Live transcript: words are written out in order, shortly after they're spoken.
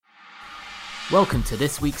Welcome to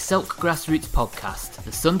this week's Selk Grassroots podcast,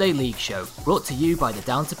 the Sunday League Show, brought to you by the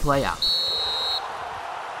Down to Play app.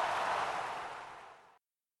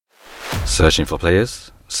 Searching for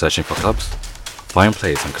players? Searching for clubs? Find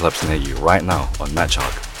players and clubs near you right now on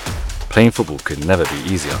MatchHawk. Playing football could never be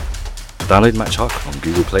easier. Download MatchHawk on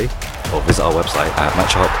Google Play or visit our website at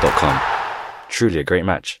matchhawk.com. Truly a great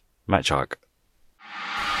match. MatchHawk.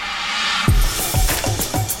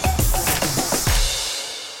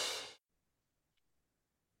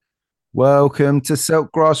 Welcome to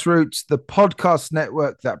Selk Grassroots, the podcast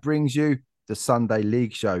network that brings you the Sunday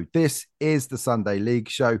League Show. This is the Sunday League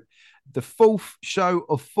Show, the fourth show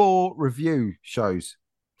of 4 review shows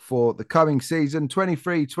for the coming season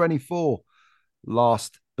 23-24.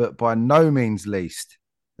 Last but by no means least,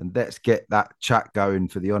 and let's get that chat going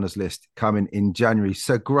for the honours list coming in January.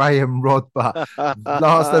 Sir Graham Rodber,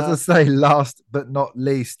 last but not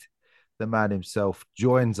least, the man himself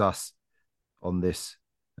joins us on this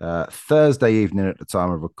Thursday evening at the time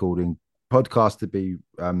of recording. Podcast to be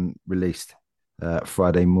released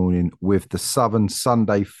Friday morning with the Southern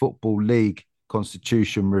Sunday Football League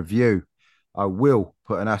Constitution Review. I will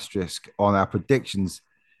put an asterisk on our predictions.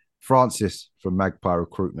 Francis from Magpie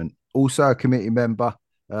Recruitment, also a committee member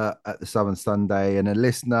at the Southern Sunday and a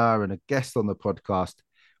listener and a guest on the podcast,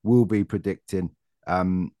 will be predicting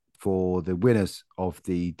for the winners of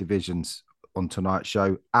the divisions on tonight's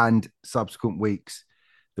show and subsequent weeks.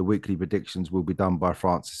 The weekly predictions will be done by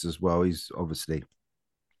Francis as well. He's obviously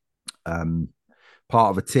part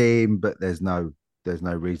of a team, but there's no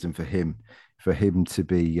reason for him to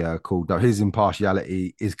be called out. His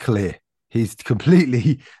impartiality is clear. He's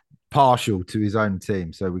completely partial to his own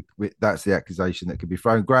team. So that's the accusation that could be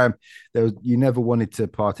thrown. Graham, you never wanted to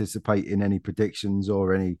participate in any predictions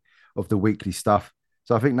or any of the weekly stuff.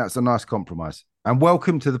 So I think that's a nice compromise. And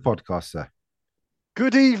welcome to the podcast, sir.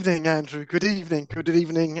 Good evening, Andrew. Good evening. Good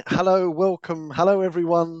evening. Hello, welcome. Hello,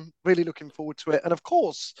 everyone. Really looking forward to it. And of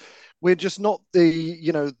course, we're just not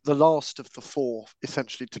the last of the 4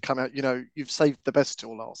 essentially to come out. You've saved the best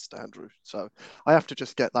till last, Andrew. So I have to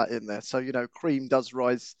just get that in there. So, cream does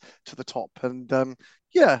rise to the top. And the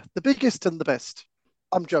biggest and the best.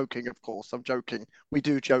 I'm joking, of course. I'm joking. We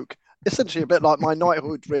do joke. Essentially a bit like my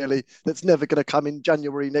knighthood, really, that's never going to come in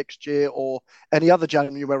January next year or any other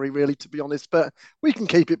January, really, to be honest. But we can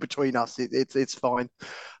keep it between us. It's fine.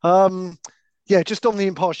 Just on the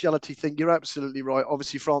impartiality thing, you're absolutely right.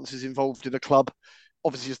 Obviously, France is involved in a club.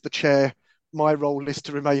 Obviously, as the chair, my role is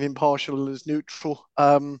to remain impartial and as neutral.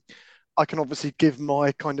 I can obviously give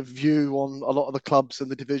my kind of view on a lot of the clubs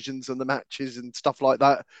and the divisions and the matches and stuff like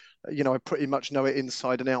that. I pretty much know it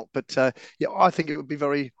inside and out. But I think it would be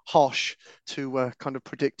very harsh to kind of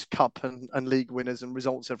predict cup and league winners and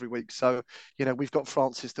results every week. So, we've got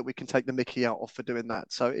Francis that we can take the mickey out of for doing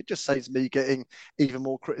that. So it just saves me getting even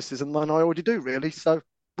more criticism than I already do, really. So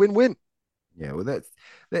win-win. Yeah, well,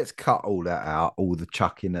 let's cut all that out, all the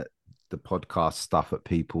chucking at the podcast stuff at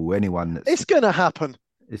people, anyone that's... It's going to happen.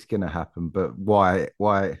 It's going to happen, but why?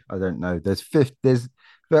 I don't know. There's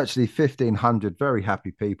virtually 1,500 very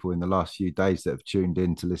happy people in the last few days that have tuned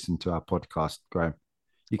in to listen to our podcast, Graham.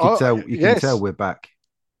 You can can tell we're back.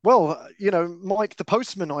 Well, Mike, the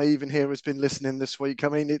postman I even hear has been listening this week. I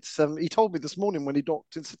mean, it's he told me this morning when he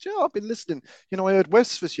docked and said, "Yeah, I've been listening. I heard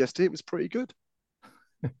Westford yesterday. It was pretty good."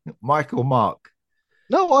 Mike or Mark?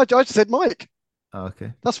 No, I just said Mike. Oh,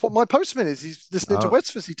 okay. That's what my postman is. He's listening to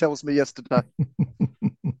Westford, he tells me yesterday.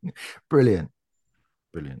 Brilliant.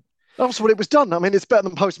 That's what it was done. I mean, it's better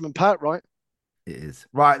than Postman Pat, right? It is.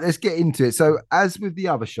 Right, let's get into it. So, as with the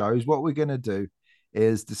other shows, what we're going to do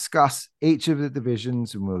is discuss each of the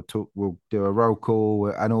divisions, and we'll do a roll call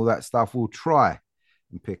and all that stuff. We'll try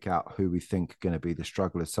and pick out who we think are going to be the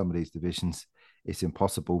strugglers. Some of these divisions, it's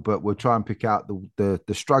impossible, but we'll try and pick out the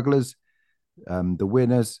strugglers, the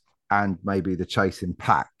winners, and maybe the chasing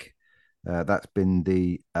pack. That's been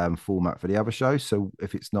the format for the other show. So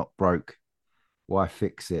if it's not broke, why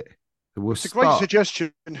fix it? It's a great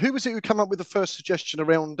suggestion. Who was it who came up with the first suggestion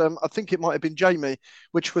around? I think it might have been Jamie,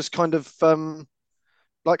 which was kind of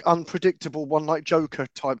like unpredictable one, like Joker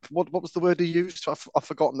type. What was the word he used? I've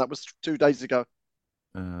forgotten. That was 2 days ago.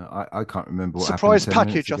 I can't remember what surprise happened.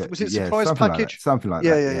 Package. I think was it surprise package? Something like that.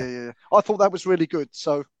 Yeah. I thought that was really good.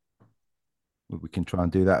 So we can try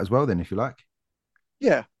and do that as well then, if you like.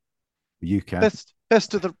 Yeah. You can. Best,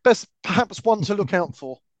 perhaps one to look out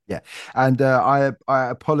for. Yeah, and I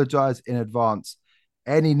apologise in advance.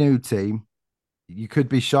 Any new team, you could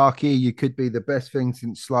be Sharky, you could be the best thing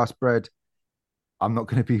since sliced bread. I'm not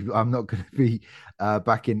going to be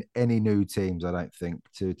backing any new teams. I don't think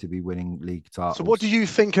to be winning league So, what titles. do you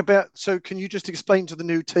think about? So, can you just explain to the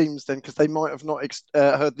new teams then, because they might have not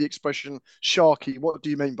heard the expression "sharky"? What do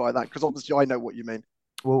you mean by that? Because obviously, I know what you mean.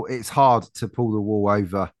 Well, it's hard to pull the wool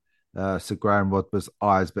over Sir Graham Rodber's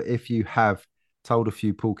eyes, but if you have told a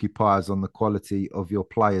few porcupines on the quality of your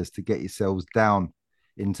players to get yourselves down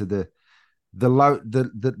into the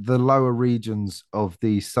lower regions of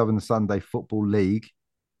the Southern Sunday Football League,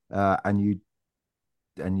 and you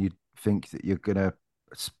think that you're going to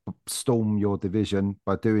storm your division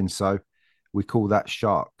by doing so, we call that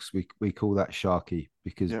sharks. We call that sharky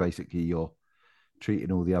because Yeah. basically you're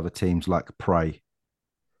treating all the other teams like prey.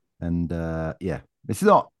 And yeah, it's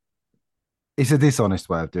not. It's a dishonest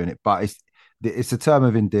way of doing it, but it's a term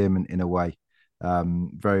of endearment in a way.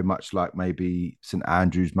 Very much like maybe St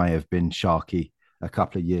Andrews may have been sharky a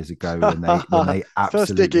couple of years ago when they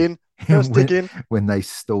First dig absolutely in. First dig in. when they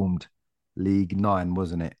stormed League Nine,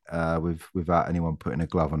 wasn't it? Without anyone putting a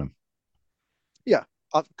glove on them. Yeah.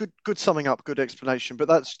 Good summing up, good explanation. But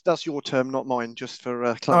that's your term, not mine, just for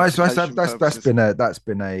Oh, clarification purposes. that's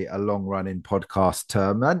been a long running podcast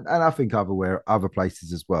term, and I think other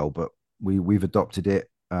places as well. But we've adopted it.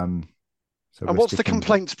 So And we're what's the sticking.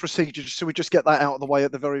 complaints procedure? So we just get that out of the way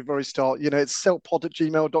at the very, very start. It's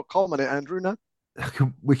seltpod@gmail.com and it, Andrew, no?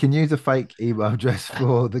 We can use a fake email address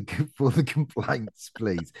for the complaints,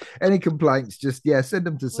 please. Any complaints, just send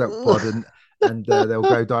them to SelkPod and they'll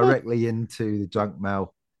go directly into the junk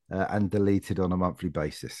mail and deleted on a monthly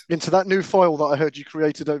basis. Into that new file that I heard you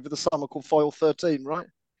created over the summer called File 13, right?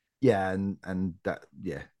 Yeah, and that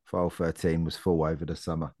file 13 was full over the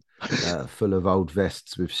summer, full of old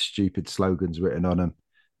vests with stupid slogans written on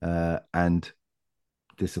them, and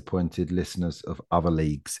disappointed listeners of other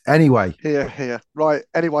leagues. Anyway, Here. Right.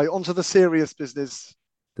 Anyway, on to the serious business.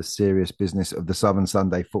 the serious business of the Southern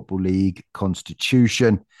Sunday Football League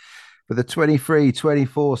constitution for the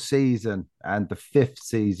 23-24 season and the fifth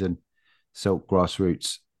season. Silk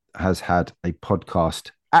Grassroots has had a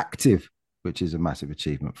podcast active, which is a massive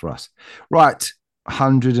achievement for us. Right.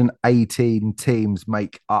 118 teams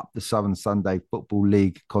make up the Southern Sunday Football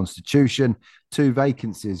League constitution. 2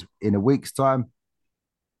 vacancies in a week's time.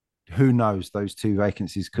 Who knows? Those 2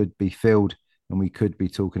 vacancies could be filled, and we could be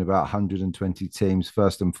talking about 120 teams.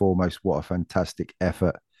 First and foremost, what a fantastic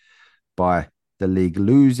effort by the league,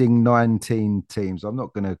 losing 19 teams. I'm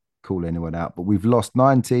not going to call anyone out, but we've lost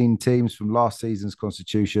 19 teams from last season's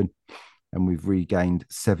constitution, and we've regained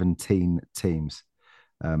 17 teams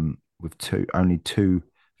with only 2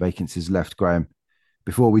 vacancies left. Graham,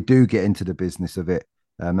 before we do get into the business of it,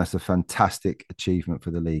 that's a fantastic achievement for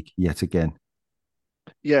the league yet again.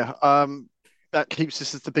 Yeah, that keeps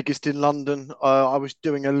us as the biggest in London. I was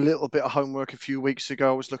doing a little bit of homework a few weeks ago.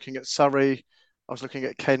 I was looking at Surrey, I was looking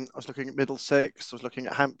at Kent, I was looking at Middlesex, I was looking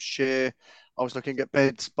at Hampshire, I was looking at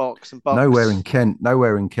Beds, Berks, and Bucks. Nowhere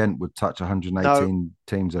in Kent would touch No, 118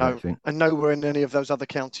 teams, I don't think. and nowhere in any of those other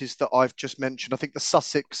counties that I've just mentioned. I think the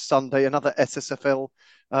Sussex Sunday, another SSFL.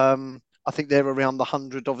 I think they're around the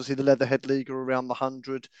 100. Obviously, the Leatherhead League are around the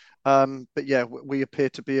 100. But yeah, we appear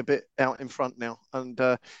to be a bit out in front now. And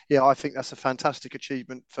yeah, I think that's a fantastic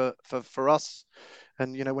achievement for us.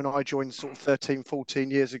 And, when I joined sort of 13,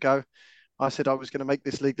 14 years ago, I said I was going to make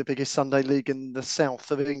this league the biggest Sunday league in the south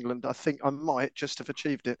of England. I think I might just have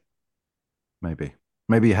achieved it. Maybe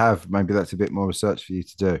you have. Maybe that's a bit more research for you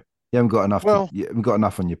to do. You haven't got enough. Well, You haven't got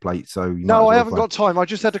enough on your plate, so you might as no, I well haven't got time. I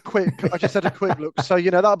just had a quick look. So,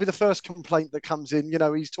 that'll be the first complaint that comes in.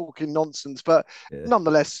 He's talking nonsense, but Yeah.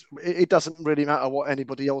 nonetheless, it doesn't really matter what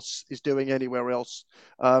anybody else is doing anywhere else.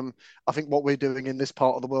 I think what we're doing in this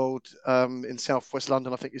part of the world, in Southwest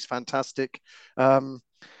London, I think is fantastic.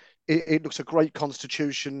 It looks a great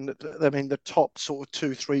constitution. I mean, the top sort of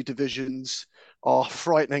 2, 3 divisions are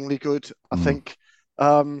frighteningly good, I think.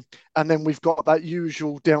 And then we've got that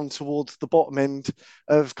usual down towards the bottom end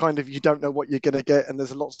of kind of you don't know what you're going to get, and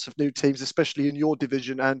there's lots of new teams, especially in your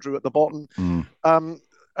division, Andrew, at the bottom.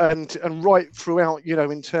 And right throughout,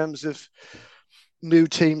 in terms of new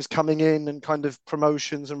teams coming in and kind of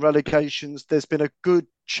promotions and relegations, there's been a good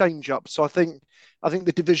change up. So I think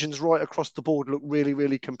the divisions right across the board look really,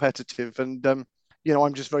 really competitive. And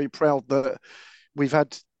I'm just very proud that we've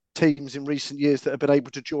had teams in recent years that have been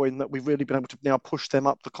able to join, that we've really been able to now push them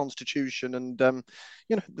up the constitution. And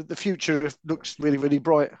the future looks really, really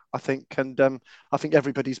bright, I think. And I think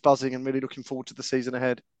everybody's buzzing and really looking forward to the season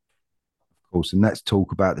ahead. Of course, and let's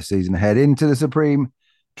talk about the season ahead. Into the Supreme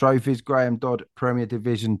Trophies, Graham Dodd, Premier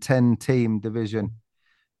Division, 10-team division,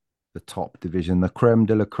 the top division, the creme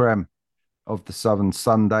de la creme of the Southern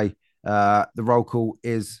Sunday. The roll call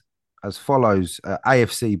is as follows: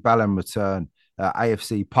 AFC Ballon return,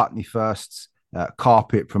 AFC Putney firsts,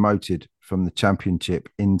 Carpet promoted from the Championship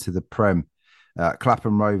into the Prem.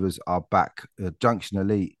 Clapham Rovers are back. Junction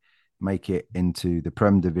Elite make it into the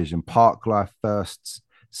Prem division. Park Life firsts.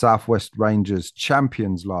 Southwest Rangers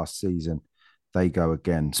champions last season. They go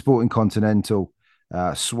again. Sporting Continental,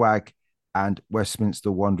 Swag, and Westminster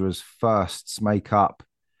Wanderers firsts make up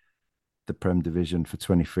the Prem division for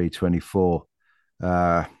 23-24.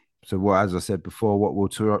 As I said before, what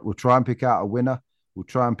we'll try and pick out a winner. We'll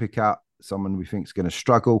try and pick out someone we think is going to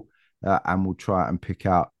struggle, and we'll try and pick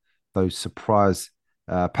out those surprise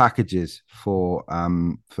packages for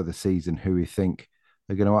the season who we think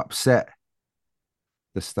are going to upset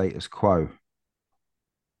the status quo.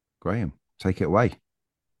 Graham, take it away.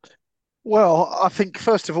 Well, I think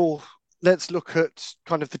first of all, let's look at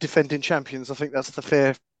kind of the defending champions. I think that's the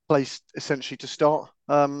fair place essentially to start.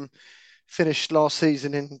 Finished last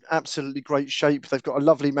season in absolutely great shape. They've got a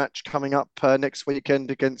lovely match coming up next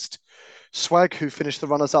weekend against Swag, who finished the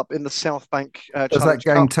runners-up in the South Bank Does that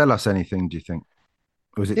game Cup. tell us anything, do you think?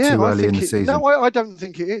 Or is it Yeah, too early in the season? No, I don't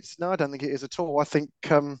think it is. No, I don't think it is at all. I think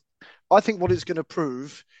what it's going to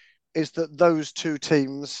prove is that those two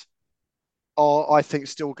teams are, I think,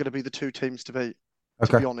 still going to be the two teams to beat,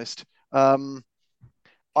 to be honest.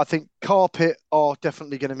 I think Carpet are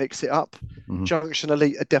definitely going to mix it up. Mm-hmm. Junction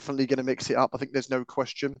Elite are definitely going to mix it up. I think there's no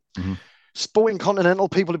question. Mm-hmm. Sporting Continental,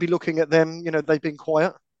 people will be looking at them. You know, they've been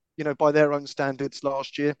quiet, you know, by their own standards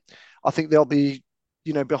last year. I think they'll be,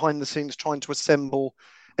 you know, behind the scenes trying to assemble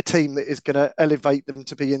a team that is going to elevate them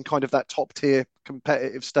to be in kind of that top tier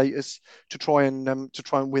competitive status to try and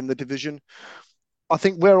win the division. I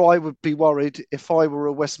think where I would be worried if I were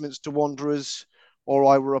a Westminster Wanderers or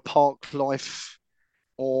I were a Park Life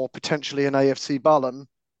or potentially an AFC Ballon,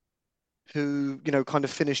 who, you know, kind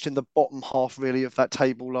of finished in the bottom half really of that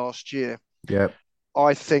table last year. Yeah.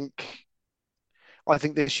 I think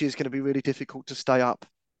this year is going to be really difficult to stay up.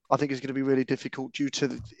 I think it's going to be really difficult due to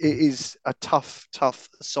it is a tough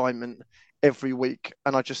assignment every week.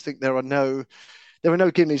 And I just think there are no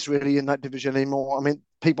gimmies really in that division anymore. I mean,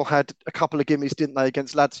 people had a couple of gimmies, didn't they,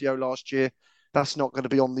 against Lazio last year? That's not going to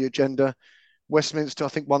be on the agenda. Westminster, I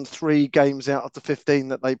think, won 3 games out of the 15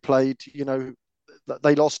 that they played. You know,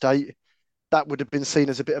 they lost 8. That would have been seen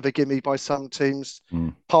as a bit of a gimme by some teams.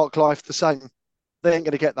 Park Life, the same. They ain't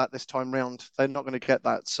going to get that this time round. They're not going to get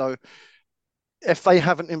that. So if they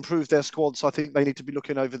haven't improved their squads, I think they need to be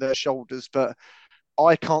looking over their shoulders. But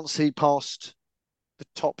I can't see past the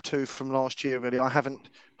top 2 from last year, really. I haven't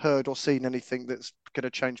heard or seen anything that's going to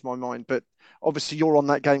change my mind. But obviously, you're on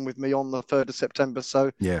that game with me on the 3rd of September. So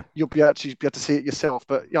yeah, you'll be able to see it yourself.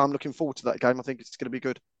 But yeah, I'm looking forward to that game. I think it's going to be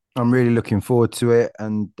good. I'm really looking forward to it,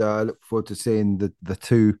 and look forward to seeing the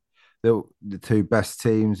two best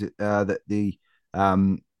teams that the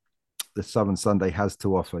Southern Sunday has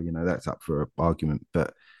to offer. You know, that's up for argument,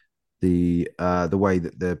 but the way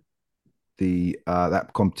that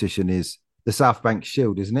that competition is the South Bank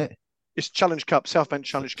Shield, isn't it? It's Challenge Cup, South Bank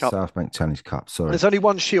Challenge Cup. South Bank Challenge Cup. Sorry, there's only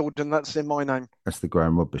one shield, and that's in my name. That's the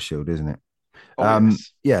Graham Roberts Shield, isn't it?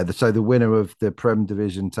 Yes. Yeah. So the winner of the Prem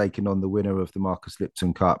division taking on the winner of the Marcus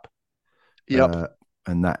Lipton Cup. Yep.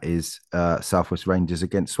 And that is Southwest Rangers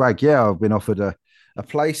against Swag. Yeah, I've been offered a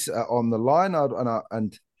place on the line,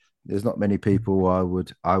 and there's not many people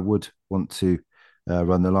I would want to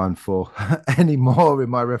run the line for anymore in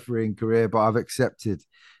my refereeing career, but I've accepted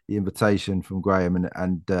the invitation from Graham,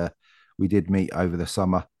 and we did meet over the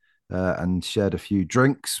summer and shared a few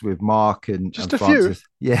drinks with Mark and Francis.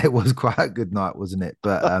 Few. Yeah, it was quite a good night, wasn't it?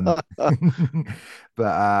 But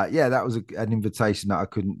yeah, that was an invitation that I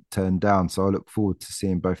couldn't turn down. So I look forward to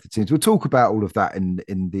seeing both the teams. We'll talk about all of that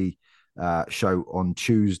in the show on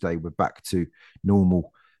Tuesday. We're back to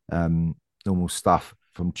normal stuff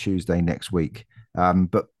from Tuesday next week.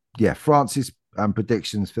 But yeah, Francis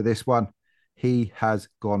predictions for this one. He has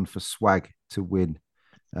gone for Swag to win.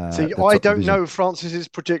 See, I don't know Francis's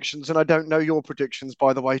predictions, and I don't know your predictions,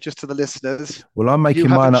 by the way, just to the listeners. Well, I'm making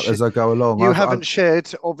mine up as I go along. You haven't shared,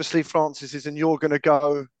 obviously, Francis's, and you're going to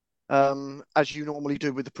go, as you normally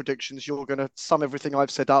do with the predictions. You're going to sum everything I've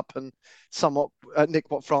said up and somewhat nick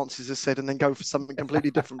what Francis has said, and then go for something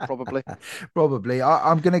completely different, probably. Probably.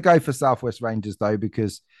 I'm going to go for Southwest Rangers, though,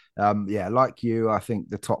 because, yeah, like you, I think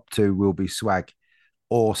the top 2 will be Swag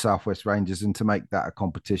or Southwest Rangers, and to make that a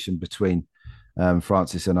competition between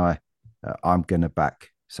Francis and I'm going to back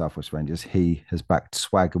Southwest Rangers. He has backed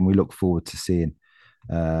Swag, and we look forward to seeing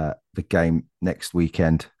the game next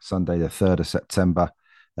weekend, Sunday, the 3rd of September,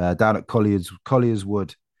 down at Colliers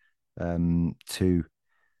Wood, to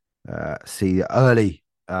see the early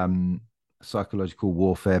psychological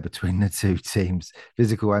warfare between the two teams,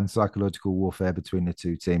 physical and psychological warfare between the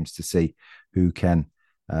two teams to see who can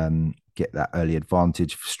get that early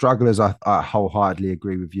advantage. Strugglers, I wholeheartedly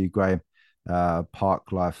agree with you, Graham.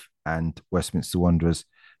 Park Life and Westminster Wanderers,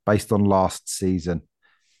 based on last season,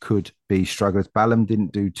 could be strugglers. Balham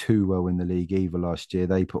didn't do too well in the league either last year.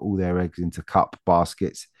 They put all their eggs into cup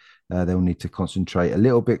baskets. They'll need to concentrate a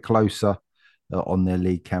little bit closer on their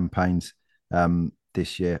league campaigns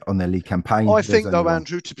this year, on their league campaign. I think, though,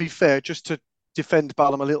 Andrew, to be fair, just to defend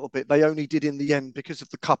Balham a little bit, they only did in the end, because of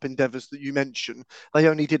the cup endeavours that you mentioned, they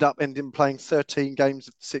only did up ending playing 13 games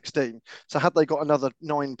of 16. So had they got another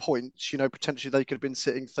 9 points, potentially they could have been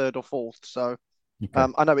sitting third or fourth. So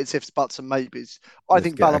okay. I know it's ifs, buts, and maybes. Let's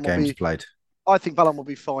think Balham will be played. I think Balham will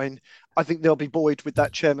be fine. I think they'll be buoyed with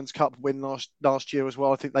that Chairman's Cup win last year as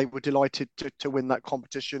well. I think they were delighted to win that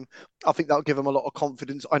competition. I think that'll give them a lot of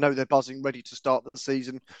confidence. I know they're buzzing, ready to start the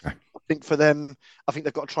season. Okay. I think for them, I think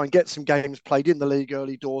they've got to try and get some games played in the league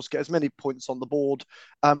early doors, get as many points on the board,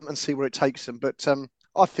 and see where it takes them. But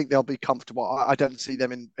I think they'll be comfortable. I don't see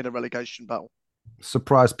them in a relegation battle.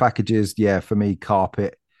 Surprise packages, yeah, for me,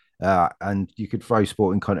 Carpet. And you could throw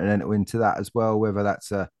Sporting Continental into that as well, whether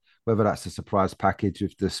that's a surprise package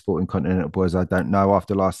with the Sporting Continental boys, I don't know.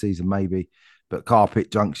 After last season, maybe. But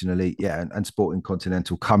Carpet, Junction Elite, yeah, and Sporting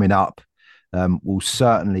Continental coming up will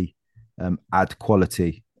certainly add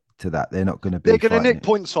quality to that. They're not going to be. They're going to nick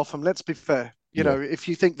points off them. Let's be fair. You know, if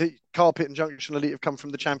you think that Carpet and Junction Elite have come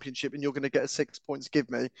from the Championship and you're going to get a 6 points, give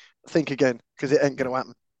me, think again, because it ain't going to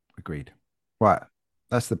happen. Agreed. Right.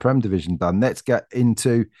 That's the Prem Division done. Let's get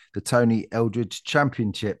into the Tony Eldridge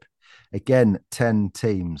Championship. Again, 10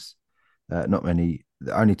 teams. Not many.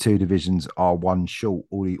 Only 2 divisions are one short.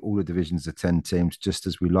 All the divisions are 10 teams, just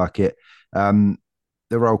as we like it. The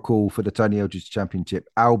roll call for the Tony Eldridge Championship: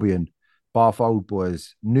 Albion, Bath Old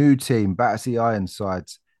Boys, new team Battersea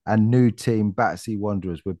Ironsides, and new team Battersea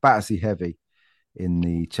Wanderers. We're Battersea heavy in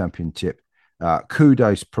the Championship.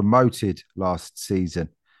 Kudos promoted last season.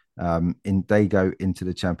 They go into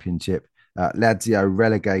the Championship. Lazio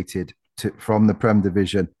relegated from the Prem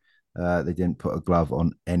Division. They didn't put a glove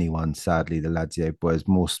on anyone, sadly. The Lazio boys,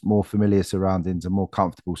 more familiar surroundings and more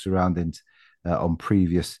comfortable surroundings on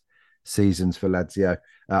previous seasons for Lazio.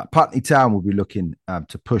 Putney Town will be looking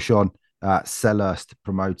to push on. Selhurst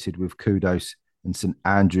promoted with kudos, and St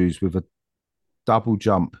Andrews with a double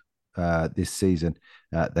jump this season.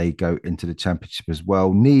 They go into the Championship as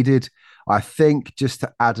well. Needed, I think, just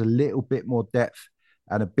to add a little bit more depth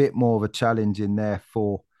and a bit more of a challenge in there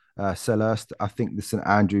for Selhurst. I think the St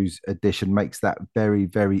Andrews edition makes that very,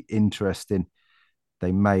 very interesting.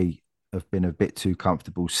 They may have been a bit too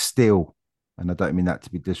comfortable still, and I don't mean that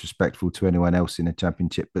to be disrespectful to anyone else in the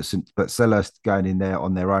Championship, but Selhurst going in there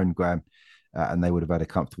on their own, Graham, and they would have had a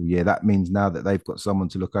comfortable year. That means now that they've got someone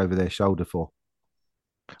to look over their shoulder for.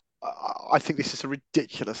 I think this is a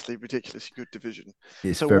ridiculously good division.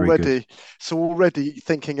 It's so very good. So already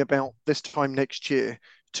thinking about this time next year,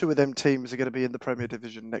 2 of them teams are going to be in the Premier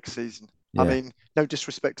Division next season. Yeah. I mean, no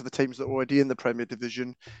disrespect to the teams that are already in the Premier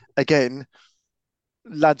Division. Again,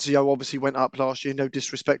 Lazio obviously went up last year. No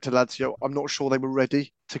disrespect to Lazio. I'm not sure they were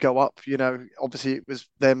ready to go up. Obviously it was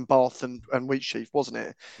them, Bath and Wheatsheaf, wasn't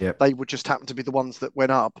it? Yeah. They would just happen to be the ones that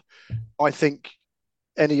went up. I think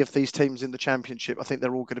any of these teams in the Championship, I think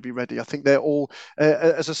they're all going to be ready. I think they're all,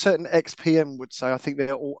 as a certain ex-PM would say, I think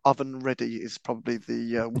they're all oven ready is probably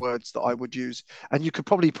the words that I would use. And you could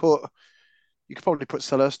probably put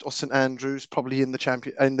Selhurst or St Andrews probably in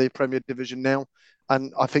the Premier Division now,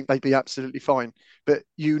 and I think they'd be absolutely fine. But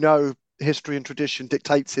history and tradition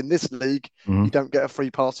dictates in this league, you don't get a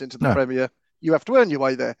free pass into the Premier. You have to earn your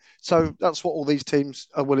way there. So that's what all these teams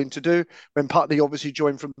are willing to do. When Putney obviously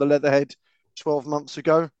joined from the Leatherhead 12 months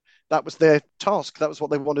ago, that was their task. That was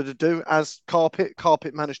what they wanted to do. As Carpet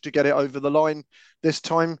managed to get it over the line this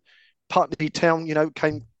time. Putney Town,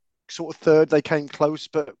 came sort of third. They came close,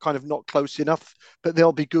 but kind of not close enough. But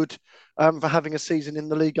they'll be good for having a season in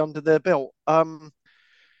the league under their belt.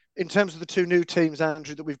 In terms of the 2 new teams,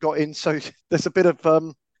 Andrew, that we've got in, so there's a bit of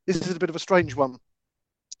this is a bit of a strange one.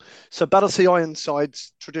 So Battersea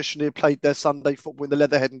Ironsides traditionally have played their Sunday football in the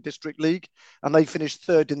Leatherhead and District League, and they finished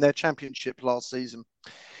third in their Championship last season.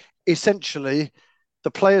 Essentially, the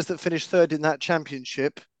players that finished third in that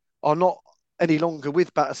Championship are not any longer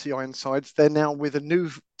with Battersea Ironsides. They're now with a new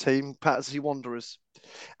team, Battersea Wanderers.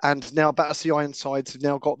 And now Battersea Ironsides have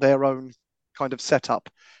now got their own kind of setup.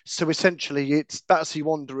 So essentially, it's Battersea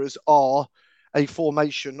Wanderers are a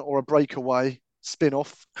formation or a breakaway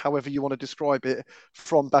spin-off, however you want to describe it,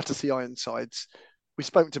 from Battersea Ironsides, We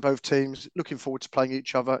spoke to both teams, looking forward to playing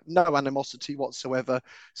each other. No animosity whatsoever.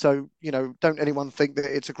 So, don't anyone think that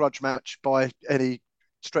it's a grudge match by any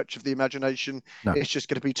stretch of the imagination. No. It's just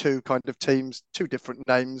going to be two kind of teams, two different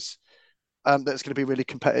names. That's going to be really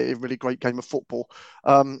competitive, really great game of football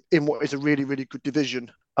in what is a really, really good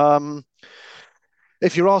division.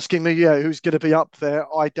 If you're asking me, who's going to be up there,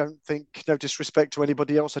 I don't think, no disrespect to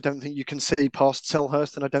anybody else, I don't think you can see past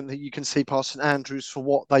Selhurst, and I don't think you can see past St Andrews for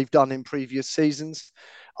what they've done in previous seasons.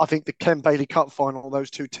 I think the Ken Bailey Cup final those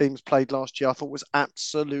two teams played last year, I thought was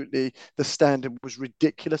absolutely, the standard was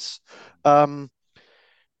ridiculous.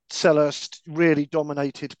 Selhurst really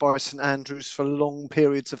dominated by St Andrews for long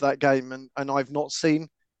periods of that game, and I've not seen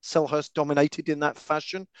Selhurst dominated in that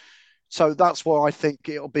fashion. So that's why I think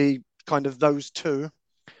it'll be kind of those two.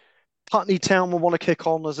 Putney Town will want to kick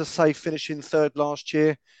on, as I say, finishing third last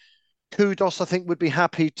year. Kudos, I think, would be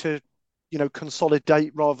happy to,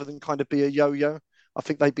 consolidate rather than kind of be a yo-yo. I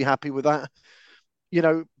think they'd be happy with that.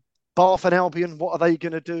 Bath and Albion, what are they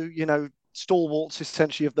going to do? Stalwarts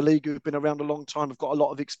essentially of the league who've been around a long time, have got a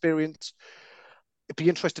lot of experience. It'd be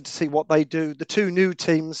interested to see what they do. The two new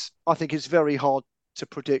teams, I think it's very hard to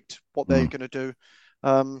predict what they're going to do.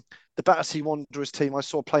 The Battersea Wanderers team I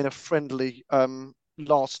saw playing a friendly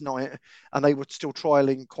last night, and they were still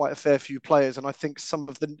trialing quite a fair few players. And I think some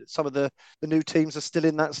of the new teams are still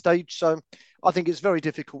in that stage. So I think it's very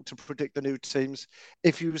difficult to predict the new teams.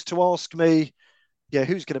 If you was to ask me,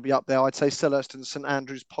 who's going to be up there? I'd say Selhurst and St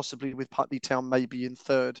Andrews, possibly with Putney Town maybe in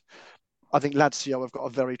third. I think Lazio have got a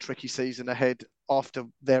very tricky season ahead after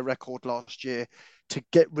their record last year. To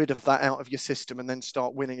get rid of that out of your system and then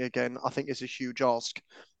start winning again, I think is a huge ask.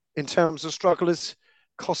 In terms of strugglers,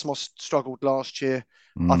 Cosmos struggled last year.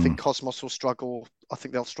 I think Cosmos will struggle. I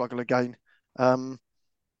think they'll struggle again. I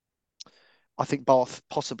think Bath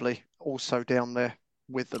possibly also down there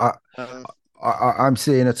with them. I'm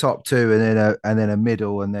seeing a top two and then a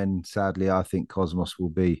middle, and then sadly I think Cosmos will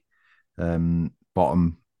be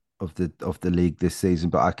bottom of the league this season.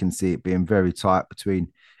 But I can see it being very tight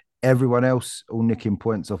between everyone else, all nicking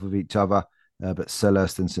points off of each other. But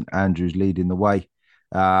Selhurst and St Andrews leading the way.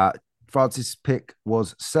 Francis' pick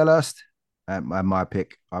was Selhurst, and my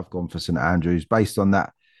pick, I've gone for St Andrews based on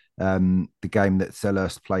that. The game that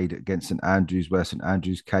Selhurst played against St Andrews, where St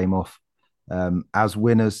Andrews came off as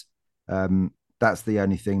winners. That's the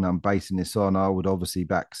only thing that I'm basing this on. I would obviously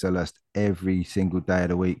back Selhurst every single day of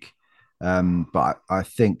the week. But I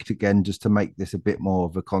think, again, just to make this a bit more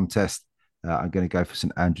of a contest, I'm going to go for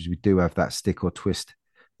St Andrews. We do have that stick or twist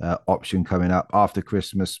option coming up after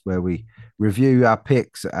Christmas, where we review our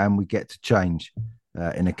picks and we get to change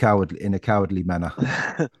in a cowardly manner.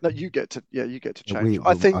 No, you get to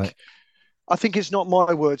change. I think it's not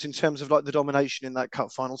my words in terms of like the domination in that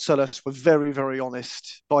cup final. Selhurst were very, very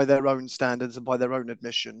honest by their own standards and by their own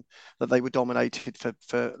admission that they were dominated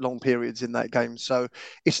for long periods in that game. So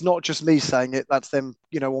it's not just me saying it. That's them,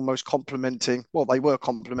 almost complimenting. Well, they were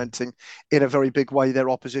complimenting in a very big way their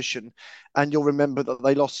opposition. And you'll remember that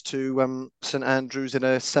they lost to St Andrews in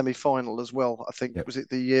a semi-final as well. I think was it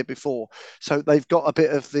the year before. So they've got a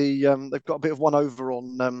bit of one over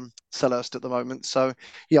on Selhurst at the moment. So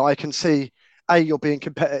I can see. You're being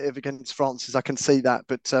competitive against Francis. I can see that,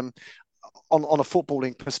 but on a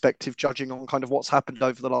footballing perspective, judging on kind of what's happened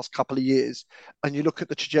over the last couple of years, and you look at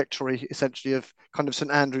the trajectory essentially of kind of St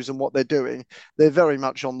Andrews and what they're doing, they're very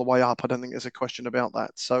much on the way up. I don't think there's a question about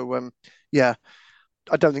that. So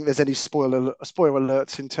I don't think there's any spoiler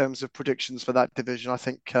alerts in terms of predictions for that division. I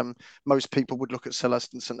think most people would look at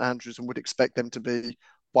Selhurst and St Andrews and would expect them to be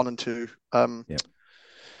 1 and 2,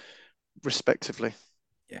 respectively.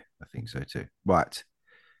 Yeah, I think so too. Right.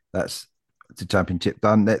 That's the championship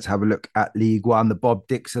done. Let's have a look at League One, the Bob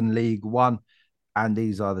Dixon League One. And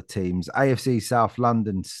these are the teams. AFC South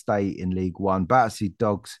London stay in League One. Battersea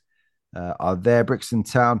Dogs are there. Brixton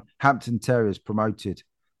Town, Hampton Terriers promoted.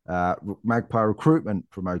 Magpie Recruitment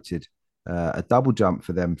promoted. A double jump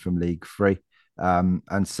for them from League 3.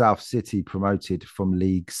 And South City promoted from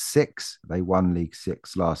League 6. They won League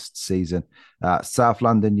 6 last season. South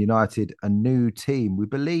London United, a new team. We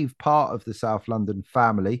believe part of the South London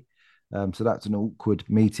family. So that's an awkward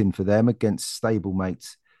meeting for them against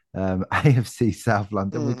stablemates. AFC South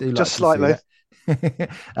London. We do like just slightly.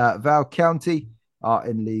 Val County are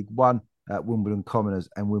in League 1. Wimbledon Commoners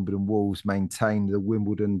and Wimbledon Wolves maintain the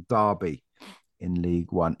Wimbledon Derby in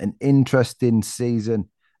League 1. An interesting season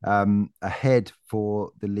ahead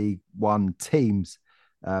for the League One teams.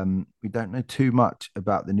 We don't know too much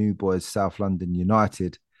about the new boys, South London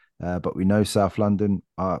United, but we know South London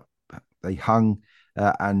they hung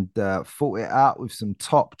and fought it out with some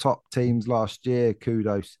top teams last year.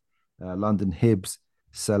 Kudos, London Hibs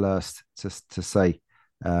Selhurst to say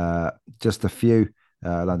just a few.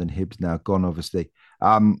 London Hibs now gone, obviously.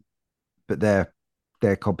 But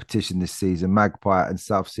their competition this season, Magpie and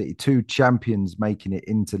South City, two champions making it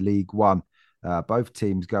into League One. Both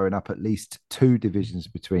teams going up at least two divisions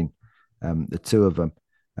between the two of them.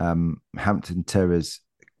 Hampton Terrors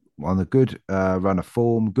on a good run of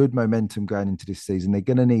form, good momentum going into this season. They're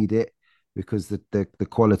going to need it because the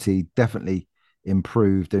quality definitely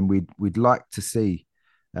improved, and we'd like to see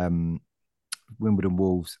Wimbledon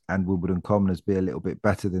Wolves and Wimbledon Commoners be a little bit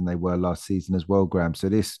better than they were last season as well, Graham. So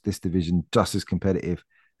this division just as competitive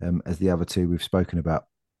as the other two we've spoken about.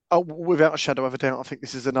 Oh, without a shadow of a doubt, I think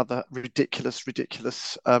this is another ridiculous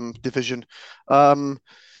division.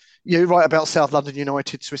 You're right about South London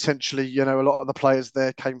United. So essentially, a lot of the players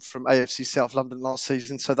there came from AFC South London last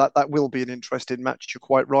season. So that will be an interesting match. You're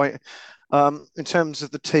quite right. In terms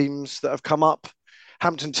of the teams that have come up,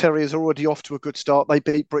 Hampton Terriers are already off to a good start. They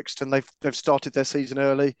beat Brixton. They've started their season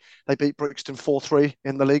early. They beat Brixton 4-3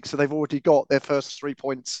 in the league. So they've already got their first 3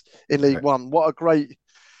 points in League One. What a great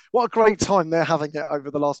time they're having it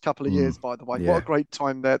over the last couple of years, by the way. Yeah. What a great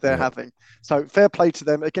time they're having. So fair play to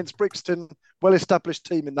them. Against Brixton, well-established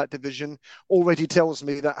team in that division, already tells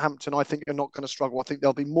me that Hampton, I think, are not going to struggle. I think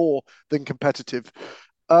they'll be more than competitive.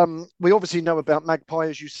 We obviously know about Magpie,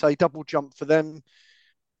 as you say, double jump for them.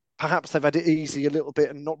 Perhaps they've had it easy a little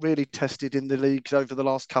bit and not really tested in the leagues over the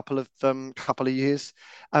last couple of years.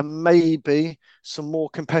 And maybe some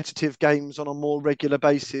more competitive games on a more regular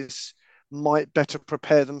basis might better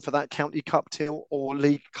prepare them for that County Cup tilt or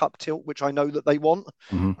League Cup tilt, which I know that they want.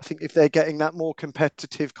 Mm-hmm. I think if they're getting that more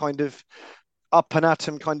competitive kind of up and at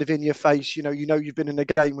them, kind of in your face, you've been in a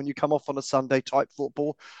game when you come off on a Sunday type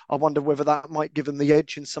football. I wonder whether that might give them the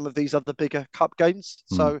edge in some of these other bigger cup games.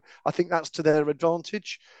 So I think that's to their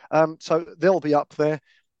advantage. So they'll be up there.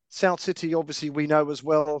 South City, obviously, we know as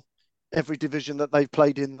well, every division that they've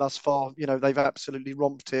played in thus far, they've absolutely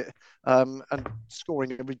romped it and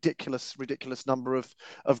scoring a ridiculous number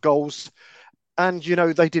of goals. And,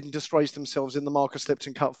 they didn't disgrace themselves in the Marcus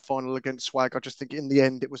Lipton Cup final against Swag. I just think in the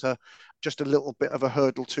end, it was just a little bit of a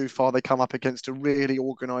hurdle too far. They come up against a really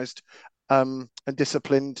organised and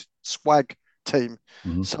disciplined Swag team.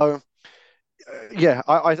 Mm-hmm. So,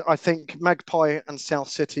 I think Magpie and South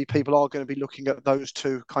City, people are going to be looking at those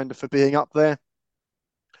two kind of for being up there.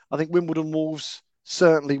 I think Wimbledon Wolves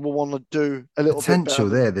certainly will want to do a little potential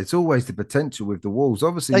bit better. There's always the potential with the Wolves.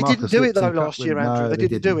 Obviously, they Marcus didn't do it though Lipton last year, Andrew. They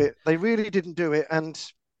didn't do it. They really didn't do it. And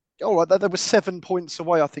all right, they were 7 points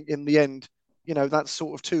away, I think, in the end. That's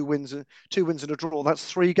sort of two wins and a draw. That's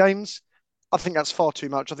 3 games. I think that's far too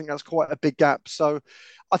much. I think that's quite a big gap. So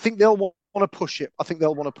I think they'll want to push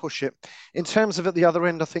it. In terms of at the other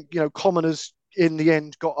end, I think Commoners in the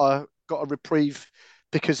end got a reprieve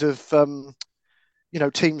because of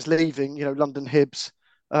teams leaving. London Hibs.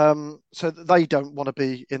 So they don't want to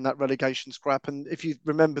be in that relegation scrap. And if you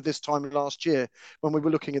remember this time last year, when we were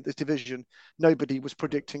looking at this division, nobody was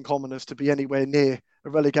predicting Commoners to be anywhere near a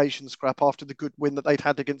relegation scrap after the good win that they'd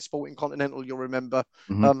had against Sporting Continental, you'll remember,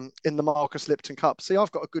 in the Marcus Lipton Cup. See,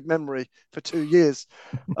 I've got a good memory for 2 years.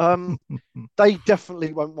 They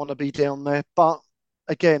definitely won't want to be down there. But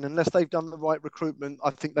again, unless they've done the right recruitment,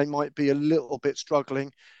 I think they might be a little bit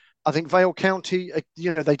struggling. I think Vale County,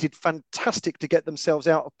 they did fantastic to get themselves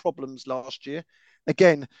out of problems last year.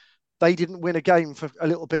 Again, they didn't win a game for a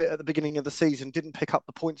little bit at the beginning of the season, didn't pick up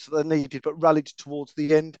the points that they needed, but rallied towards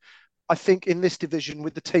the end. I think in this division,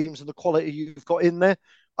 with the teams and the quality you've got in there,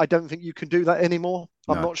 I don't think you can do that anymore.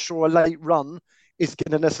 No. I'm not sure a late run is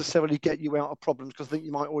going to necessarily get you out of problems, because I think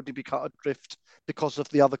you might already be cut adrift because of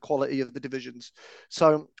the other quality of the divisions.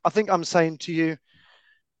 So I think I'm saying to you,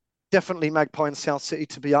 definitely Magpie and South City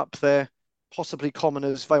to be up there, possibly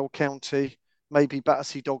Commoners, Vale County, maybe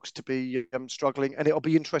Battersea Dogs to be struggling. And it'll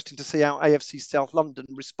be interesting to see how AFC South London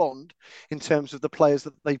respond in terms of the players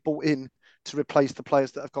that they've brought in to replace the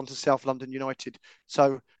players that have gone to South London United.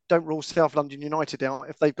 So don't rule South London United out.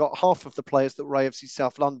 If they've got half of the players that were AFC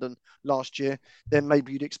South London last year, then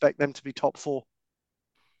maybe you'd expect them to be top 4.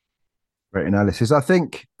 Great analysis. I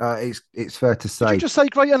think it's fair to say. Did you just say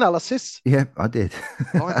great analysis? Yeah, I did.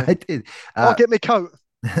 I did. I'll get my coat.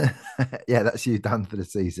 Yeah, that's you done for the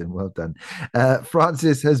season. Well done.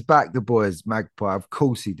 Francis has backed the boys, Magpie. Of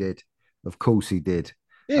course he did. Yeah,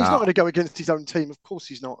 he's not going to go against his own team. Of course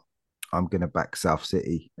he's not. I'm going to back South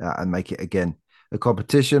City and make it again a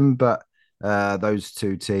competition. But those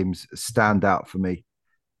two teams stand out for me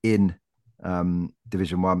in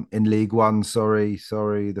Division One. In League One, sorry,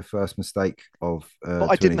 the first mistake of But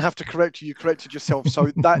I 20. didn't have to correct you. You corrected yourself.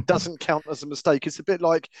 So that doesn't count as a mistake. It's a bit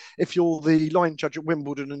like if you're the line judge at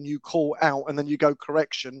Wimbledon and you call out and then you go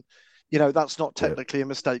correction, that's not Yeah. technically a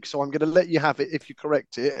mistake. So I'm going to let you have it if you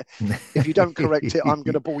correct it. If you don't correct it, I'm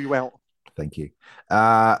going to ball you out. Thank you.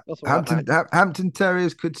 That's all right, Hampton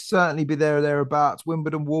Terriers could certainly be there or thereabouts.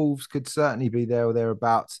 Wimbledon Wolves could certainly be there or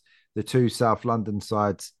thereabouts. The two South London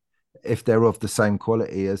sides, if they're of the same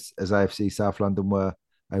quality as AFC South London were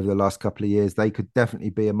over the last couple of years, they could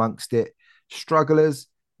definitely be amongst it. Strugglers,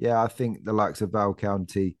 yeah, I think the likes of Val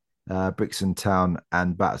County, Brixton Town,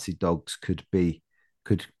 and Battersea Dogs could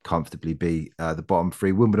comfortably be the bottom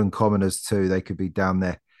three. Wimbledon Commoners too, they could be down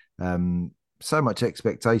there. So much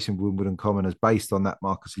expectation for Wimbledon Commoners based on that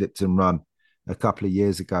Marcus Lipton run a couple of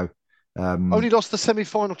years ago. Only lost the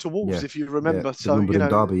semi-final to Wolves, if you remember. The So Wimbledon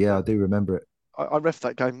Derby, yeah, I do remember it. I ref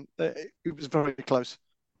that game. It was very close.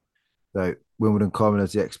 So Wimbledon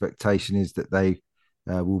Commoners, the expectation is that they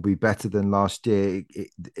will be better than last year.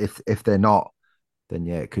 If they're not, then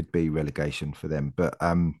yeah, it could be relegation for them. But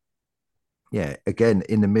yeah, again,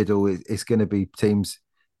 in the middle, it's going to be teams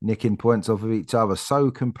nicking points off of each other.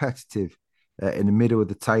 So competitive in the middle of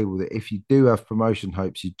the table that if you do have promotion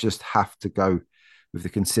hopes, you just have to go with the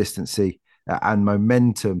consistency and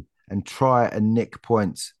momentum and try and nick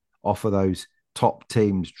points off of those top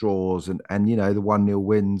teams' draws and the 1-0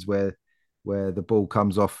 wins where the ball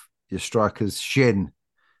comes off your striker's shin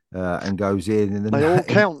and goes in. And they all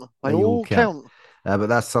count. They all count. But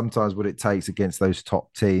that's sometimes what it takes against those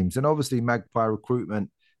top teams. And obviously Magpie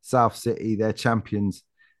Recruitment, South City, they're champions.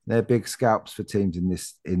 They're big scalps for teams in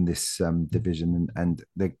this division, and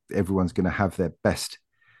everyone's going to have their best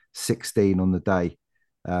 16 on the day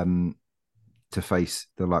to face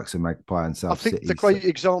the likes of Magpie and South City. I think the great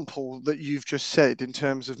example that you've just said in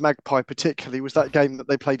terms of Magpie particularly was that game that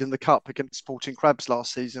they played in the Cup against Sporting Crabs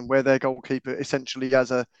last season, where their goalkeeper essentially as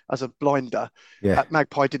a blinder. Yeah.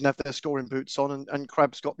 Magpie didn't have their scoring boots on and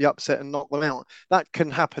Crabs got the upset and knocked them out. That can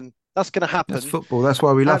happen. That's going to happen. That's football. That's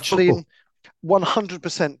why we love football.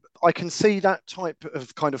 100%. I can see that type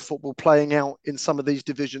of kind of football playing out in some of these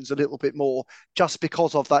divisions a little bit more just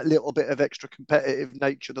because of that little bit of extra competitive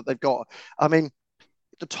nature that they've got. I mean,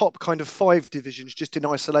 the top kind of 5 divisions just in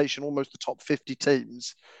isolation, almost the top 50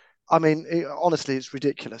 teams. I mean, honestly, it's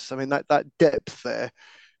ridiculous. I mean, that depth there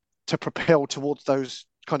to propel towards those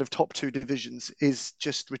kind of top 2 divisions is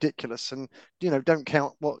just ridiculous. And don't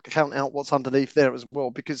count out what's underneath there as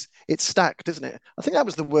well, because it's stacked, isn't it? I think that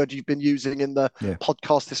was the word you've been using in the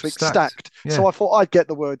podcast this week. Stacked. Yeah. So I thought I'd get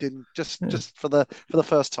the word in just for the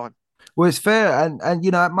first time. Well, it's fair, and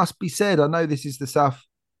it must be said. I know this is the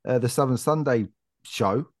Southern Sunday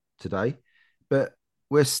show today, but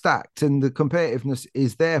we're stacked, and the competitiveness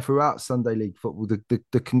is there throughout Sunday League football.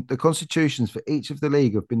 The constitutions for each of the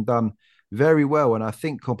league have been done very well, and I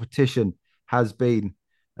think competition has been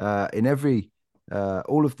in every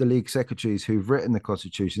all of the league secretaries who've written the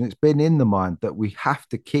constitution. It's been in the mind that we have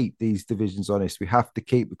to keep these divisions honest. We have to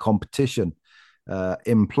keep the competition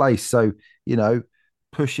in place. So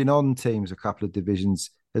pushing on teams a couple of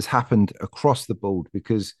divisions has happened across the board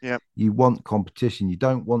because you want competition. You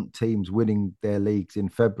don't want teams winning their leagues in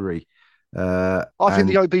February. I think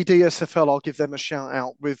the OBD SFL, I'll give them a shout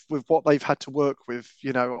out with what they've had to work with.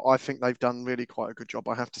 I think they've done really quite a good job.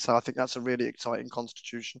 I have to say, I think that's a really exciting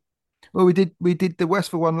constitution. Well, we did the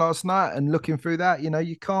Westford one last night, and looking through that,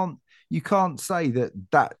 you can't say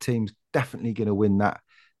that team's definitely going to win that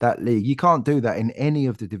league. You can't do that in any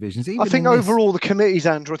of the divisions. I think overall the committees,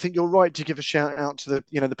 Andrew, I think you're right to give a shout out to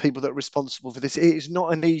the people that are responsible for this. It is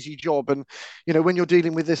not an easy job, and when you're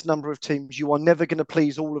dealing with this number of teams, you are never going to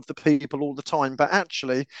please all of the people all the time. But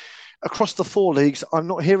actually, across the 4 leagues, I'm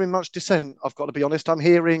not hearing much dissent. I've got to be honest. I'm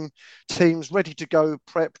hearing teams ready to go,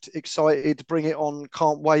 prepped, excited, bring it on,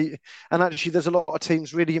 can't wait. And actually, there's a lot of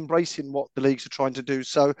teams really embracing what the leagues are trying to do.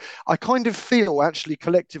 So I kind of feel actually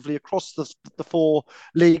collectively across the 4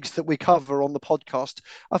 leagues that we cover on the podcast,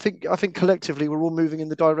 I think collectively we're all moving in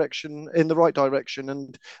the right direction,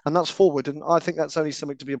 and that's forward. And I think that's only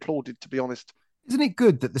something to be applauded, to be honest. Isn't it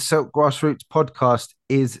good that the Silk Grassroots podcast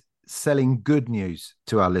is selling good news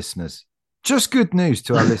to our listeners? Just good news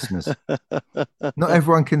to our listeners. Not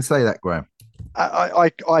everyone can say that, Graham.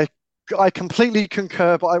 I completely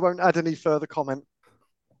concur, but I won't add any further comment.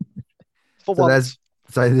 So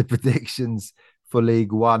the predictions for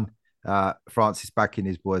League One. Francis backing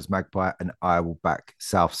his boys Magpie, and I will back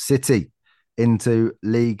South City. Into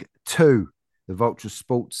League Two, the Vulture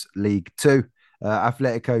Sports League Two.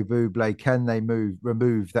 Atletico Buble, can they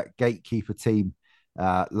remove that gatekeeper team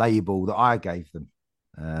label that I gave them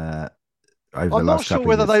over the I'm not last sure couple of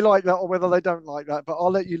whether years. they like that or whether they don't like that, but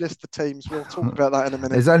I'll let you list the teams. We'll talk about that in a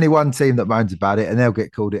minute. There's only one team that moans about it, and they'll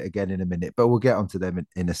get called it again in a minute, but we'll get onto them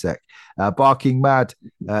in a sec. Barking Mad,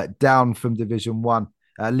 down from Division 1.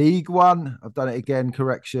 League One, I've done it again,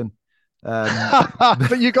 correction.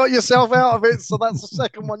 But you got yourself out of it, so that's the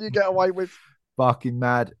second one you get away with. Barking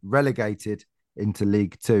Mad, relegated into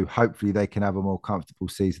League Two. Hopefully, they can have a more comfortable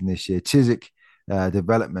season this year. Chiswick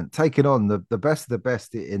development, taking on the best of the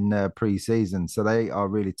best in pre-season, so they are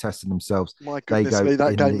really testing themselves. My They goodness go me, that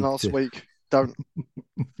in game League last Two. week. Don't.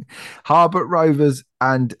 Harbert Rovers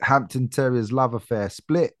and Hampton Terriers love affair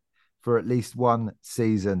split for at least one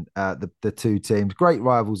season. The two teams, great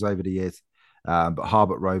rivals over the years, but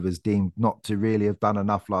Harbert Rovers deemed not to really have done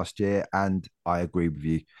enough last year, and I agree with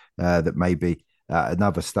you that maybe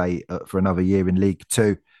another stay for another year in League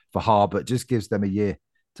Two for Harbert just gives them a year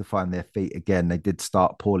to find their feet again. They did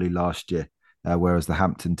start poorly last year, whereas the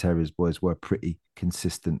Hampton Terriers boys were pretty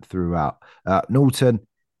consistent throughout. Norton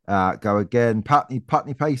go again.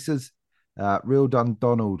 Putney Pacers, Real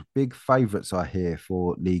Dundonald, big favourites I hear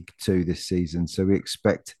for League Two this season. So we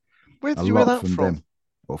expect Where a did you hear lot that from from? them.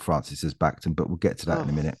 Well, Francis has backed them, but we'll get to that in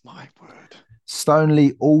a minute. My word.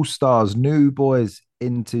 Stoneleigh All Stars, new boys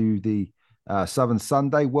into the Southern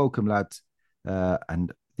Sunday. Welcome, lads.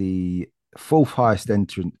 And the fourth highest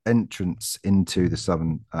entrance into the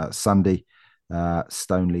Southern Sunday.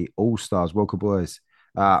 Stoneleigh All Stars. Welcome, boys.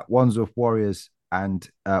 Wandsworth Warriors and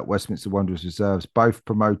Westminster Wanderers Reserves, both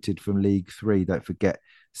promoted from League Three. Don't forget,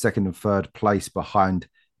 second and third place behind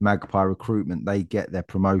Magpie Recruitment. They get their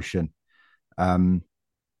promotion. And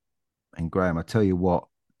Graham, I tell you what,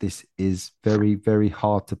 this is very, very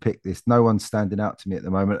hard to pick this. No one's standing out to me at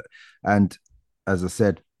the moment. And as I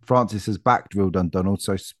said, Francis has backed Real Dundonald,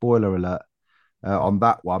 so spoiler alert on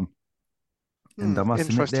that one. And I must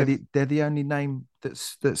admit, they're the only name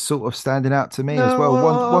that's sort of standing out to me as well.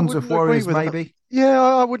 Wandsworth Warriors, maybe. Yeah,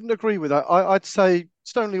 I wouldn't agree with that. I'd say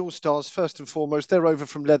Stoneleigh All Stars, first and foremost, they're over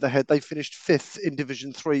from Leatherhead. They finished fifth in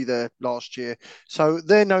Division 3 there last year. So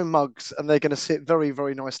they're no mugs, and they're going to sit very,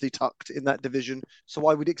 very nicely tucked in that division. So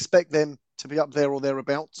I would expect them to be up there or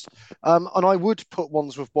thereabouts. And I would put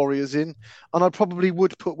Wandsworth Warriors in, and I probably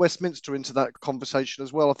would put Westminster into that conversation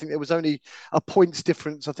as well. I think there was only a points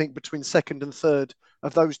difference, I think, between second and third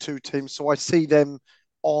of those two teams. So I see them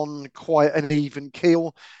on quite an even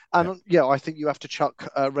keel. And yeah, I think you have to chuck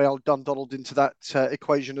Real Dundonald into that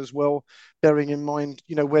equation as well, bearing in mind,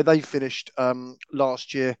 where they finished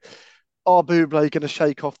last year. Are Buble going to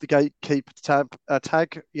shake off the gatekeeper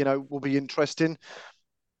tag? Will be interesting.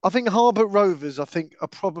 I think Harbert Rovers, are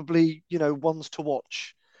probably, ones to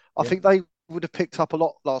watch. I think they would have picked up a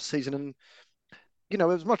lot last season. And,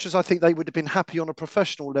 as much as I think they would have been happy on a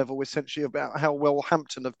professional level, essentially, about how well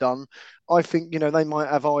Hampton have done, I think, they might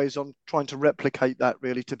have eyes on trying to replicate that,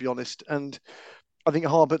 really, to be honest. And I think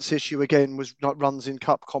Harbert's issue, again, was runs in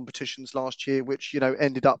cup competitions last year, which,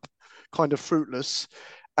 ended up kind of fruitless.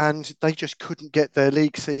 And they just couldn't get their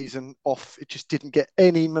league season off. It just didn't get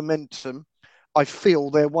any momentum. I feel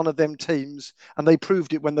they're one of them teams, and they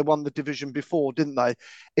proved it when they won the division before, didn't they?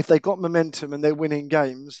 If they got momentum and they're winning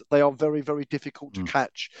games, they are very, very difficult to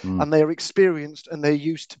catch. And they are experienced, and they're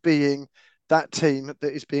used to being that team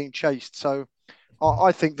that is being chased. So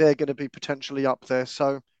I think they're going to be potentially up there.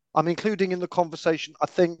 So I'm including in the conversation, I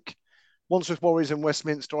think Wandsworth Warriors and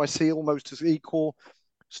Westminster, I see almost as equal.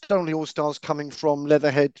 Stoneleigh All Stars coming from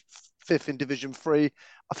Leatherhead, fifth in Division 3.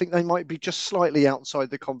 I think they might be just slightly outside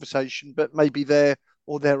the conversation, but maybe there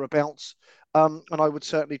or thereabouts. And I would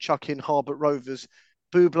certainly chuck in Harbert Rovers.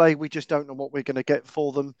 Buble, we just don't know what we're going to get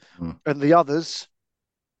for them. And the others,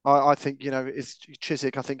 I think, it's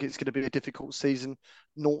Chiswick. I think it's going to be a difficult season.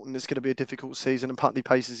 Norton is going to be a difficult season. And Putney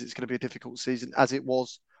Pacers, it's going to be a difficult season, as it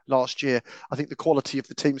was last year. I think the quality of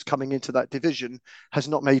the teams coming into that division has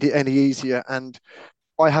not made it any easier. And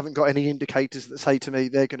I haven't got any indicators that say to me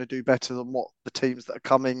they're going to do better than what the teams that are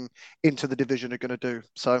coming into the division are going to do.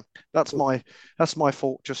 So that's my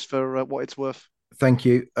fault, just for what it's worth. Thank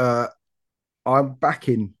you. I'm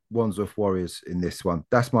backing Wandsworth Warriors in this one.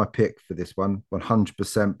 That's my pick for this one,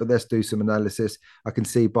 100%. But let's do some analysis. I can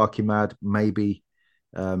see Barking Mad maybe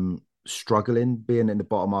struggling, being in the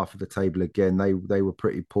bottom half of the table again. They were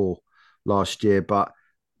pretty poor last year, but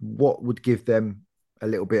what would give them a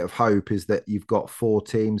little bit of hope is that you've got four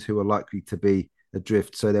teams who are likely to be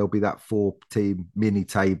adrift. So there'll be that 4-team mini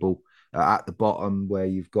table at the bottom where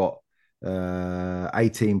you've got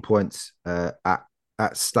 18 points at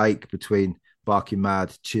stake between Barking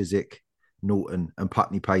Mad, Chiswick, Norton, and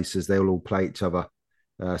Putney Pacers. They'll all play each other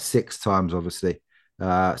 6 times, obviously.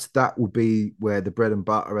 So that will be where the bread and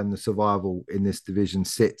butter and the survival in this division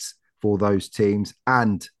sits for those teams,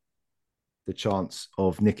 and the chance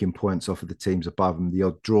of nicking points off of the teams above them, the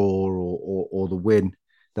odd draw or the win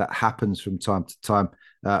that happens from time to time.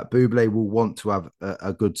 Buble will want to have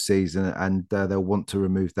a good season, and they'll want to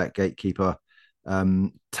remove that gatekeeper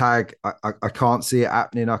tag. I can't see it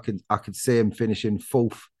happening. I could see him finishing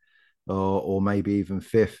fourth or maybe even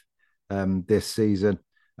fifth this season.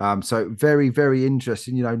 So very, very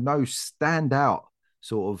interesting. You know, no standout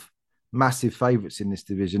sort of massive favourites in this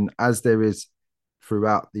division, as there is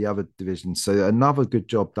throughout the other divisions. So another good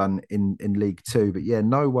job done in League Two. But yeah,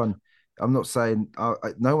 no one. I'm not saying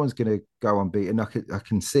no one's going to go unbeaten. I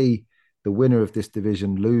can see the winner of this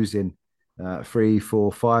division losing 3,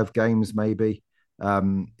 4, 5 games maybe.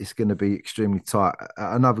 It's going to be extremely tight.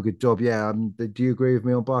 Another good job, yeah. Do you agree with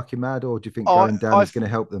me on Barking Mad, or do you think going down is going to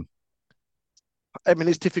help them? I mean,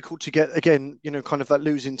 it's difficult to get, again, kind of that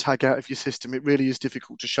losing tag out of your system. It really is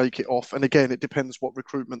difficult to shake it off. And again, it depends what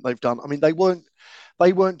recruitment they've done. I mean, they weren't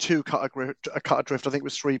too cut adrift. I think it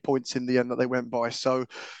was 3 points in the end that they went by. So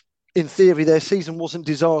in theory, their season wasn't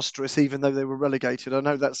disastrous, even though they were relegated. I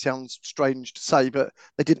know that sounds strange to say, but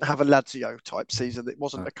they didn't have a Lazio type season. It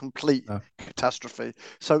wasn't a complete catastrophe.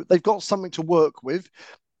 So they've got something to work with.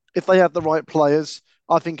 If they have the right players,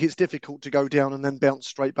 I think it's difficult to go down and then bounce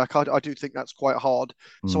straight back. I do think that's quite hard.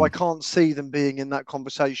 So I can't see them being in that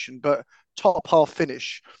conversation. But top half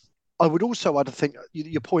finish, I would also add, I think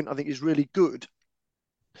your point, I think, is really good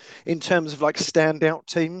in terms of like standout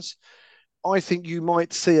teams. I think you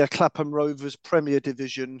might see a Clapham Rovers Premier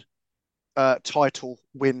Division title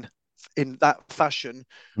win in that fashion,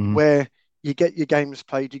 where you get your games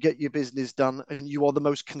played, you get your business done, and you are the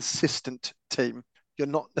most consistent team. You're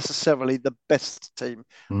not necessarily the best team.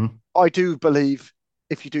 I do believe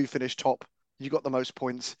if you do finish top, you got the most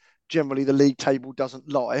points. Generally, the league table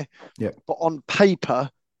doesn't lie. Yeah. But on paper,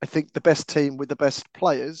 I think the best team with the best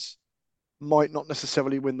players might not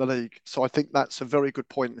necessarily win the league. So I think that's a very good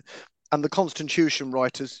point. And the Constitution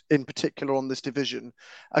writers, in particular on this division,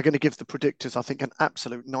 are going to give the predictors, I think, an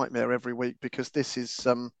absolute nightmare every week, because this is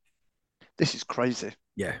crazy.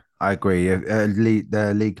 Yeah, I agree.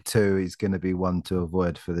 The League Two is going to be one to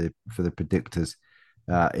avoid for the predictors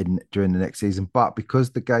during the next season. But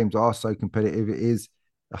because the games are so competitive, it is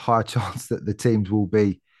a high chance that the teams will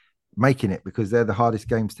be making it, because they're the hardest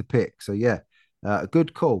games to pick. So yeah, a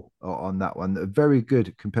good call on that one. A very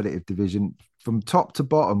good competitive division from top to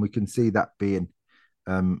bottom. We can see that being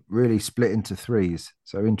really split into threes.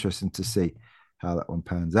 So interesting to see how that one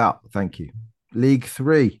pans out. Thank you. League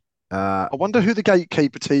Three. I wonder who the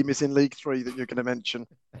gatekeeper team is in League Three that you're going to mention.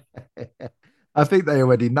 I think they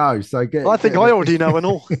already know. So I think I already know and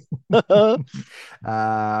all.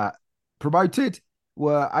 Promoted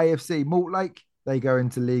were AFC Mortlake. They go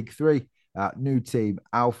into League Three. New team,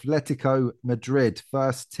 Atletico Madrid,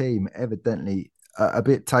 first team, evidently a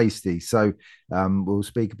bit tasty. So we'll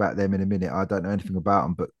speak about them in a minute. I don't know anything about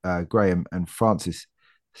them, but Graham and Francis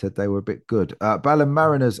said they were a bit good. Ballon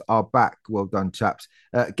Mariners are back. Well done, chaps.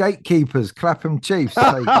 Gatekeepers, Clapham Chiefs. Do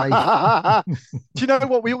you know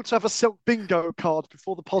what? We ought to have a silk bingo card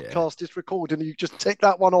before the podcast is recorded, and you just tick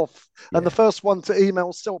that one off. Yeah. And the first one to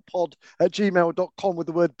email silkpod@gmail.com with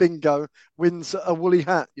the word bingo wins a woolly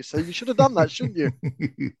hat. You see, you should have done that, shouldn't you?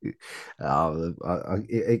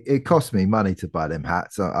 It cost me money to buy them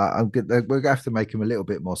hats. I'm good. We're going to have to make them a little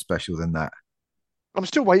bit more special than that. I'm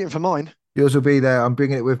still waiting for mine. Yours will be there. I'm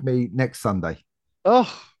bringing it with me next Sunday. Oh,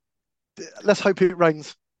 let's hope it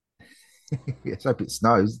rains. Let's hope it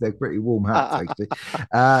snows. They're pretty warm hats, actually.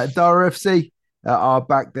 Dara FC are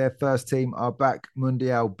back. Their first team are back.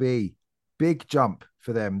 Mundial B. Big jump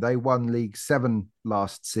for them. They won League 7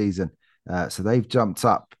 last season. So they've jumped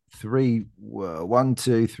up 4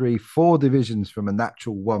 divisions from a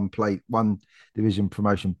natural one division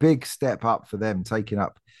promotion. Big step up for them, taking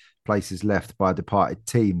up places left by departed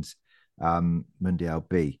teams. Mundial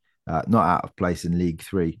B, not out of place in League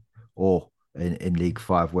 3 or in League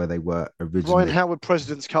 5 where they were originally. Ryan Howard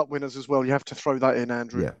President's Cup winners as well. You have to throw that in,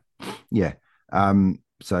 Andrew. Yeah.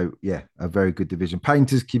 So yeah, a very good division.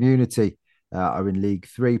 Painters Community are in League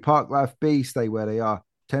 3. Parklife B stay where they are.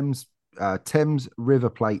 Thames River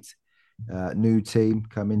Plate, new team,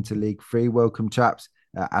 come into League 3. Welcome, chaps.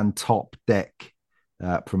 And Top Deck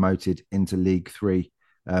promoted into League 3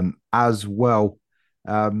 as well.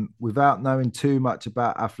 Without knowing too much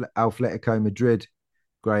about Atletico Madrid,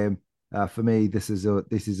 Graham, for me, this is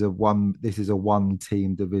a one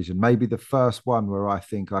team division. Maybe the first one where I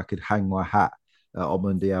think I could hang my hat on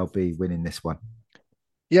Mundial B winning this one.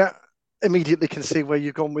 Yeah, immediately can see where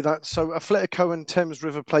you've gone with that. So Atletico and Thames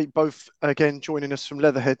River Plate both again joining us from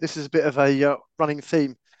Leatherhead. This is a bit of a running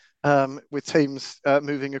theme with teams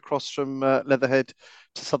moving across from Leatherhead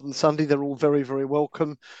to Southern Sunday. They're all very, very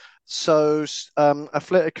welcome. So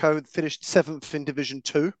Atletico finished 7th in Division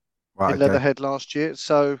 2 Right. in Okay. Leatherhead last year.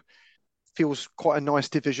 So feels quite a nice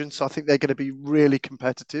division. So I think they're going to be really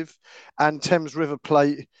competitive. And Thames River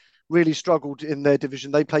Plate really struggled in their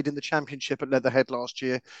division. They played in the Championship at Leatherhead last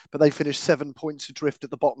year, but they finished 7 points adrift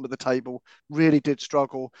at the bottom of the table. Really did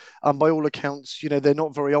struggle. And by all accounts, they're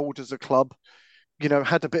not very old as a club.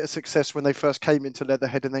 Had a bit of success when they first came into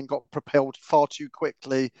Leatherhead and then got propelled far too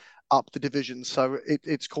quickly up the division. So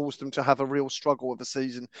it's caused them to have a real struggle of a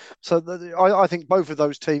season. So I think both of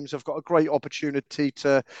those teams have got a great opportunity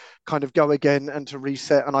to kind of go again and to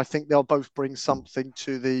reset. And I think they'll both bring something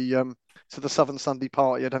to the Southern Sunday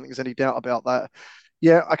party. I don't think there's any doubt about that.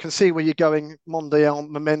 Yeah, I can see where you're going. Mondial,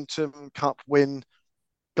 momentum, cup win,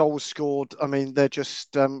 goals scored. I mean, they're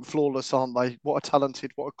just flawless, aren't they? What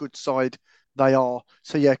a good side they are.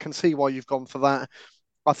 So yeah, can see why you've gone for that.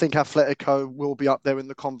 I think Atletico will be up there in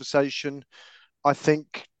the conversation. I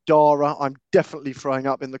think Dara, I'm definitely throwing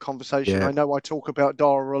up in the conversation. Yeah. I know I talk about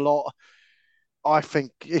Dara a lot. I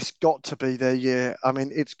think it's got to be their year. I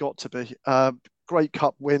mean, it's got to be. Great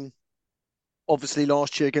cup win. Obviously,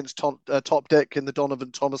 last year against Top Deck in the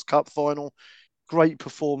Donovan Thomas Cup final. Great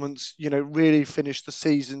performance. Really finished the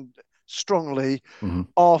season strongly Mm-hmm.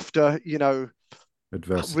 after, real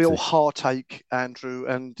Adversity. heartache, Andrew.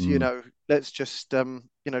 And, Mm. let's just,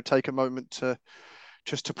 take a moment to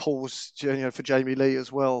just to pause, for Jamie Lee as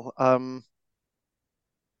well.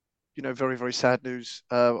 Very, very sad news,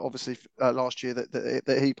 obviously, last year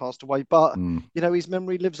that he passed away. But, Mm. his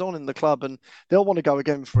memory lives on in the club and they'll want to go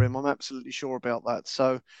again for him. I'm absolutely sure about that.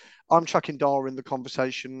 So I'm chucking Dara in the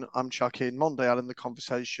conversation. I'm chucking Mondial in the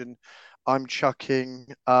conversation. I'm chucking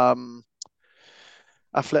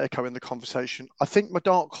Atletico in the conversation. I think my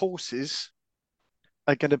dark horses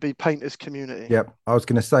are going to be Painters Community. Yep, I was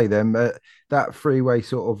going to say them that freeway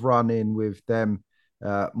sort of run in with them,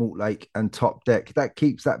 Mortlake and Top Deck. That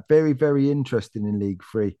keeps that very, very interesting in League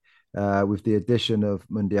Three. With the addition of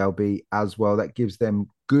Mundial B as well, that gives them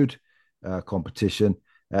good competition.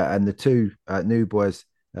 And the two new boys,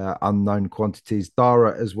 unknown quantities,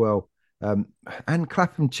 Dara as well, and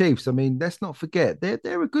Clapham Chiefs. I mean, let's not forget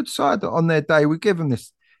they're a good side on their day. We give them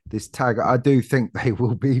this tag. I do think they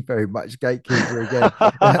will be very much gatekeeper again.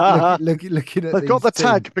 Looking at They've got these the teams.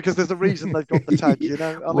 tag because there's a reason they've got the tag.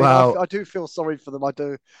 I mean, Well, I do feel sorry for them. I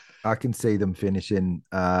do. I can see them finishing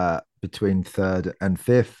between third and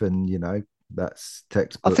fifth, and that's I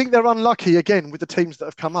textbook. think they're unlucky again with the teams that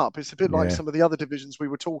have come up. It's a bit like Yeah. some of the other divisions we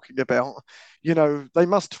were talking about. They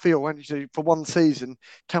must feel, actually, for one season,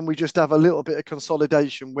 can we just have a little bit of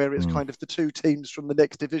consolidation where it's Mm, kind of the two teams from the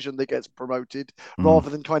next division that gets promoted mm, rather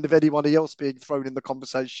than kind of anybody else being thrown in the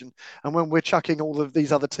conversation? And when we're chucking all of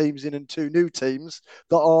these other teams in and two new teams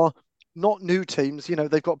that are not new teams,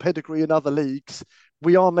 they've got pedigree in other leagues,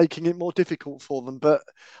 we are making it more difficult for them. But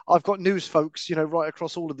I've got news, folks, right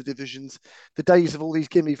across all of the divisions. The days of all these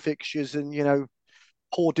gimme fixtures and,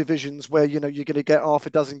 poor divisions where, you're going to get half a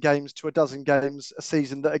dozen games to a dozen games a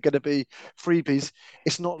season that are going to be freebies.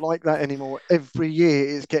 It's not like that anymore. Every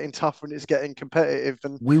year it's getting tougher and it's getting competitive.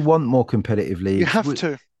 And we want more competitive you leagues. have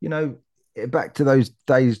to. You know, back to those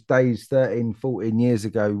days 13, 14 years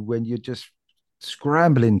ago when you're just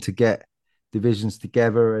scrambling to get divisions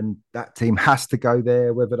together and that team has to go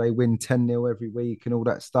there, whether they win 10-0 every week and all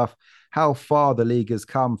that stuff. How far the league has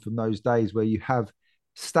come from those days where you have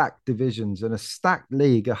stacked divisions and a stacked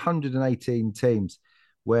league, 118 teams,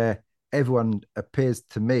 where everyone appears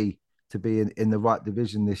to me to be in the right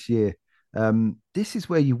division this year. This is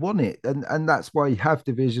where you want it. And that's why you have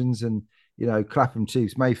divisions. And, Clapham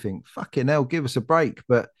Chiefs may think, fucking hell, give us a break.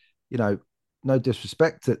 But, no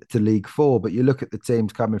disrespect to League Four, but you look at the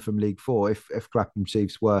teams coming from League Four. If Clapham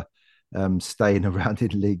Chiefs were staying around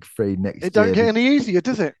in League Three next It don't year, get any easier,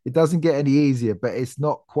 does it? it doesn't get any easier, but it's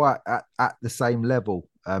not quite at the same level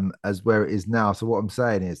as where it is now. So what I'm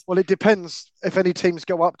saying is, Well, it depends if any teams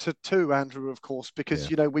go up to two, Andrew, of course,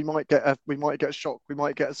 because yeah, we might get a shock, we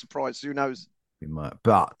might get a surprise. Who knows? we might.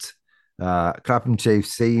 But Clapham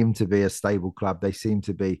Chiefs seem to be a stable club. They seem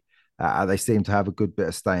to be. They seem to have a good bit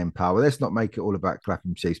of staying power. Let's not make it all about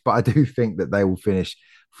Clapham Chiefs, but I do think that they will finish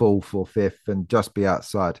fourth or fifth and just be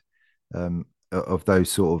outside of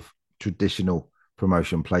those sort of traditional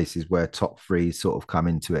promotion places where top three sort of come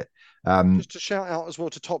into it. Just to shout out as well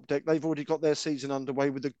to Top Deck, they've already got their season underway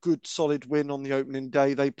with a good solid win on the opening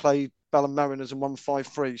day. They played Balham Mariners and won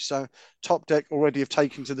 5-3. So Top Deck already have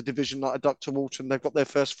taken to the division like a duck to water, and they've got their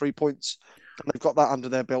first 3 points and they've got that under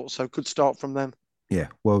their belt. So good start from them. Yeah,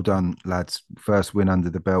 well done, lads. First win under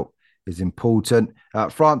the belt is important.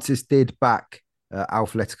 Francis did back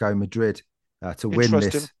Atletico Madrid to win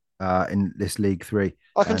Interesting. this in this League Three.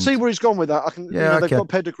 I can see And where he's gone with that. yeah, I They've can. got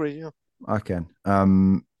pedigree. Yeah. I can.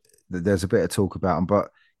 There's a bit of talk about them, but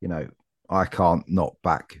I can't not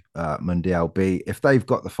back Mundial B if they've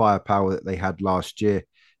got the firepower that they had last year.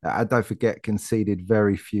 I don't forget conceded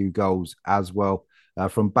very few goals as well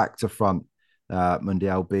from back to front.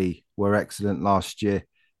 Mundial B were excellent last year.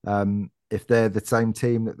 If they're the same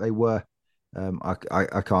team that they were,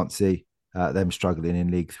 I can't see them struggling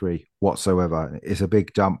in League Three whatsoever. It's a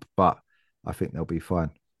big jump, but I think they'll be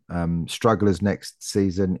fine. Strugglers next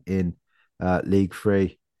season in League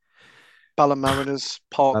Three. Mariners,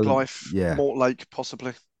 Park Life, Yeah, Mortlake,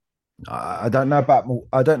 possibly. I don't know about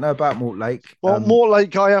I don't know about Mortlake. Well,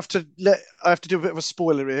 Mortlake, I have to do a bit of a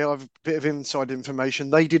spoiler here. I have a bit of inside information.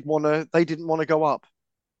 They didn't want to go up.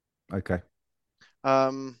 Okay.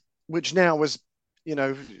 Which now was,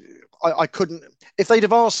 I couldn't. If they'd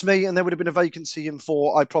have asked me and there would have been a vacancy in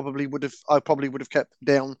 4, I probably would have kept them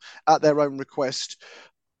down at their own request.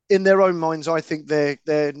 In their own minds, I think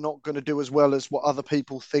they're not going to do as well as what other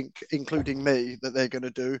people think, including me, that they're going to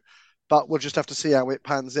do. But we'll just have to see how it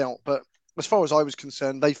pans out. But as far as I was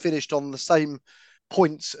concerned, they finished on the same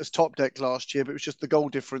points as Top Deck last year, but it was just the goal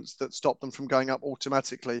difference that stopped them from going up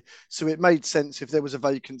automatically. So it made sense if there was a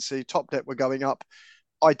vacancy, Top Deck were going up.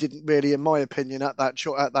 I didn't really, in my opinion, at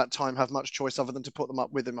that time have much choice other than to put them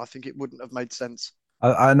up with him. I think it wouldn't have made sense.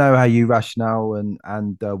 I know how you rationale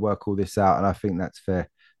and work all this out, and I think that's fair.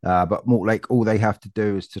 But Mortlake, all they have to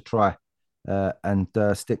do is to try and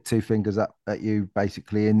stick 2 fingers up at you,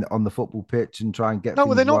 basically, on the football pitch, and try and get. No,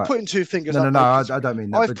 well, they're not right. putting 2 fingers no, up. No, I don't mean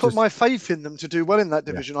that. I've put my faith in them to do well in that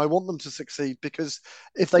division. Yeah. I want them to succeed because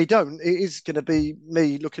if they don't, it is going to be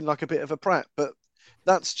me looking like a bit of a prat. But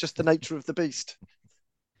that's just the nature of the beast.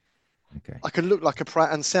 Okay. I can look like a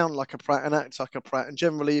prat and sound like a prat and act like a prat. And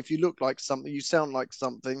generally, if you look like something, you sound like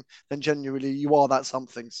something, then genuinely you are that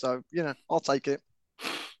something. So, I'll take it.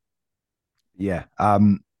 Yeah.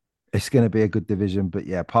 It's going to be a good division, but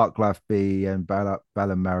yeah, Park Life B and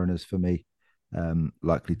Ballon Mariners for me,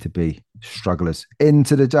 likely to be strugglers.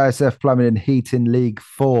 Into the JSF Plumbing and Heating League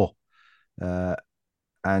 4.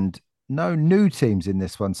 And no new teams in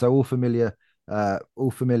this one. So all familiar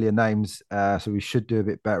names. So we should do a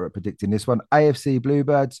bit better at predicting this one. AFC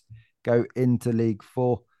Bluebirds go into League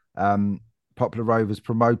 4. Poplar Rovers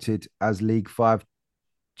promoted as League 5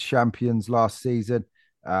 champions last season.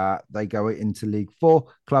 They go into League 4.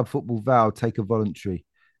 Club Football Val take a voluntary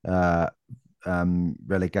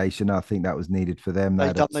relegation. I think that was needed for them.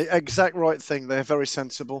 They've done the exact right thing. They're very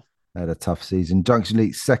sensible. They had a tough season. Junction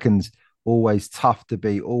Elite seconds, always tough to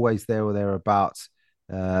beat, always there or thereabouts.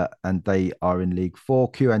 And they are in League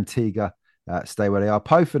 4. Q Antigua stay where they are.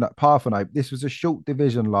 Parthenope, this was a short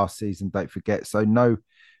division last season, don't forget. So no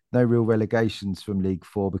real relegations from League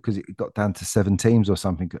 4 because it got down to 7 teams or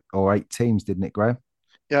something, or 8 teams, didn't it, Graham?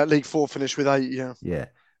 Yeah, League 4 finished with 8, yeah. Yeah.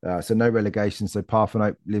 So no relegation. So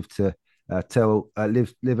Parthenope live to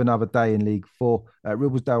live another day in League 4.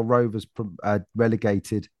 Ribblesdale Rovers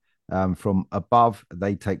relegated from above.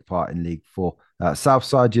 They take part in League 4.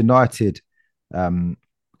 Southside United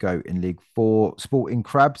go in League 4. Sporting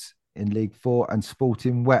Crabs in League 4 and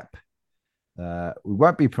Sporting Wep. We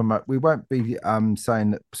won't be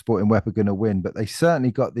saying that Sporting Wep are going to win, but they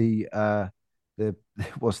certainly got the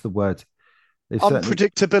what's the word?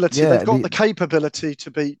 Unpredictability. Yeah, they've got the capability to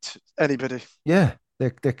beat anybody. Yeah, they're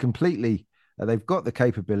completely. They've got the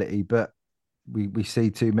capability, but we see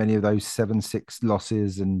too many of those 7-6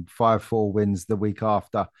 losses and 5-4 wins the week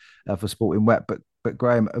after for Sporting Wet. But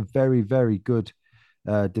Graham, a very, very good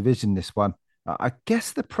division, this one. I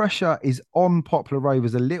guess the pressure is on Poplar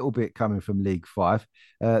Rovers a little bit coming from League 5.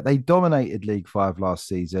 They dominated League 5 last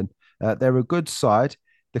season. They're a good side.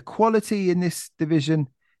 The quality in this division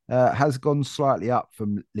has gone slightly up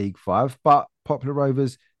from League 5, but Poplar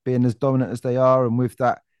Rovers being as dominant as they are, and with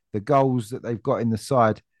that, the goals that they've got in the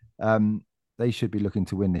side, they should be looking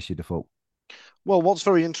to win this year, default. Well, what's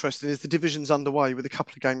very interesting is the division's underway with a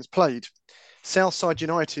couple of games played. Southside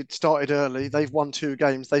United started early. They've won 2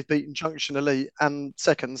 games. They've beaten Junction Elite and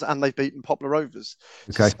seconds, and they've beaten Poplar Rovers.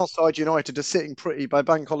 Okay. So Southside United are sitting pretty by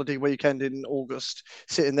bank holiday weekend in August,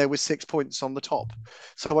 sitting there with 6 points on the top.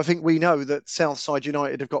 So I think we know that Southside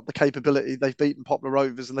United have got the capability. They've beaten Poplar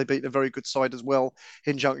Rovers and they've beaten a very good side as well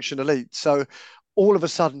in Junction Elite. So all of a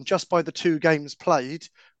sudden, just by the 2 games played,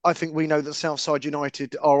 I think we know that Southside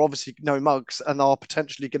United are obviously no mugs and are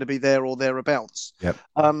potentially going to be there or thereabouts. Yep.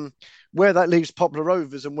 Where that leaves Poplar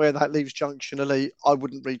Rovers and where that leaves Junction Elite, I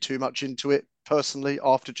wouldn't read too much into it personally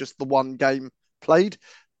after just the 1 game played.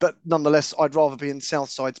 But nonetheless, I'd rather be in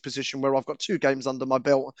Southside's position where I've got 2 games under my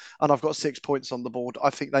belt and I've got 6 points on the board. I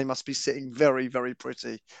think they must be sitting very, very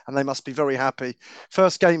pretty and they must be very happy.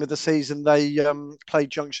 First game of the season, they played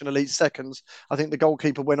Junction Elite Seconds. I think the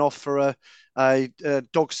goalkeeper went off for a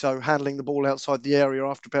dog so handling the ball outside the area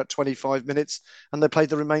after about 25 minutes. And they played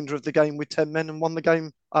the remainder of the game with 10 men and won the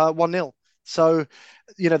game 1-0. So,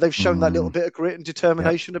 they've shown that little bit of grit and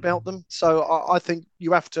determination about them. So I think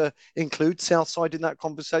you have to include Southside in that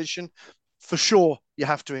conversation. For sure, you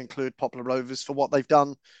have to include Poplar Rovers for what they've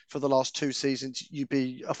done for the last 2 seasons. You'd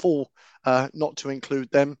be a fool not to include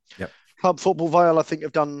them. Yep. Club Football Vale, I think,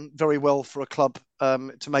 have done very well for a club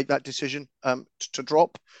to make that decision to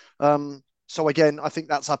drop. So again, I think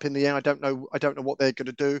that's up in the air. I don't know what they're going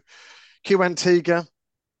to do. Q Antigua,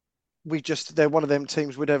 they're one of them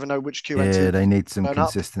teams we'd ever know which Q Antigua. Yeah, they need some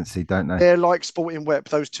consistency, don't they? They're like Sporting Web.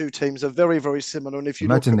 Those 2 teams are very, very similar. And if you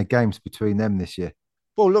imagine the games between them this year.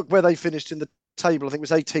 Well, look where they finished in the table. I think it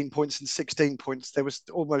was 18 points and 16 points. There was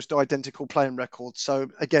almost identical playing records. So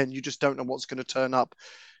again, you just don't know what's going to turn up.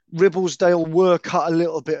 Ribblesdale were cut a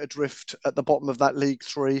little bit adrift at the bottom of that League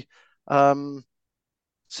 3.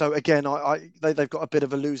 So again, they've got a bit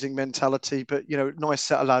of a losing mentality, but nice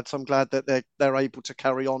set of lads. I'm glad that they're able to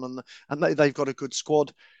carry on and they've got a good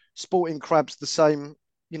squad. Sporting Crabs the same.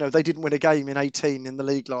 They didn't win a game in 18 in the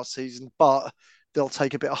league last season, but they'll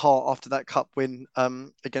take a bit of heart after that cup win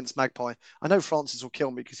against Magpie. I know Francis will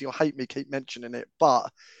kill me because he'll hate me keep mentioning it, but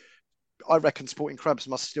I reckon Sporting Crabs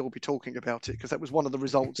must still be talking about it because that was one of the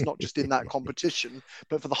results, not just in that competition,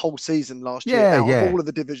 but for the whole season last year. Out of all of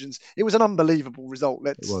the divisions, it was an unbelievable result.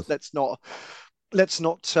 Let's not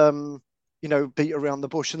beat around the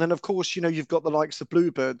bush. And then of course, you've got the likes of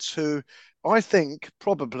Bluebirds, who I think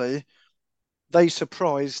probably they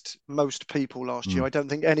surprised most people last year. I don't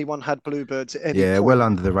think anyone had Bluebirds at any point. Well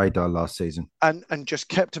under the radar last season. And just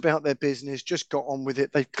kept about their business, just got on with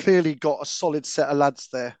it. They've clearly got a solid set of lads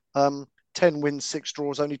there. 10 wins, 6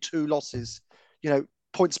 draws, only 2 losses.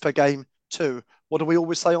 Points per game, 2. What do we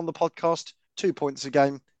always say on the podcast? 2 points a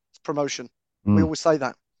game. It's promotion. We always say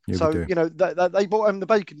that. Yeah, so, they bought home the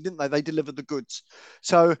bacon, didn't they? They delivered the goods.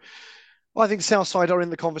 So I think Southside are in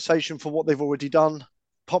the conversation for what they've already done.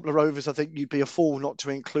 Poplar Rovers, I think you'd be a fool not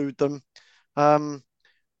to include them.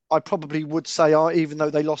 I probably would say, even though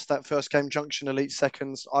they lost that first game, Junction Elite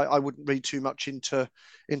Seconds, I wouldn't read too much into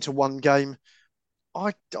one game.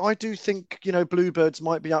 I do think Bluebirds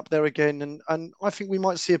might be up there again, and I think we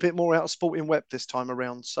might see a bit more out of Sporting Web this time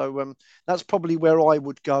around. So that's probably where I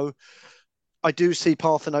would go. I do see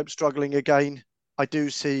Parthenope struggling again. I do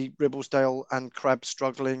see Ribblesdale and Crab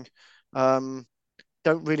struggling. Don't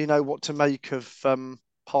really know what to make of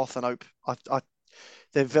Parthenope.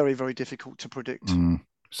 They're very, very difficult to predict.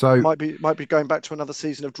 So might be going back to another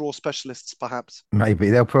season of draw specialists, perhaps.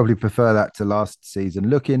 Maybe they'll probably prefer that to last season.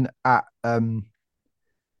 Looking at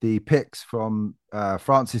the picks from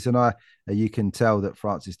Francis and I, you can tell that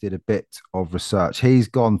Francis did a bit of research. He's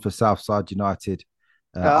gone for Southside United.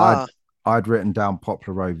 I'd written down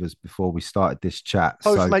Poplar Rovers before we started this chat.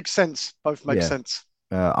 Both make sense. Sense.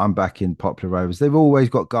 I'm back in Poplar Rovers. They've always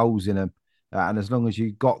got goals in them. And as long as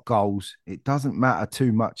you got goals, it doesn't matter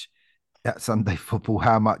too much at Sunday football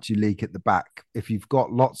how much you leak at the back. If you've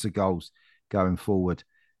got lots of goals going forward,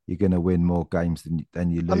 you're going to win more games than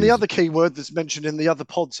you lose. And the other key word that's mentioned in the other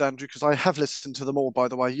pods, Andrew, because I have listened to them all, by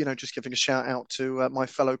the way, just giving a shout out to my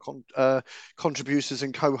fellow contributors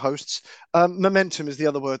and co-hosts. Momentum is the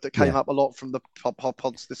other word that came up a lot from the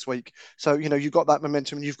pods this week. So, you've got that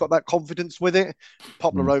momentum and you've got that confidence with it.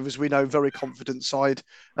 Poplar Rovers, we know, very confident side,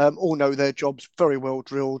 all know their jobs, very well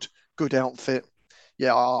drilled, good outfit.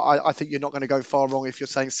 Yeah, I think you're not going to go far wrong if you're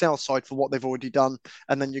saying Southside for what they've already done,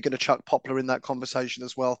 and then you're going to chuck Poplar in that conversation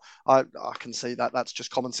as well. I can see that. That's just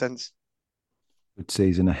common sense. Good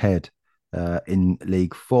season ahead in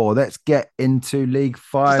League 4. Let's get into League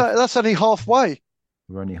 5. That's only halfway.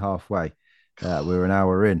 We're only halfway. We're an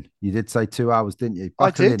hour in. You did say 2 hours, didn't you?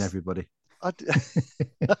 Buckle in, everybody.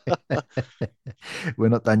 We're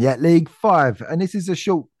not done yet. League 5, and this is a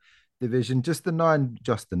short division, just the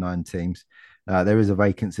nine teams. There is a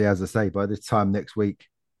vacancy, as I say, by this time next week,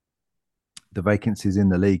 the vacancies in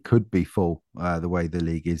the league could be full, the way the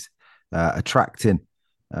league is attracting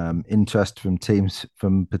interest from teams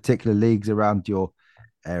from particular leagues around your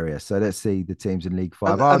area. So let's see the teams in League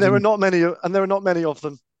 5. And there are not many of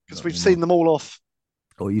them because we've seen them all off.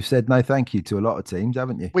 Or you've said no thank you to a lot of teams,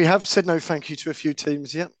 haven't you? We have said no thank you to a few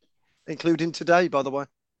teams, yeah, including today, by the way.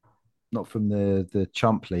 Not from the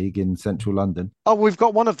Chump League in central London. Oh, we've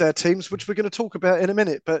got one of their teams, which we're going to talk about in a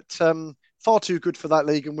minute, but far too good for that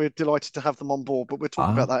league, and we're delighted to have them on board, but we'll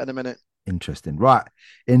talk about that in a minute. Interesting. Right.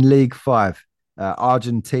 In League Five,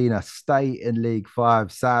 Argentina stay in League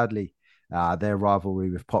Five. Sadly, their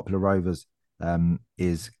rivalry with Popular Rovers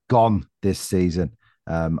is gone this season.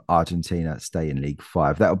 Argentina stay in League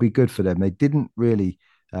Five. That'll be good for them. They didn't really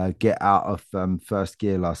get out of first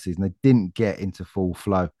gear last season. They didn't get into full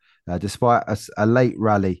flow, despite a late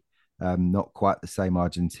rally. Not quite the same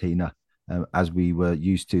Argentina as we were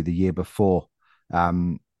used to the year before.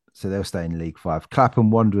 So they'll stay in League Five.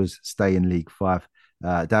 Clapham Wanderers stay in League Five.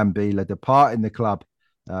 Dan Beeler departing the club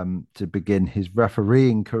to begin his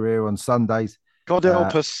refereeing career on Sundays. God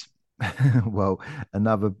help us. Well,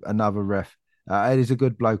 another ref. And he's a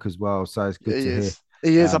good bloke as well, so it's good He to hear. is.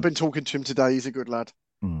 He is. I've Um, been talking to him today. He's a good lad.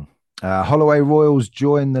 Holloway Royals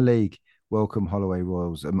join the league. Welcome, Holloway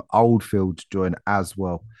Royals. Oldfield join as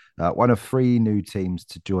well. One of three new teams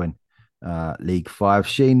to join League Five.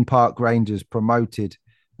 Sheen Park Rangers promoted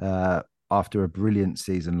after a brilliant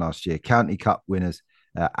season last year. County Cup winners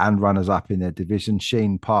and runners up in their division.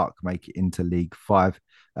 Sheen Park make it into League Five.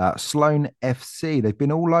 Sloane FC, they've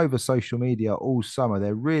been all over social media all summer.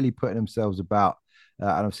 They're really putting themselves about.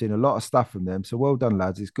 And I've seen a lot of stuff from them. So well done,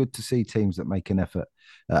 lads. It's good to see teams that make an effort,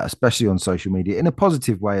 especially on social media, in a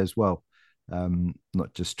positive way as well.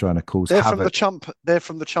 Not just trying to cause They're havoc. from the chump. They're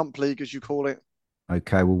from the chump league, as you call it.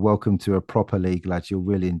 Okay, well, welcome to a proper league, lads. You'll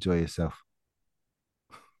really enjoy yourself.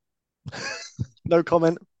 No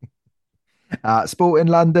comment. Sport in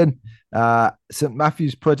London, St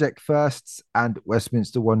Matthew's Project firsts and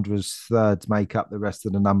Westminster Wanderers thirds make up the rest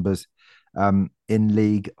of the numbers in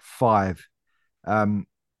League Five.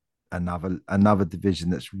 Another division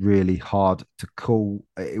that's really hard to call.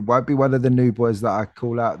 It won't be one of the new boys that I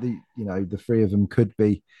call out. The three of them could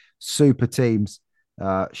be super teams.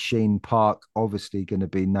 Sheen Park obviously going to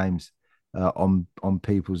be names on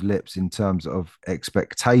people's lips in terms of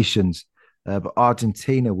expectations. But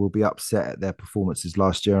Argentina will be upset at their performances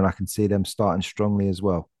last year, and I can see them starting strongly as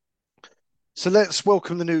well. So let's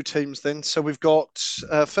welcome the new teams then. So we've got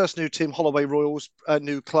first new team, Holloway Royals, a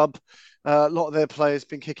new club. A lot of their players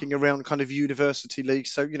been kicking around kind of university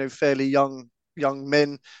leagues, so fairly young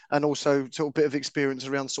men, and also sort of bit of experience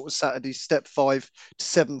around sort of Saturday step 5 to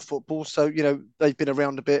 7 football. So they've been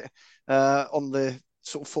around a bit on the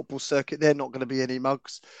sort of football circuit. They're not going to be any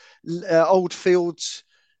mugs. Oldfields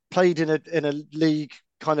played in a league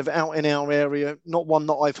kind of out in our area, not one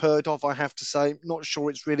that I've heard of, I have to say. Not sure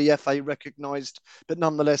it's really FA recognised, but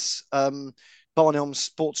nonetheless, Barnhelm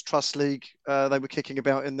Sports Trust League, they were kicking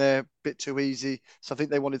about in there, a bit too easy. So I think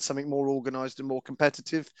they wanted something more organised and more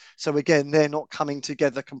competitive. So again, they're not coming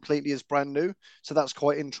together completely as brand new. So that's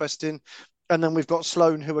quite interesting. And then we've got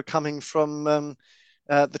Sloane, who are coming from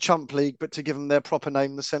the Chump League, but to give them their proper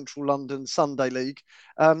name, the Central London Sunday League.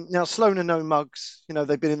 Now, Sloane are no mugs.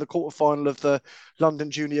 They've been in the quarterfinal of the London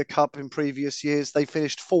Junior Cup in previous years. They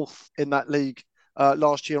finished fourth in that league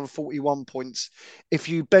last year on 41 points. If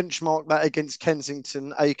you benchmark that against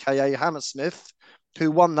Kensington, aka Hammersmith,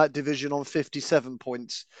 who won that division on 57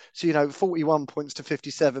 points. So, 41 points to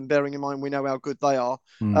 57, bearing in mind we know how good they are.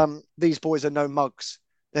 These boys are no mugs.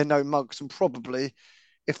 They're no mugs, and probably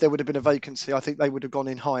if there would have been a vacancy, I think they would have gone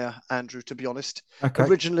in higher, Andrew, to be honest. Okay.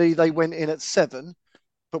 Originally, they went in at 7,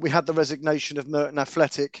 but we had the resignation of Merton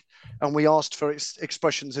Athletic and we asked for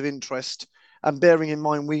expressions of interest. And bearing in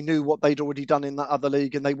mind, we knew what they'd already done in that other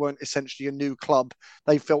league and they weren't essentially a new club.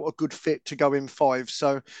 They felt a good fit to go in 5.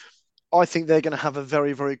 So I think they're going to have a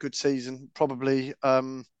very, very good season. Probably,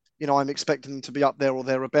 I'm expecting them to be up there or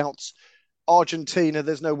thereabouts. Argentina,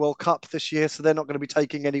 there's no World Cup this year, so they're not going to be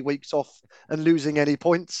taking any weeks off and losing any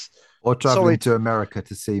points. Or traveling to America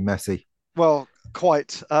to see Messi. Well,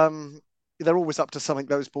 quite. They're always up to something,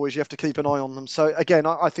 those boys. You have to keep an eye on them. So, again,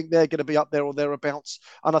 I think they're going to be up there or thereabouts.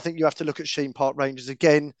 And I think you have to look at Sheen Park Rangers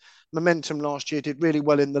again. Momentum last year, did really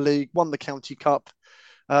well in the league, won the County Cup,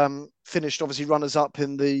 finished obviously runners-up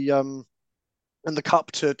in the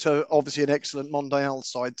Cup to obviously an excellent Mondial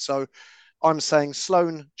side. So, I'm saying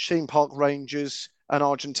Sloane, Sheen Park Rangers, and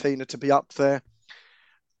Argentina to be up there.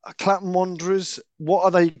 Clapham Wanderers, what are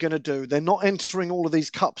they going to do? They're not entering all of these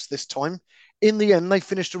cups this time. In the end, they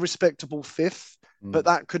finished a respectable 5th, but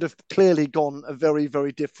that could have clearly gone a very,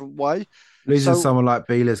 very different way. Losing someone like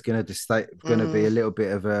Beeler is going to be a little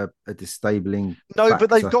bit of a disabling. No, factor.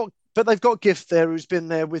 but they've got Gift there, who's been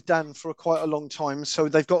there with Dan for quite a long time. So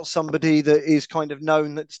they've got somebody that is kind of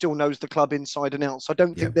known, that still knows the club inside and out. So I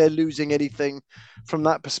don't think they're losing anything from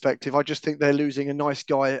that perspective. I just think they're losing a nice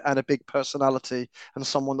guy and a big personality and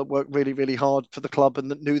someone that worked really, really hard for the club and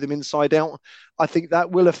that knew them inside out. I think that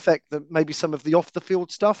will affect maybe some of the off the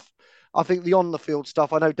field stuff. I think the on the field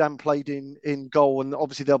stuff, I know Dan played in goal and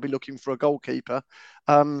obviously they'll be looking for a goalkeeper.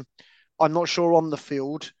 I'm not sure on the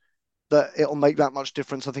field that it'll make that much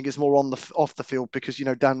difference. I think it's more on the off the field because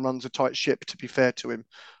Dan runs a tight ship. To be fair to him,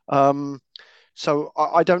 so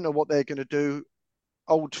I don't know what they're going to do.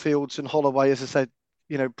 Oldfields and Holloway, as I said,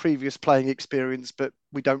 previous playing experience, but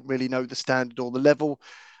we don't really know the standard or the level.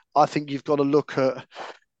 I think you've got to look at,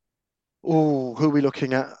 who are we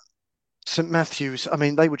looking at? St Matthews. I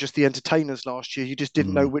mean, they were just the entertainers last year. You just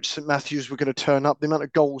didn't know which St Matthews were going to turn up. The amount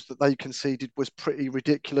of goals that they conceded was pretty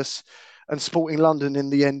ridiculous. And Sporting London,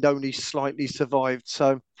 in the end, only slightly survived.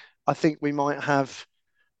 So I think we might have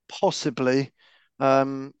possibly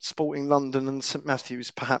Sporting London and St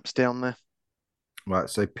Matthews perhaps down there. Right.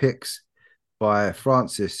 So picks by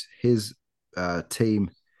Francis, his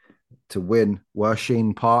team to win were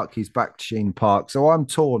Sheen Park. He's backed Sheen Park. So I'm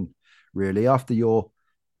torn, really, after your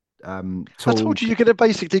I told you you're going to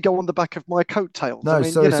basically go on the back of my coattails. No,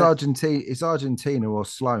 so it's Argentina or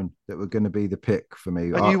Sloan that were going to be the pick for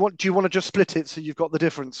me. And do you want to just split it so you've got the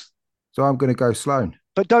difference? So I'm going to go Sloan.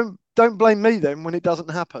 But don't blame me then when it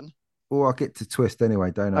doesn't happen. Well, I get to twist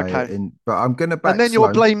anyway, don't I? Okay. But I'm going to back. And then Sloan.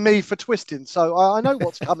 you'll blame me for twisting. So I know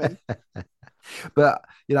what's coming. But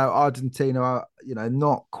Argentina are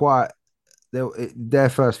not quite. Their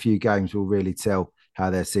first few games will really tell how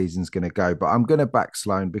their season's going to go. But I'm going to back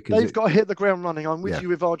Sloan because they've got to hit the ground running. I'm with you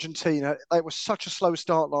with Argentina. It was such a slow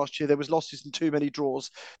start last year. There was losses and too many draws.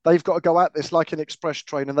 They've got to go at this like an express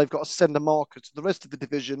train, and they've got to send a marker to the rest of the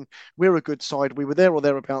division. We're a good side. We were there or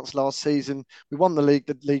thereabouts last season. We won the league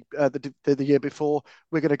the year before.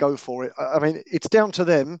 We're going to go for it. I mean, it's down to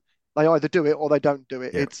them. They either do it or they don't do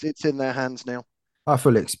it. Yeah. It's in their hands now. I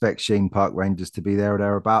fully expect Sheen Park Rangers to be there or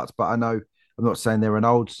thereabouts, but I know I'm not saying they're an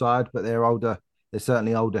old side, but they're older. They're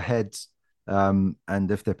certainly older heads. And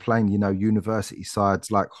if they're playing, university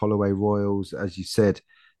sides like Holloway Royals, as you said,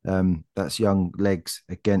 that's young legs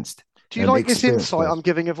against. Do you like this insight I'm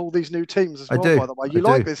giving of all these new teams as well, by the way? You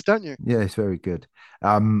like this, don't you? Yeah, it's very good.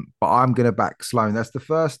 But I'm going to back Sloan. That's the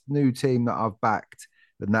first new team that I've backed.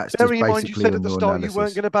 And that's Bearing in mind, you said at the start you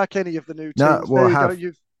weren't going to back any of the new teams. No, well,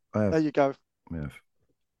 there you go.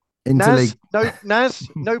 Interleague. Naz,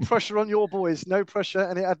 no pressure on your boys, no pressure,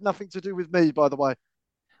 and it had nothing to do with me, by the way.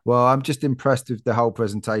 Well, I'm just impressed with the whole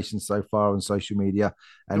presentation so far on social media,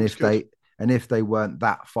 and if they weren't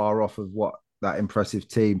that far off of what that impressive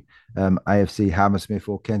team, AFC Hammersmith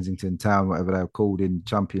or Kensington Town, whatever they're called in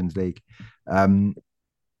Champions League,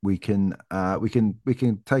 we can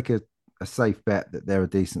take a safe bet that they're a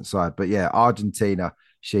decent side. But yeah, Argentina,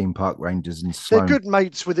 Sheen Park Rangers, and Sloan. They're good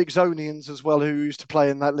mates with Exonians as well, who used to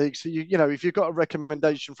play in that league. So if you've got a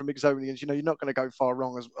recommendation from Exonians, you're not going to go far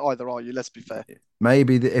wrong as either, are you? Let's be fair.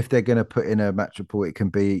 Maybe if they're going to put in a match report, it can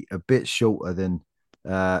be a bit shorter than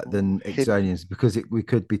Exonians, because we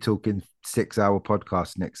could be talking 6-hour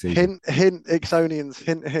podcast next season. Hint, Exonians.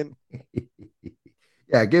 Hint.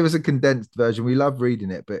 Yeah, give us a condensed version. We love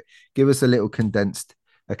reading it, but give us a little condensed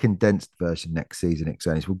version next season,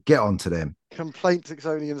 Exonians. We'll get on to them. Complaints,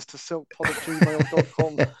 Exonians, to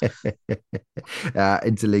silkpod@gmail.com.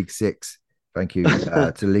 Into League 6. Thank you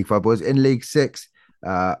to the League 5 boys. In League 6,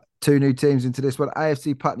 two new teams into this one.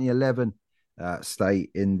 AFC Putney 11 stay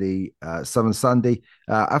in the Southern Sunday.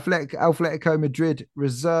 Atletico Madrid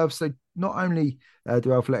reserves. So not only do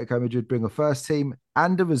Atletico Madrid bring a first team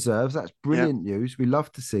and a reserves, that's brilliant news. We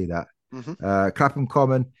love to see that. Clapham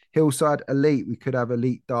Common, Hillside Elite. We could have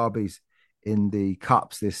elite derbies in the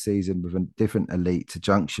cups this season with a different elite to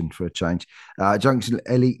Junction for a change. Junction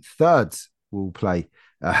Elite thirds will play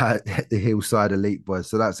the Hillside Elite boys,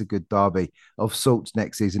 so that's a good derby of sorts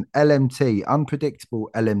next season. LMT, unpredictable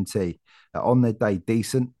LMT, on their day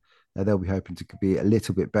decent. They'll be hoping to be a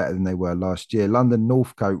little bit better than they were last year. London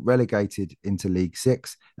Northcote relegated into League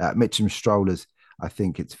 6. Mitcham Strollers, I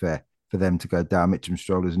think it's fair for them to go down. Mitcham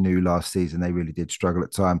Strollers knew last season they really did struggle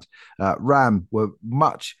at times. Ram were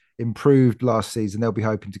much improved last season. They'll be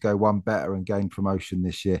hoping to go one better and gain promotion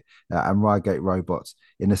this year. And Reigate Robots,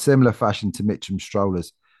 in a similar fashion to Mitcham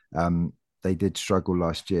Strollers, they did struggle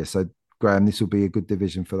last year. So, Graham, this will be a good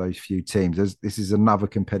division for those few teams. This is another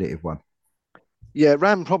competitive one. Yeah,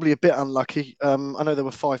 Ram probably a bit unlucky. I know they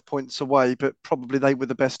were 5 points away, but probably they were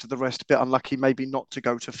the best of the rest. A bit unlucky, maybe not to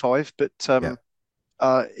go to 5, but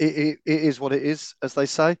it is what it is, as they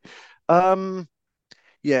say. Tough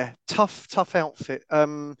outfit.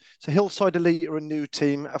 So Hillside Elite are a new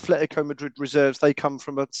team. Atletico Madrid reserves, they come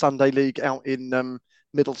from a Sunday league out in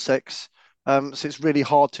Middlesex. So it's really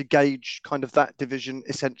hard to gauge kind of that division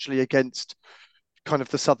essentially against kind of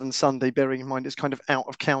the Southern Sunday, bearing in mind it's kind of out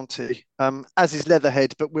of county, as is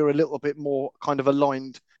Leatherhead, but we're a little bit more kind of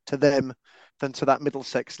aligned to them than to that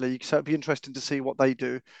Middlesex league. So it'd be interesting to see what they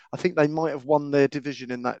do. I think they might have won their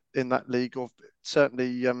division in that league, or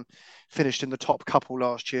certainly finished in the top couple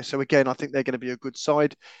last year. So again, I think they're going to be a good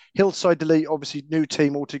side. Hillside Elite, obviously new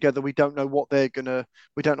team altogether. We don't know what they're gonna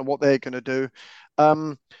do.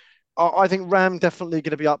 I think Ram definitely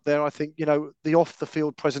going to be up there. I think, the off the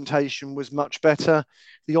field presentation was much better.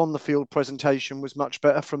 The on the field presentation was much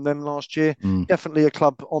better from them last year. Mm. Definitely a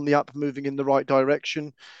club on the up, moving in the right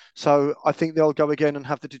direction. So I think they'll go again and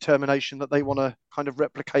have the determination that they want to kind of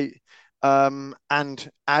replicate and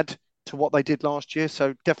add to what they did last year.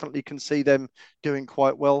 So definitely can see them doing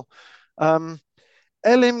quite well.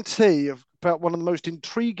 LMT, about one of the most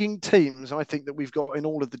intriguing teams I think that we've got in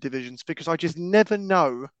all of the divisions, because I just never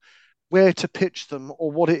know where to pitch them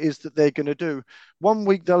or what it is that they're going to do. One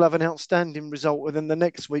week they'll have an outstanding result, and then the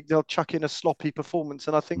next week they'll chuck in a sloppy performance.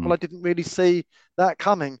 And I think, well, I didn't really see that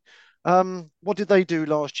coming. What did they do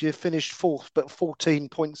last year? Finished fourth, but 14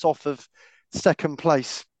 points off of second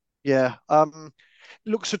place. Yeah.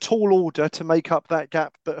 Looks a tall order to make up that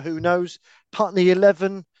gap, but who knows? Putney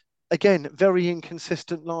 11, again, very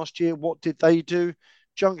inconsistent last year. What did they do?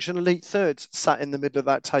 Junction Elite Thirds sat in the middle of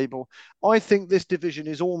that table. I think this division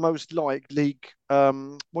is almost like League,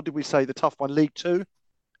 what did we say, the tough one, League Two?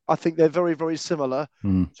 I think they're very, very similar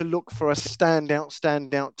to look for a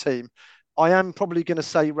standout team. I am probably going to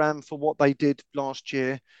say Ram for what they did last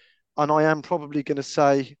year, and I am probably going to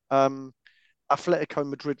say Atletico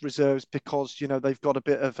Madrid reserves, because, they've got a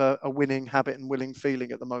bit of a winning habit and willing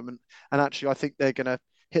feeling at the moment. And actually, I think they're going to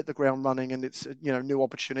hit the ground running, and it's, new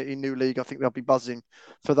opportunity, new league. I think they'll be buzzing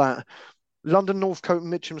for that. London Northcote and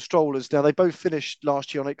Mitcham Strollers. Now, they both finished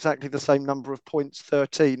last year on exactly the same number of points,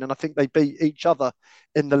 13, and I think they beat each other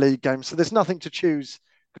in the league game. So there's nothing to choose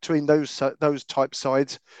between those type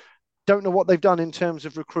sides. Don't know what they've done in terms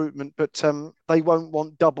of recruitment, but they won't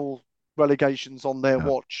want double relegations on their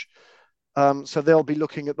watch. So they'll be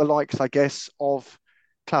looking at the likes, I guess, of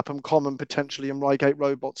Clapham Common potentially, and Reigate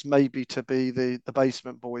Robots maybe to be the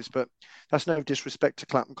basement boys. But that's no disrespect to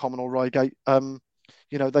Clapham Common or Reigate.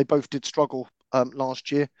 They both did struggle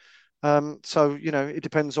last year. So, it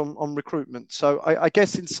depends on recruitment. So I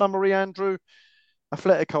guess in summary, Andrew,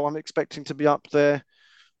 Atletico, I'm expecting to be up there.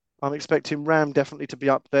 I'm expecting Ram definitely to be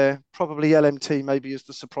up there. Probably LMT maybe as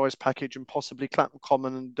the surprise package, and possibly Clapham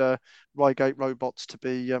Common and Reigate Robots to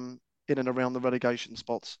be in and around the relegation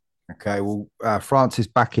spots. Okay, well, France is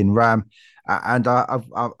back in Ram, and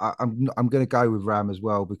I'm going to go with Ram as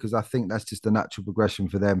well, because I think that's just a natural progression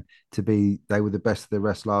for them to be. They were the best of the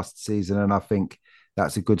rest last season, and I think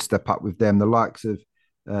that's a good step up with them. The likes of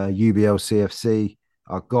UBL CFC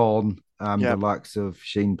are gone. The likes of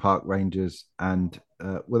Sheen Park Rangers and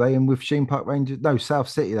were they in with Sheen Park Rangers? No, South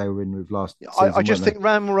City they were in with last season. I just think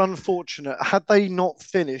Ram were unfortunate. Had they not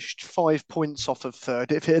finished 5 points off of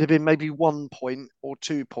third, if it had been maybe 1 point or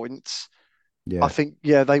 2 points, I think,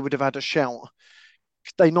 they would have had a shout.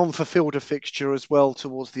 They non-fulfilled a fixture as well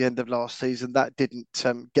towards the end of last season. That didn't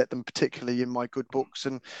get them particularly in my good books.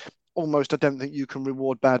 And almost, I don't think you can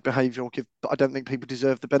reward bad behaviour, I don't think people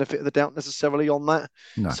deserve the benefit of the doubt necessarily on that.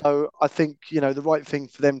 No. So I think, the right thing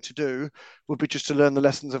for them to do would be just to learn the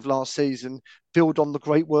lessons of last season, build on the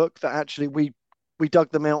great work that actually we dug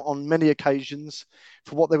them out on many occasions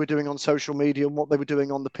for what they were doing on social media and what they were doing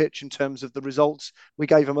on the pitch in terms of the results. We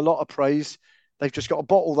gave them a lot of praise. They've just got to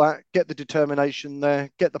bottle that, get the determination there,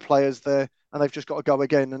 get the players there, and they've just got to go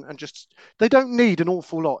again. And just, they don't need an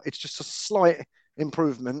awful lot. It's just a slight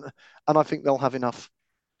improvement, and I think they'll have enough.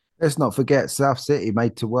 Let's not forget South City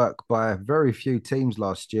made to work by very few teams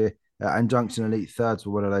last year, and Junction Elite Thirds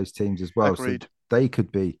were one of those teams as well. Agreed. So they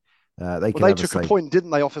could be. They took a point, didn't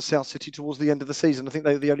they, off of South City towards the end of the season? I think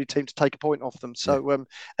they were the only team to take a point off them. So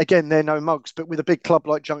again, they're no mugs, but with a big club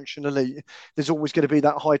like Junction Elite, there's always going to be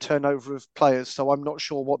that high turnover of players. So I'm not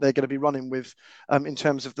sure what they're going to be running with in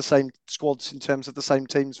terms of the same squads, in terms of the same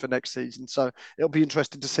teams for next season. So it'll be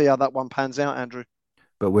interesting to see how that one pans out, Andrew.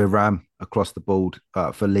 But we're Ram across the board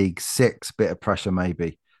for League 6. Bit of pressure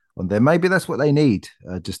maybe on them. Maybe that's what they need.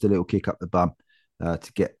 Just a little kick up the bum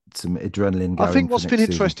to get some adrenaline going. I think what's been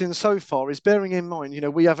interesting so far is, bearing in mind,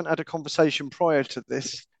 we haven't had a conversation prior to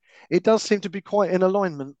this. It does seem to be quite in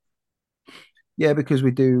alignment. Yeah, because I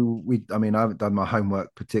haven't done my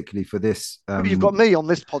homework particularly for this. You've got me on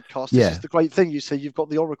this podcast. Yeah. This is the great thing. You see, you've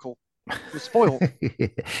got the Oracle. You're spoiled. but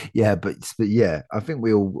I think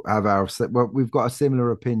we all have we've got a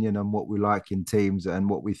similar opinion on what we like in teams and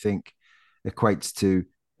what we think equates to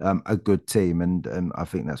a good team, and I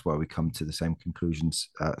think that's why we come to the same conclusions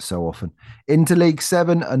so often. Into League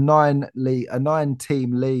 7, a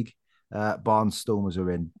 9-team league. Barnstormers are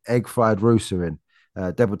in, Egg Fried Roos are in,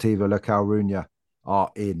 Deportivo La Coruña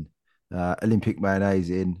are in. Olympic Mayonnaise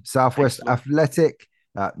in. Southwest Excellent. Athletic,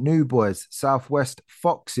 New Boys, Southwest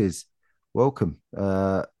Foxes. Welcome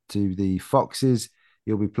to the Foxes.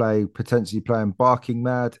 You'll be potentially playing Barking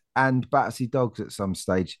Mad and Battersea Dogs at some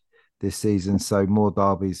stage this season. So more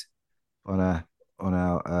derbies on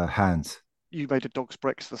our hands. You made a dog's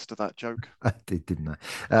breakfast of that joke. I did, didn't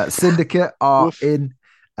I? Syndicate are Woof. in.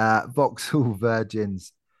 Vauxhall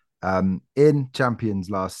Virgins in champions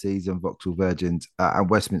last season. Vauxhall Virgins and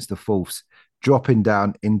Westminster Fourths dropping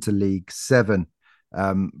down into League 7.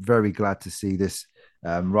 Very glad to see this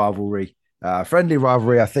rivalry, friendly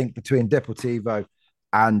rivalry, I think, between Deportivo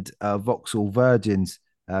and Vauxhall Virgins.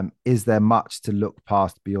 Is there much to look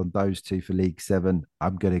past beyond those two for League 7?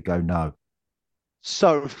 I'm going to go no.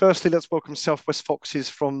 So, firstly, let's welcome Southwest Foxes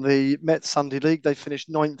from the Met Sunday League. They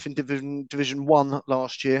finished ninth in Division 1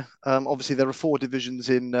 last year. Obviously, there are 4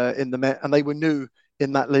 divisions in the Met, and they were new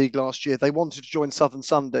in that league last year. They wanted to join Southern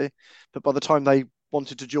Sunday, but by the time they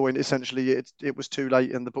wanted to join, essentially it was too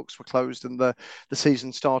late and the books were closed and the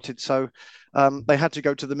season started. So they had to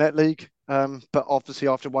go to the Met League. But obviously,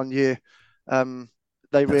 after 1 year,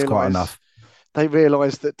 they That's quite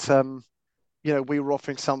realised enough. that we were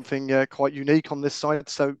offering something quite unique on this side.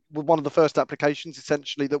 So we're one of the first applications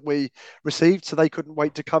essentially that we received, so they couldn't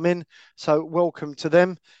wait to come in. So welcome to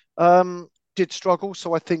them. Did struggle,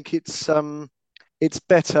 so I think it's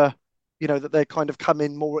better, that they kind of come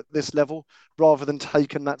in more at this level rather than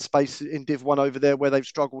taking that space in Div 1 over there where they've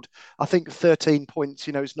struggled. I think 13 points,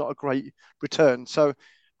 is not a great return. So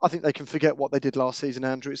I think they can forget what they did last season,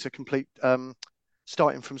 Andrew. It's a complete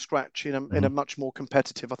starting from scratch in a much more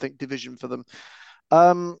competitive, I think, division for them.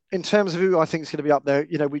 In terms of who I think is going to be up there,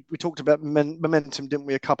 we talked about momentum, didn't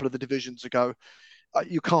we, a couple of the divisions ago.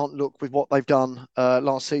 You can't look with what they've done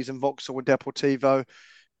last season, Vauxhall and Deportivo.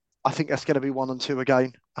 I think that's going to be 1 and 2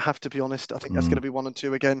 again. I have to be honest. I think that's going to be 1 and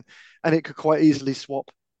 2 again. And it could quite easily swap.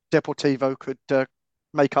 Deportivo could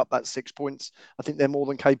make up that 6 points. I think they're more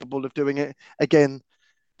than capable of doing it. Again,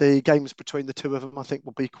 the games between the two of them, I think,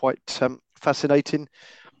 will be quite fascinating.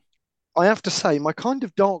 I have to say, my kind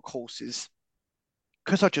of dark horses,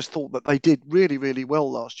 because I just thought that they did really, really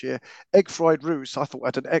well last year. Egg Fried Roos, I thought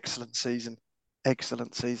had an excellent season.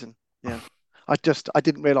 Excellent season. Yeah. I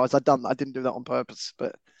didn't realise I'd done that. I didn't do that on purpose,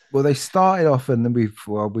 but Well, they started off and then we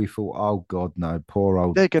thought, oh God, no, poor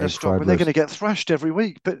old they're going to Egg struggle. Fried They're going Roast. to get thrashed every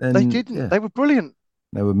week, but they And didn't. yeah, They were brilliant.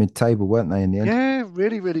 they were mid-table, weren't they, in the end? Yeah,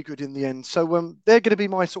 really, really good in the end. So they're going to be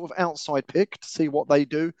my sort of outside pick to see what they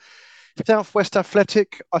do. Southwest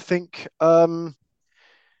Athletic, I think, again,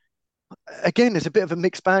 there's a bit of a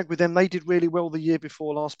mixed bag with them. They did really well the year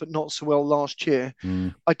before last, but not so well last year.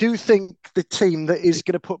 Mm. I do think the team that is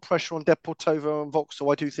going to put pressure on Deportivo and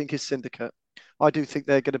Vauxhall, I do think is Syndicate. I do think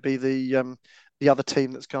they're going to be the other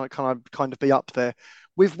team that's going to kind of be up there.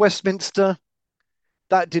 With Westminster,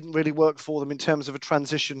 that didn't really work for them in terms of a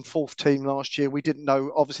transition 4th team last year. We didn't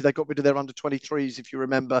know. Obviously, they got rid of their under 23s, if you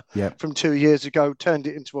remember, Yeah. from 2 years ago, turned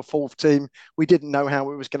it into a 4th team. We didn't know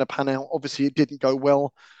how it was going to pan out. Obviously, it didn't go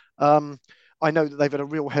well. I know that they've had a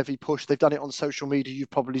real heavy push. They've done it on social media. You've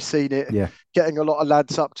probably seen it. Yeah. Getting a lot of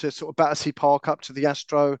lads up to sort of Battersea Park, up to the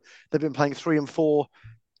Astro. They've been playing 3 and 4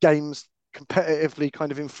 games competitively,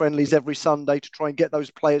 kind of in friendlies every Sunday to try and get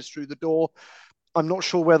those players through the door. I'm not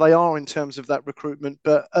sure where they are in terms of that recruitment,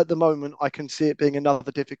 but at the moment, I can see it being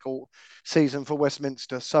another difficult season for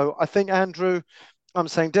Westminster. So I think, Andrew, I'm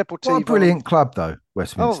saying Deportivo. What a brilliant club, though, Oh,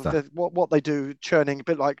 Westminster. what they do, churning a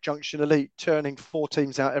bit like Junction Elite, churning 4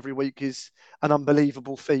 teams out every week is an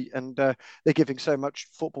unbelievable feat, and they're giving so much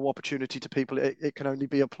football opportunity to people. It can only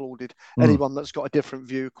be applauded. Anyone that's got a different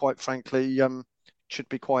view, quite frankly, should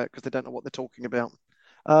be quiet because they don't know what they're talking about.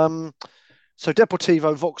 So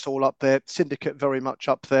Deportivo, Vauxhall up there, Syndicate very much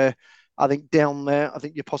up there. I think down there, I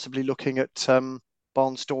think you're possibly looking at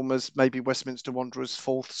Barnstormers, maybe Westminster Wanderers,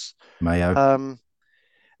 Fourths. Mayo.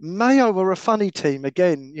 Mayo were a funny team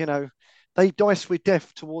again. They diced with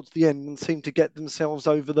death towards the end and seemed to get themselves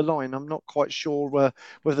over the line. I'm not quite sure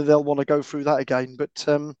whether they'll want to go through that again, but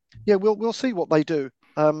yeah, we'll see what they do.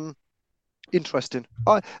 Interesting.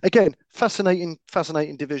 Again, fascinating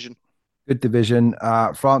division. Good division.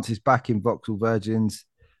 France is back in Vauxhall Virgins.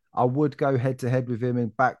 I would go head to head with him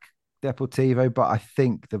and back Deportivo, but I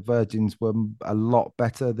think the Virgins were a lot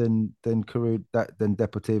better than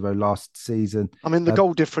Deportivo last season. I mean, the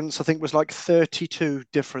goal difference I think was like 32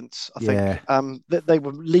 difference. I think they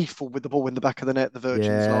were lethal with the ball in the back of the net. The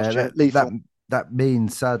Virgins last year, lethal. That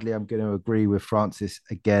means, sadly, I'm going to agree with Francis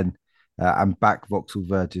again. And back Vauxhall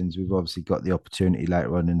Virgins. We've obviously got the opportunity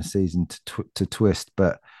later on in the season to twist,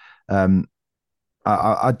 but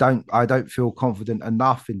I don't feel confident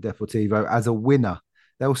enough in Deportivo as a winner.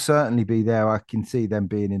 They'll certainly be there. I can see them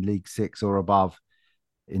being in League Six or above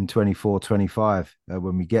in 24-25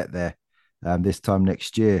 when we get there this time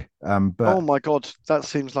next year. Oh But my God, that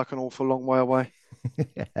seems like an awful long way away.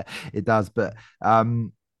 it does. But yeah,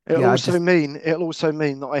 It'll also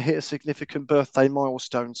mean that I hit a significant birthday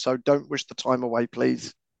milestone. So don't wish the time away,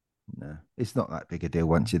 please. no, it's not that big a deal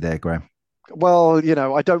once you're there, Graham. Well,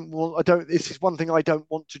 I don't, this is one thing I don't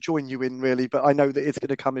want to join you in really, but I know that it's going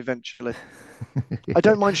to come eventually. I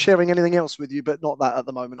don't mind sharing anything else with you, but not that at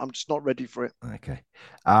the moment. I'm just not ready for it. Okay.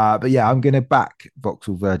 But yeah, I'm going to back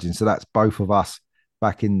Vauxhall Virgins. So that's both of us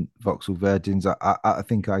backing Vauxhall Virgins. I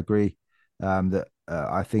think I agree that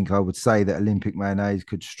I think I would say that Olympic Mayonnaise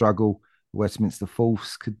could struggle. Westminster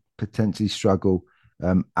Falls could potentially struggle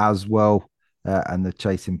as well. And the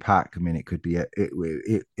Chasing Pack, I mean, it could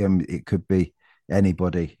be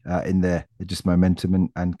anybody in there. Just momentum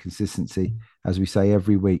and consistency, as we say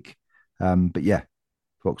every week. But yeah,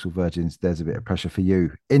 Vauxhall Virgins, there's a bit of pressure for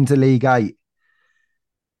you. Into League Eight.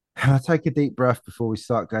 And I take a deep breath before we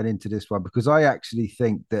start going into this one because I actually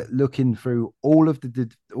think that looking through all of the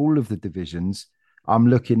divisions, I'm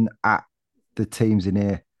looking at the teams in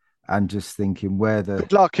here and just thinking where the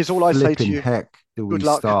Good luck is all I say to flipping you. heck do we Good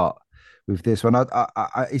luck. start with this one?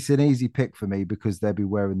 It's an easy pick for me because they'll be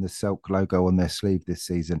wearing the Selk logo on their sleeve this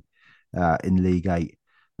season in League Eight.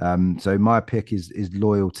 So my pick is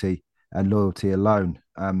loyalty and loyalty alone.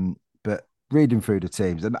 But reading through the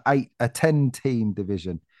teams, a 10-team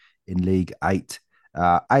division in League Eight.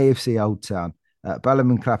 AFC Old Town,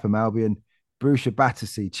 Balham and Clapham Albion, Borussia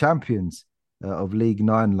Battersea, champions of League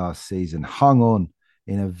Nine last season, hung on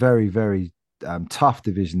in a very, very tough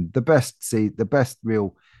division. The best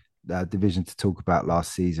real division to talk about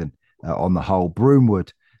last season on the whole.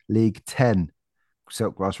 Broomwood, League 10.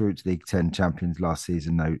 Silk Grassroots League 10 champions last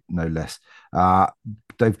season, no less.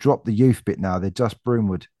 They've dropped the youth bit now. They're just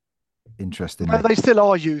Broomwood, Well, interestingly. they still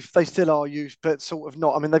are youth. They still are youth, but sort of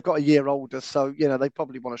not. I mean, they've got a year older, so they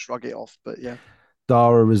probably want to shrug it off. But yeah,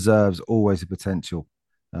 Dara reserves always a potential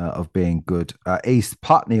of being good. East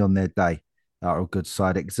Putney on their day are a good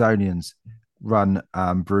side. Exonians run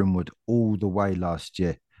Broomwood all the way last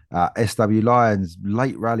year. SW Lions,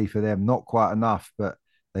 late rally for them, not quite enough, but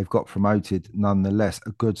they've got promoted nonetheless.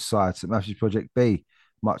 A good side. St Matthews Project B,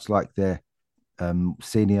 much like their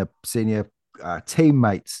senior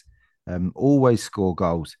teammates, always score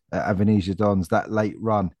goals. Avenesia Dons, that late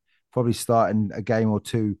run, probably starting a game or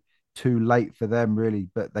two too late for them, really,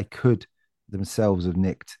 but they could themselves have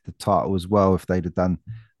nicked the title as well if they'd have done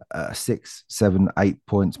 6, 7, 8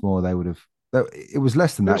 points more. They would have. It was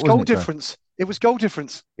less than it that, was goal wasn't it, Graham? difference. It was goal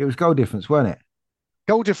difference. It was goal difference, weren't it?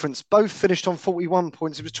 Goal difference. Both finished on 41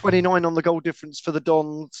 points. It was 29 on the goal difference for the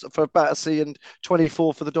Dons for Battersea and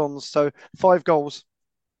 24 for the Dons. So 5 goals.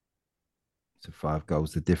 So 5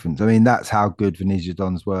 goals, the difference. I mean, that's how good Venezia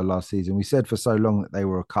Dons were last season. We said for so long that they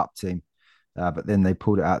were a cup team, but then they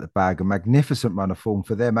pulled it out of the bag. A magnificent run of form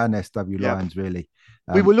for them and SW Yep. Lions, really.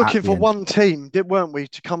 We were At looking the for end, one team, weren't we,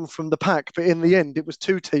 to come from the pack? But in the end, it was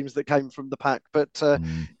 2 teams that came from the pack. But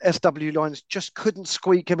mm, SW Lions just couldn't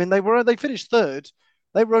squeak. I mean, they finished third.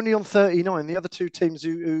 They were only on 39. The other 2 teams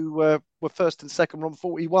who were first and second were on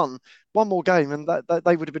 41. One more game, and that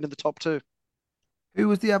they would have been in the top two. who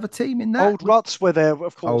was the other team in that? Old Ruts were there, of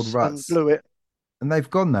Old course, and Ruts, blew it. and they've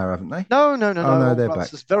gone there, haven't they? No, no, no, Oh no. no, Old they're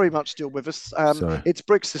Ruts back. is very much still with us. Sorry, It's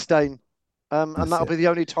Brick Sustain, and that's that'll it. be the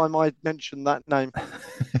only time I mention that name.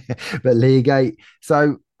 But League Eight.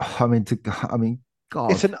 So I mean, It's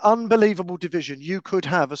God, an unbelievable division. You could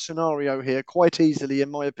have a scenario here quite easily, in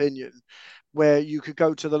my opinion, where you could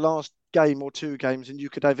go to the last game or 2 games and you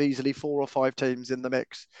could have easily 4 or 5 teams in the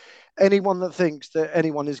mix. Anyone that thinks that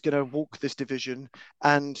anyone is going to walk this division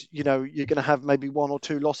and you're going to have maybe 1 or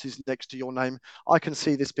 2 losses next to your name, I can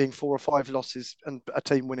see this being 4 or 5 losses and a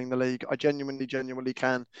team winning the league. I genuinely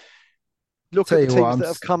can. Look at tell the you what, teams that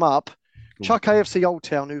have come up. Chuck AFC Old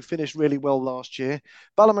Town, who finished really well last year.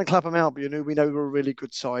 Balham and Clapham Albion, who we know are a really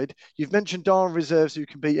good side. You've mentioned Darren Reserves, who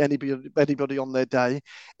can beat anybody on their day.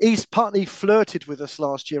 East Putney flirted with us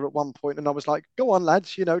last year at one point, and I was like, go on,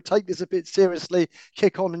 lads, take this a bit seriously,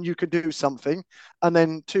 kick on, and you can do something. And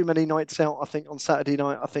then too many nights out, I think, on Saturday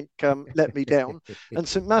night, let me down. And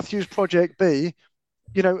St Matthew's Project B,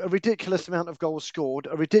 a ridiculous amount of goals scored,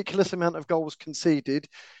 a ridiculous amount of goals conceded.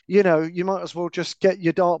 You might as well just get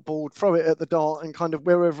your dartboard, throw it at the dart, and kind of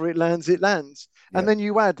wherever it lands, it lands. And Yep. then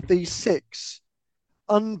you add these 6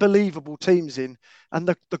 unbelievable teams in, and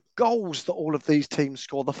the goals that all of these teams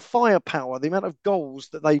score, the firepower, the amount of goals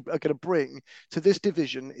that they are going to bring to this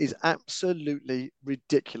division is absolutely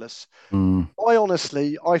ridiculous. Mm.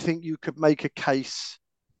 I think you could make a case,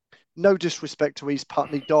 no disrespect to East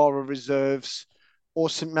Putney, Dara Reserves, or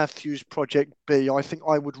St Matthew's Project B. I think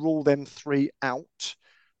I would rule them three out.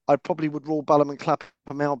 I probably would rule Balham and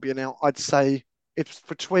Clapham Albion out. I'd say it's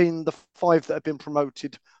between the five that have been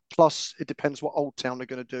promoted, plus it depends what Old Town are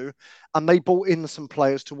going to do. And they brought in some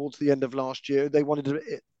players towards the end of last year. They wanted to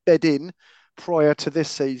bed in prior to this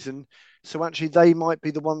season. So actually, they might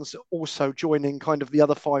be the ones also joining kind of the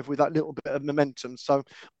other five with that little bit of momentum. So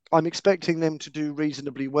I'm expecting them to do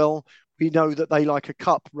reasonably well. We know that they like a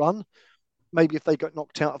cup run. Maybe if they got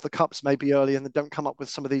knocked out of the cups maybe early and they don't come up with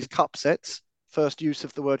some of these cup sets. First use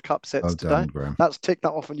of the word cup sets Well today. done, Graham. That's tick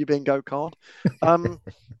that off on your bingo card.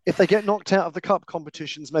 If they get knocked out of the cup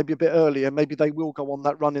competitions maybe a bit earlier, maybe they will go on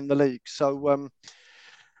that run in the league. So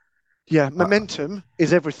momentum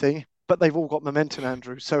is everything, but they've all got momentum,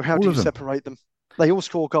 Andrew. So how All do you of them. separate them? They all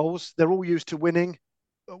score goals. They're all used to winning.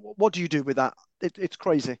 What do you do with that? It's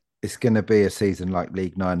crazy. It's going to be a season like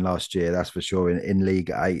League 9 last year, that's for sure. In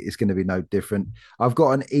League 8, it's going to be no different. I've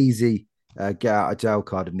got an easy get out of jail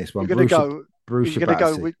card in this one. You're going to go. Bruce You're going to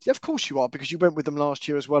go Battersea. with, of course you are, because you went with them last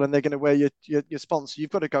year as well, and they're going to wear your sponsor.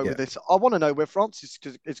 You've got to go Yeah. with this. I want to know where Francis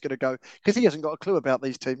is going to go because he hasn't got a clue about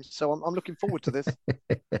these teams. So I'm looking forward to this.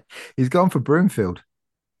 He's gone for Broomfield.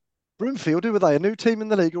 Broomfield, who are they? A new team in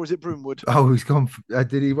the league, or is it Broomwood? Oh, he's gone.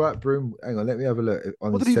 Did he write Broom? Hang on, let me have a look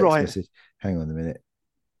on What his did he text write? message. Hang on a minute.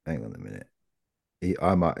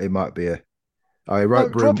 It might be a. Oh, he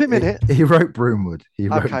wrote No, drop him in it. He wrote Broomwood.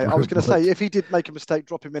 Okay, I was going to say if he did make a mistake,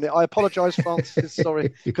 drop him in it. I apologise, Francis.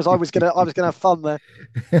 Sorry, because I was gonna have fun there.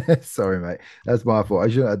 Sorry, mate. That's my fault. I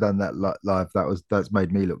shouldn't have done that live. That's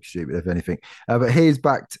made me look stupid, if anything. But he's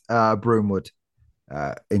backed Broomwood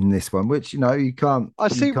in this one, which you can't. I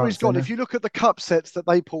see where he's gone. No. If you look at the cup sets that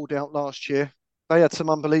they pulled out last year, they had some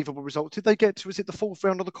unbelievable results. Did they get to? Was it the fourth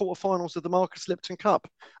round of the quarterfinals of the Marcus Lipton Cup?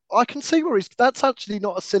 I can see where he's. That's actually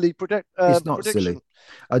not a silly It's not prediction. silly.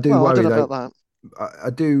 I do Well, I worry don't know though. about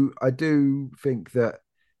that. I do think that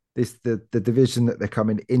the division that they're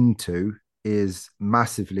coming into is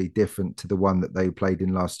massively different to the one that they played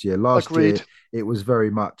in last year. Last Agreed. year it was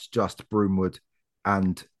very much just Broomwood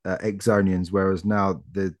and Exonians, whereas now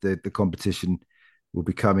the competition will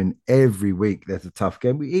be coming every week. There's a tough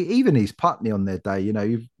game. Even East Putney on their day,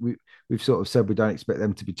 we've sort of said we don't expect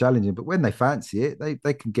them to be challenging, but when they fancy it,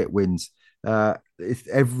 they can get wins. It's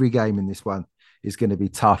every game in this one is going to be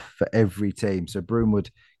tough for every team. So Broomwood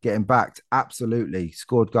getting backed, absolutely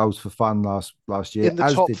scored goals for fun last year. In the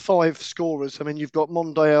top five scorers, I mean, you've got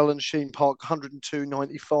Mondale and Sheen Park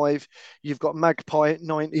 102.95. You've got Magpie at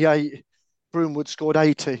 98. Broomwood scored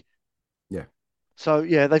 80. Yeah. So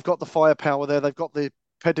yeah, they've got the firepower there. They've got the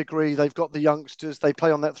pedigree. They've got the youngsters. They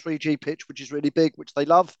play on that 3G pitch, which is really big, which they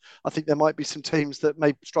love. I think there might be some teams that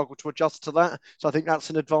may struggle to adjust to that. So I think that's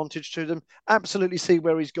an advantage to them. Absolutely see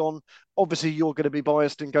where he's gone. Obviously, you're going to be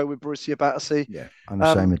biased and go with Borussia Battersea. Yeah,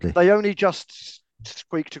 unashamedly. They only just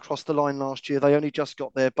squeaked across the line last year. They only just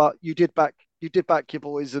got there, but you did back your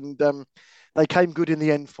boys, and they came good in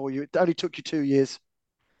the end for you. It only took you 2 years.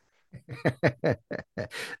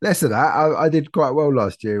 Less of that. I did quite well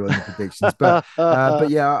last year on the predictions, but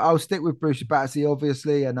yeah, I'll stick with Bruce Battersea,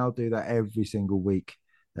 obviously, and I'll do that every single week.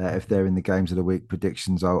 If they're in the games of the week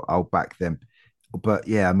predictions, I'll back them. But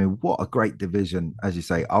yeah, I mean, what a great division, as you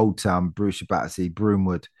say: Old Town, Bruce Battersea,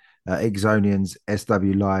 Broomwood, Exonians,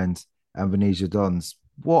 SW Lions, and Venetia Dons.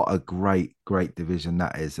 What a great division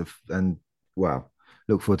that is, and wow,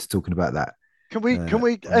 look forward to talking about that. Can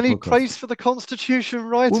we any praise for the Constitution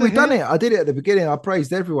writer? Well, we've done it. I did it at the beginning. I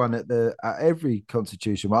praised everyone at every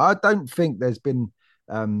Constitution. Well, I don't think there's been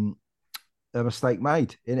a mistake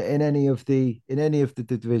made in any of the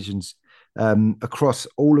divisions across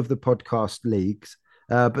all of the podcast leagues.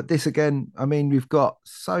 But this again, I mean, we've got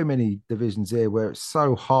so many divisions here where it's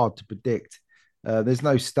so hard to predict. There's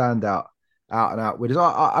no standout out and out winners.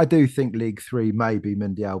 I do think League 3, maybe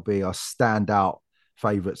Mundial B, are standout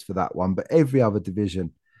favourites for that one, but every other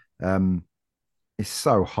division is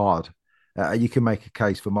so hard. You can make a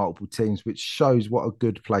case for multiple teams, which shows what a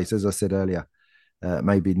good place, as I said earlier,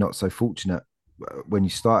 maybe not so fortunate when you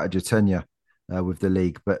started your tenure with the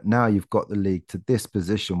league, but now you've got the league to this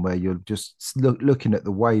position where you're just looking at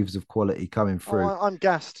the waves of quality coming through. I'm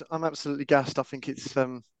gassed. I'm absolutely gassed. I think it's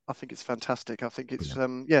fantastic. I think it's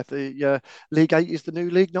the League 8 is the new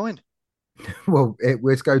League 9. Well,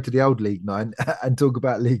 let's go to the old League Nine and talk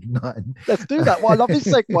about League Nine. Let's do that. Well, I love this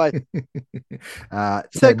segue. 10,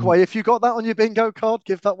 Segue. If you got that on your bingo card,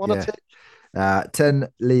 give that one a yeah, tick. 10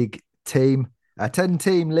 league team, 10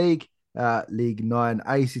 team league, League Nine.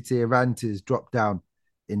 ACT Arantes dropped down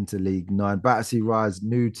into League Nine. Battersea Rise,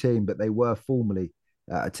 new team, but they were formerly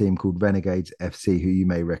a team called Renegades FC, who you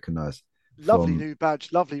may recognise Lovely from new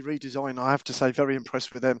badge, lovely redesign. I have to say, very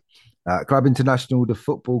impressed with them. Club International, the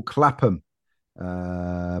football Clapham,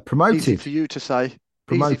 Easy promoted. for you to say.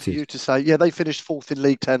 Easy for Promoted. you to say. Yeah, they finished fourth in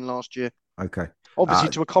League 10 last year. Okay. Obviously,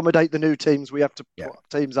 to accommodate the new teams, we have to Yeah, put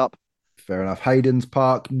teams up. fair enough. Hayden's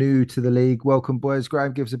Park, new to the league. Welcome, boys.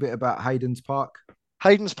 Graham gives a bit about Hayden's Park.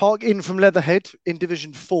 Hayden's Park in from Leatherhead in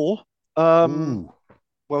Division 4. Um, Ooh,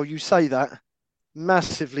 well, you say that.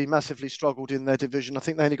 Massively, massively struggled in their division. I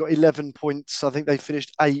think they only got 11 points. I think they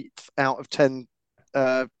finished eighth out of 10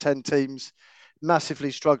 teams.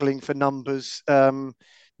 Massively struggling for numbers.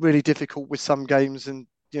 Really difficult with some games and,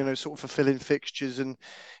 sort of fulfilling fixtures. And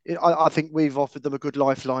I think we've offered them a good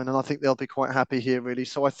lifeline and I think they'll be quite happy here, really.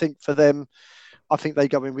 So I think for them, I think they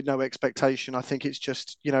go in with no expectation. I think it's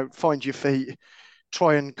just, find your feet,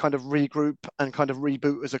 try and kind of regroup and kind of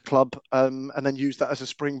reboot as a club, and then use that as a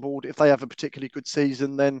springboard. If they have a particularly good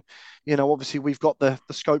season, then obviously we've got the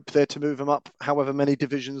scope there to move them up, however many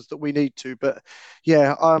divisions that we need to. But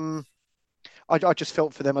yeah, I just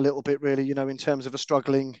felt for them a little bit, really, in terms of a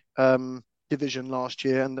struggling division last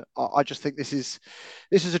year, and I just think this is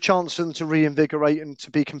a chance for them to reinvigorate and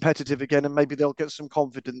to be competitive again, and maybe they'll get some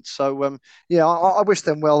confidence. So yeah, I wish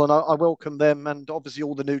them well, and I welcome them, and obviously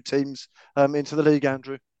all the new teams into the league,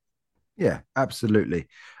 Andrew. yeah, absolutely.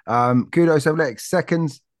 Kudos Athletics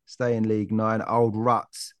seconds, stay in League Nine. Old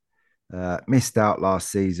Ruts missed out last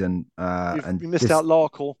season, and You missed this out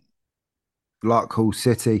Larkhall. Larkhall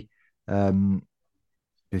City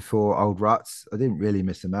before Old Ruts. I didn't really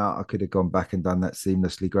miss them out. I could have gone back and done that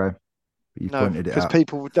seamlessly, Graham, but you No, pointed it because out.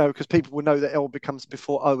 people will know that L becomes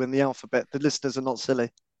before O in the alphabet. The listeners are not silly.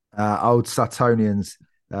 Old Sutonians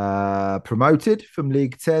promoted from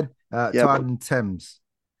League 10. Yep. Tyne and Thames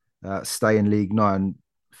stay in League Nine.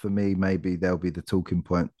 For me, maybe they'll be the talking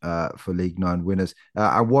point for League Nine winners.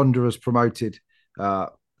 Our Wanderers promoted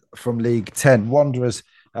from League 10. Wanderers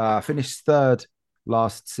finished third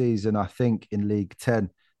last season, I think, in League 10.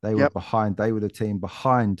 They were Yep. behind, they were the team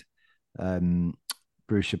behind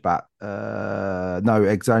Bruchabat, no,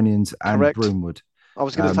 Exonians and Correct. Broomwood. I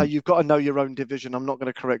was going to say you've got to know your own division. I'm not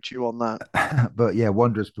going to correct you on that. But yeah,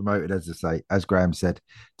 Wanderers promoted, as I say, as Graham said,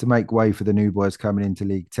 to make way for the new boys coming into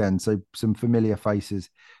League 10. So some familiar faces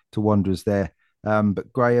to Wanderers there.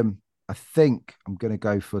 But Graham, I think I'm going to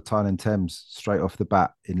go for Tyne and Thames straight off the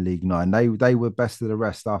bat in League 9. They were best of the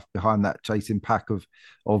rest after behind that chasing pack of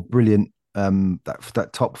brilliant that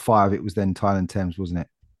top five. It was then Tyne and Thames, wasn't it?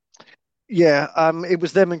 Yeah, it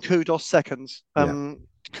was them and Kudos seconds. Yeah.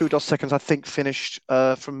 Kudos seconds, I think, finished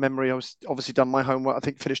from memory. I was obviously done my homework. I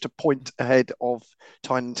think finished a point ahead of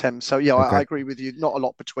Tyne and Thames. So yeah, I Okay. agree with you. Not a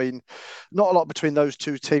lot between those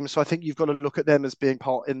two teams. So I think you've got to look at them as being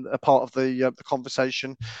part of the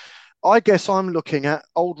conversation. I guess I'm looking at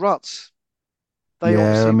Old Ruts.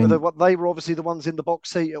 Yeah, I mean, They were obviously the ones in the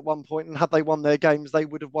box seat at one point, and had they won their games, they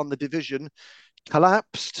would have won the division.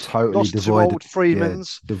 Collapsed, totally lost to devoid. Old Yeah,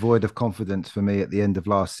 Freeman's. devoid of confidence for me at the end of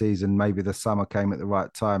last season. Maybe the summer came at the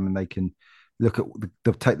right time, and they can look at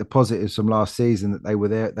take the positives from last season that they were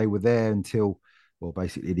there. They were there until well,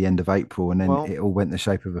 basically the end of April, and then Well, it all went the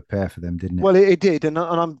shape of a pear for them, didn't it? well, it did, and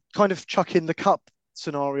I'm kind of chucking the cup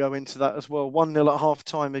scenario into that as well. 1-0 at half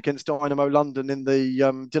time against Dynamo London in the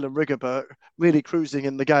Dylan Rigobert, really cruising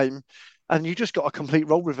in the game. And you just got a complete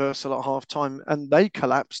role reversal at half time, and they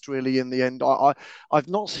collapsed really in the end. I've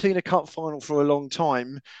not seen a cup final for a long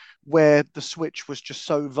time where the switch was just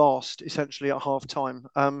so vast, essentially at half time.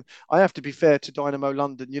 I have to be fair to Dynamo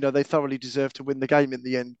London. They thoroughly deserved to win the game in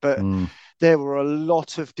the end, but Mm, there were a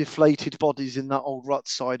lot of deflated bodies in that old rut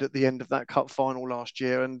side at the end of that cup final last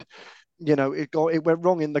year, and it went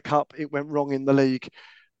wrong in the cup, it went wrong in the league.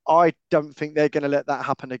 I don't think they're going to let that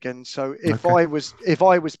happen again. So okay. if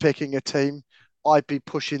I was picking a team, I'd be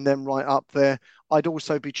pushing them right up there. I'd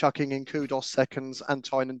also be chucking in Kudos seconds and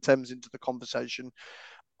Tyne and Thames into the conversation.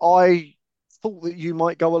 I thought that you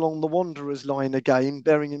might go along the Wanderers line again,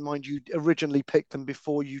 bearing in mind you originally picked them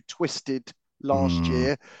before you twisted last Mm,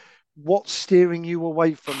 year. What's steering you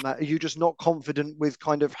away from that? Are you just not confident with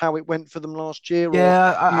kind of how it went for them last year, or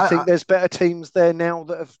yeah, you think there's better teams there now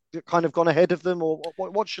that have kind of gone ahead of them, or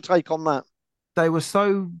what's your take on that? they were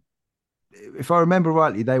so. If I remember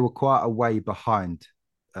rightly, they were quite a way behind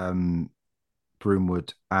um,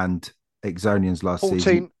 Broomwood and Exonians last 14,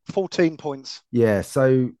 season. 14 points. Yeah,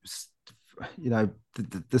 so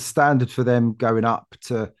the standard for them going up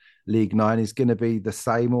to League Nine is going to be the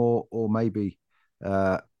same, or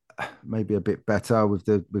uh, maybe a bit better with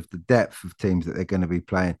the depth of teams that they're going to be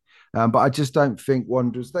playing. But I just don't think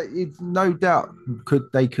Wanderers. No doubt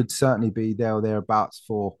they could certainly be there or thereabouts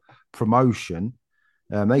for promotion.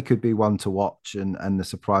 They could be one to watch and the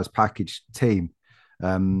surprise package team.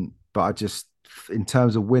 But I just, in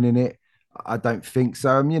terms of winning it, I don't think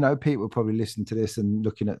so. People will probably listen to this and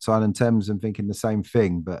looking at Tyne and Thames and thinking the same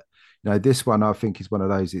thing. But this one I think is one of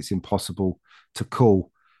those it's impossible to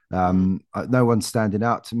call. No one's standing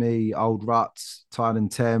out to me. Old Ruts, Tyne and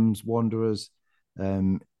Thames, Wanderers,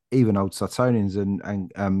 even Old Sutonians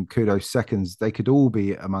and Kudos Seconds. They could all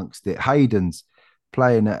be amongst it. Hayden's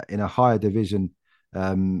playing in a higher division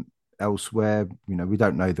elsewhere. We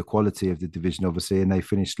don't know the quality of the division, obviously, and they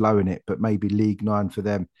finished low in it. But maybe League Nine for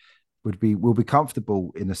them will be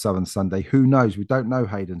comfortable in the Southern Sunday. Who knows? We don't know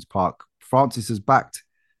Hayden's Park. Francis has backed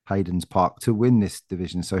Hayden's Park to win this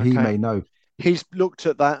division, so he may know. He's looked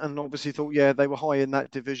at that and obviously thought, yeah, they were high in that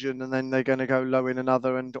division, and then they're going to go low in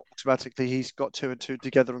another, and automatically he's got 2 and 2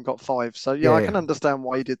 together and got 5. So yeah, I can understand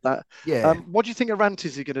why he did that. Yeah. What do you think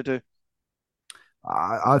Arantes are going to do?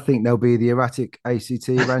 I think there'll be the erratic ACT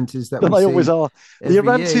Arantes that they always are. The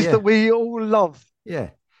Arantes that we all love. Yeah.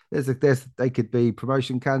 They could be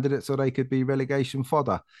promotion candidates or they could be relegation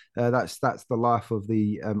fodder. That's the life of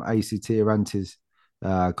the ACT Arantes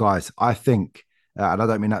guys. I think, and I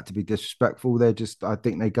don't mean that to be disrespectful. I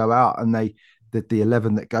think they go out and the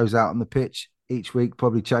 11 that goes out on the pitch each week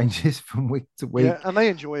probably changes from week to week. Yeah, and they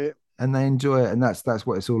enjoy it. And that's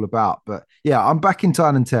what it's all about. But yeah, I'm back in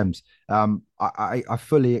Tyne and Thames. I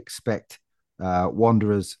fully expect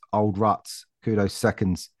Wanderers, Old Ruts, Kudos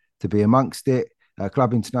Seconds to be amongst it.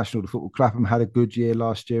 Club International, the Football Clapham had a good year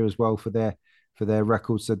last year as well for their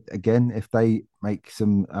records. So again, if they make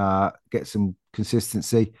get some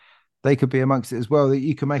consistency, they could be amongst it as well. That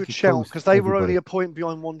you can make a shout because they were only a point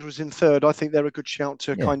behind Wanderers in third. I think they're a good shout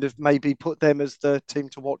to kind of maybe put them as the team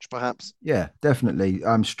to watch, perhaps. Yeah, definitely.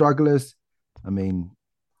 Strugglers. I mean,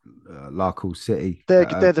 Larkhall City.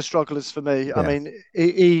 They're the strugglers for me. Yeah. I mean,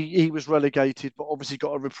 he was relegated, but obviously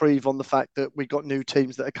got a reprieve on the fact that we got new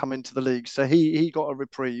teams that are coming to the league. So he got a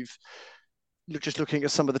reprieve. Just looking at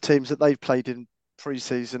some of the teams that they've played in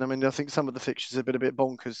pre-season. I mean, I think some of the fixtures have been a bit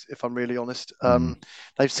bonkers, if I'm really honest.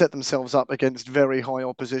 They've set themselves up against very high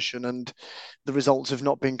opposition and the results have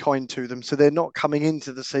not been kind to them. So they're not coming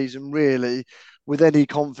into the season really with any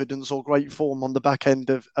confidence or great form on the back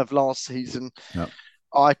end of last season. Yep.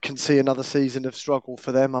 I can see another season of struggle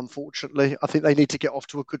for them, unfortunately. I think they need to get off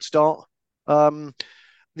to a good start.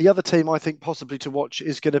 The other team I think possibly to watch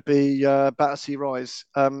is going to be Battersea Rise.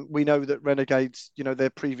 We know that Renegades, their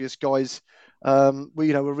previous guys, were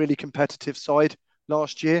a really competitive side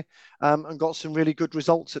last year and got some really good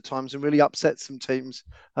results at times and really upset some teams,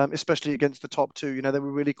 especially against the top two. They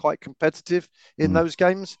were really quite competitive in those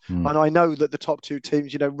games. And I know that the top two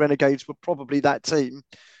teams, Renegades were probably that team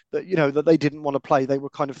that they didn't want to play. They were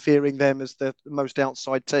kind of fearing them as the most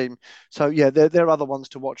outside team. So yeah, they're other ones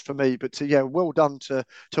to watch for me. But well done to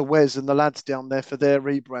Wes and the lads down there for their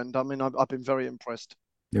rebrand. I mean, I've been very impressed.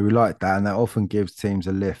 Yeah, we like that, and that often gives teams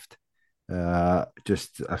a lift,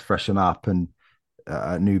 just a freshen up and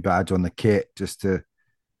a new badge on the kit, just to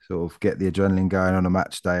sort of get the adrenaline going on a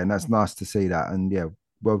match day, and that's nice to see that. And yeah,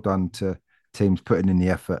 well done to teams putting in the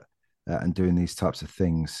effort and doing these types of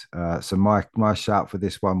things. So my shout for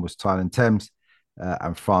this one was Tyne and Thames,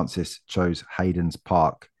 and Francis chose Hayden's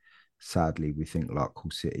Park. Sadly, we think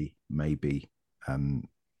Larkhall City may be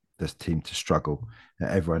this team to struggle.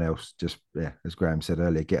 Everyone else just, as Graham said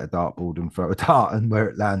earlier, get a dartboard and throw a dart, and where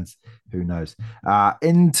it lands, who knows.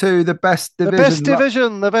 Into the best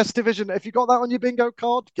division. The best division. If you got that on your bingo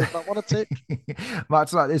card, give that one a tick.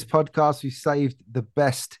 Much like this podcast, we saved the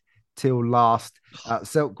best till last.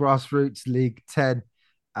 Silk Grassroots League 10.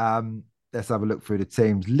 Let's have a look through the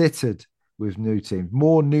teams. Littered with new teams.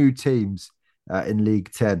 More new teams in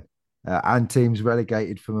League 10 and teams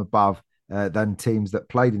relegated from above than teams that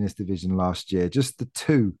played in this division last year. Just the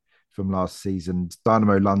two from last season.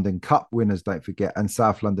 Dynamo London Cup winners, don't forget, and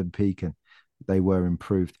South London Pekin. They were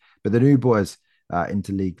improved. But the new boys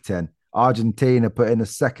into League 10. Argentina put in a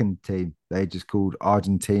second team. They just called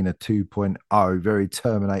Argentina 2.0. Very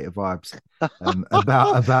Terminator vibes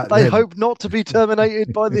about They them. hope not to be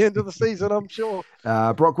terminated by the end of the season, I'm sure.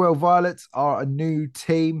 Brockwell Violets are a new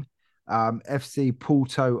team. FC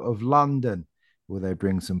Porto of London. Will they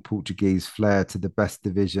bring some Portuguese flair to the best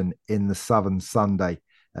division in the Southern Sunday?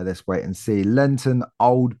 Let's wait and see. Lenton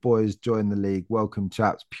Old Boys join the league. Welcome,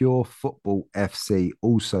 chaps. Pure Football FC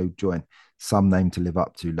also join. Some name to live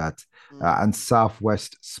up to, lads. And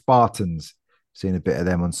Southwest Spartans. Seen a bit of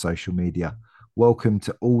them on social media. Welcome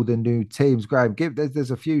to all the new teams. Graham,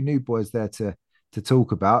 there's a few new boys there to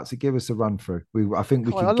talk about. So give us a run through. I think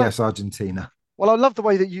we can guess Argentina. Well, I love the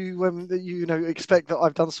way that you expect that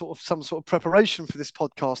I've done some sort of preparation for this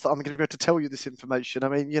podcast, that I'm going to be able to tell you this information. I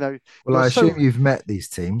mean, Well, I assume you've met these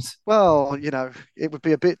teams. Well, it would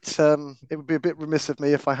be a bit remiss of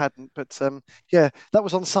me if I hadn't. But yeah, that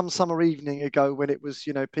was on some summer evening ago when it was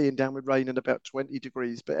peeing down with rain and about 20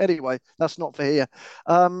 degrees. But anyway, that's not for here.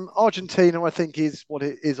 Argentina, I think, is what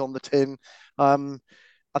it is on the tin.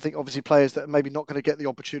 I think obviously players that are maybe not going to get the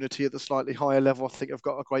opportunity at the slightly higher level, I think have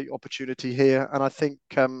got a great opportunity here, and I think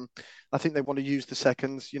they want to use the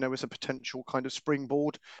seconds, as a potential kind of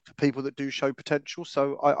springboard for people that do show potential.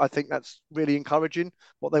 So I think that's really encouraging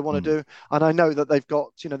what they want to do, and I know that they've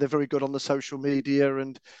got, they're very good on the social media,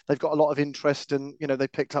 and they've got a lot of interest, and they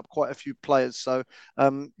picked up quite a few players. So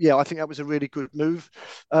yeah, I think that was a really good move.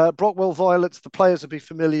 Brockwell Violets, the players will be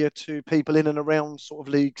familiar to people in and around sort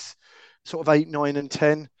of leagues sort of 8, 9, and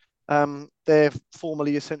 10. They're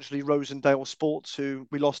formerly essentially Rosendale Sports, who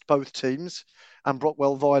we lost both teams, and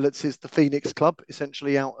Brockwell Violets is the Phoenix Club,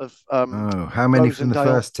 essentially out of how many Rosendale. from the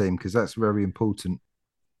first team? Because that's very important.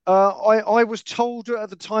 I was told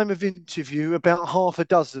at the time of interview about half a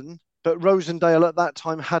dozen, but Rosendale at that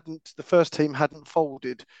time the first team hadn't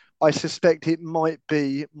folded. I suspect it might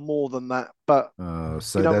be more than that, but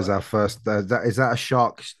so there's our first. Is that a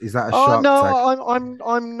shark? Is that a oh shark no,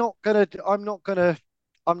 tag?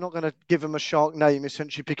 I'm not gonna give him a shark name,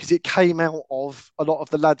 essentially, because it came out of a lot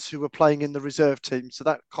of the lads who were playing in the reserve team. So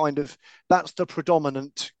that's the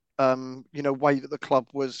predominant way that the club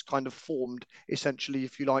was kind of formed, essentially,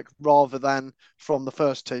 if you like, rather than from the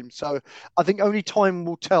first team. So I think only time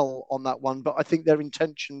will tell on that one, but I think their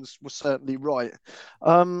intentions were certainly right.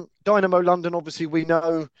 Dynamo London, obviously, we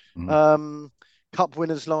know. Cup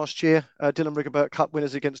winners last year, Dylan Rigobert Cup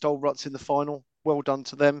winners against Old Ruts in the final. Well done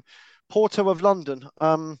to them. Porto of London,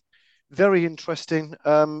 very interesting.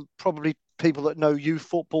 Probably people that know youth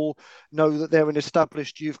football know that they're an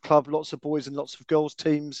established youth club, lots of boys and lots of girls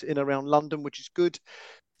teams in around London, which is good.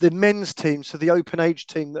 The men's team, so the open age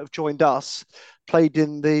team that have joined us, played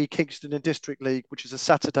in the Kingston and District League, which is a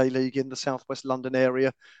Saturday league in the Southwest London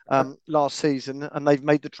area last season, and they've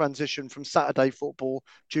made the transition from Saturday football,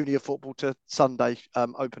 junior football, to Sunday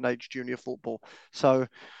open age junior football. So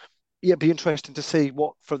yeah, it'd be interesting to see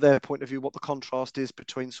what, from their point of view, what the contrast is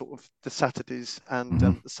between sort of the Saturdays and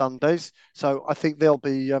the Sundays. So I think they'll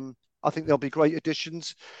be great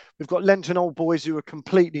additions. We've got Lenton Old Boys, who are a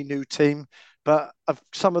completely new team, but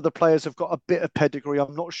some of the players have got a bit of pedigree.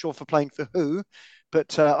 I'm not sure for playing for who,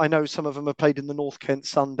 but I know some of them have played in the North Kent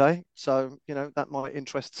Sunday, so that might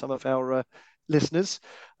interest some of our listeners.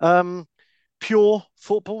 Pure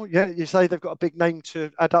Football, yeah, you say they've got a big name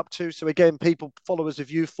to add up to. So again, followers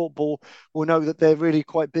of youth football will know that they're really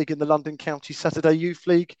quite big in the London County Saturday Youth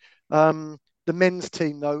League. The men's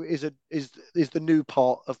team, though, is the new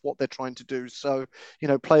part of what they're trying to do. So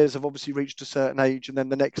players have obviously reached a certain age, and then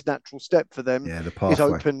the next natural step for them is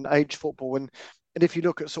open age football. And if you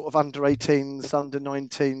look at sort of under 18s, under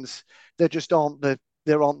 19s,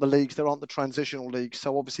 there aren't the leagues, there aren't the transitional leagues.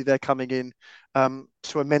 So obviously they're coming in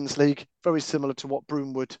to a men's league, very similar to what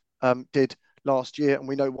Broomwood did last year. And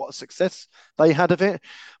we know what a success they had of it.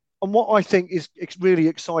 And what I think is really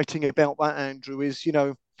exciting about that, Andrew, is,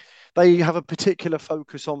 they have a particular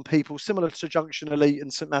focus on people similar to Junction Elite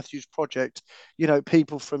and St Matthew's Project,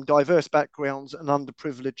 people from diverse backgrounds and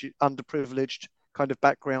underprivileged kind of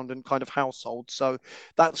background and kind of household. So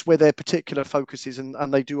that's where their particular focus is,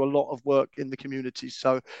 and they do a lot of work in the community.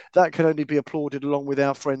 So that can only be applauded, along with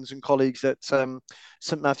our friends and colleagues at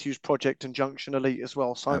St Matthew's Project and Junction Elite as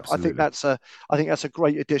well. So I think that's a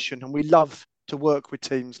great addition, and we love to work with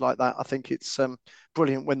teams like that. I think it's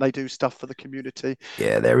brilliant when they do stuff for the community.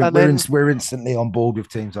 Yeah, we're instantly on board with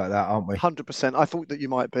teams like that, aren't we? 100%. I thought that you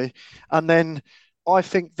might be. And then I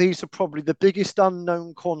think these are probably the biggest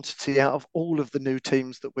unknown quantity out of all of the new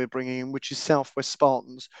teams that we're bringing in, which is Southwest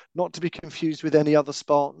Spartans. Not to be confused with any other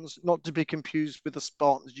Spartans, not to be confused with the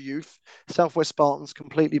Spartans youth. Southwest Spartans,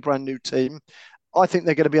 completely brand new team. I think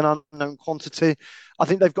they're going to be an unknown quantity. I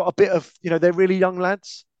think they've got a bit of, they're really young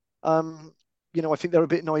lads. I think they're a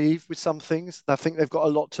bit naive with some things. I think they've got a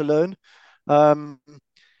lot to learn.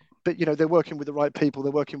 But they're working with the right people,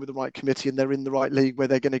 they're working with the right committee, and they're in the right league where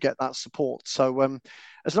they're going to get that support. So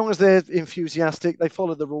as long as they're enthusiastic, they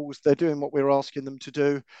follow the rules, they're doing what we're asking them to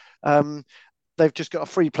do. they've just got a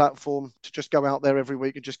free platform to just go out there every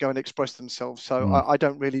week and just go and express themselves. So I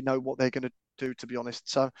don't really know what they're going to do, to be honest.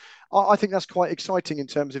 So I think that's quite exciting in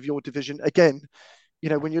terms of your division. Again,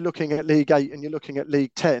 when you're looking at League 8 and you're looking at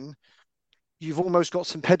League 10, you've almost got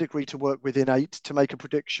some pedigree to work with in 8 to make a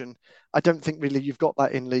prediction. I don't think really you've got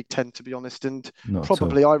that in League 10, to be honest. And Not at all.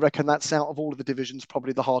 probably, I reckon that's out of all of the divisions,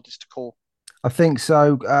 probably the hardest to call. I think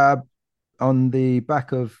so. On the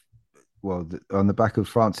back of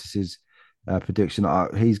Francis's prediction,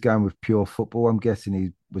 he's going with pure football. I'm guessing he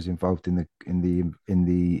was involved in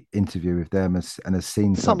the interview with them and has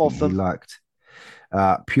seen Some something of them. he liked.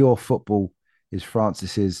 Pure football is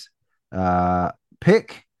Francis's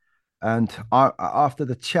pick, and after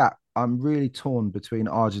the chat, I'm really torn between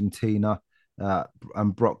Argentina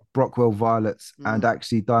and Brockwell Violets and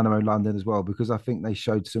actually Dynamo London as well, because I think they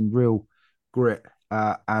showed some real grit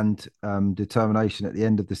and determination at the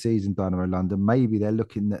end of the season. Dynamo London, maybe they're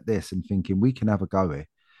looking at this and thinking we can have a go here.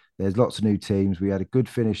 There's lots of new teams. We had a good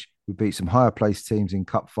finish. We beat some higher placed teams in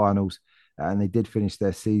cup finals, and they did finish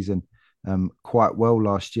their season quite well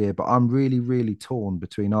last year. But I'm really, really torn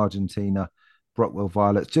between Argentina, Brockwell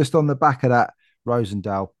Violets. Just on the back of that,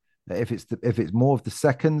 Rosendale. If it's more of the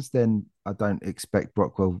seconds, then I don't expect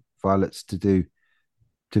Brockwell Violets to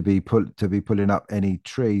be pulling up any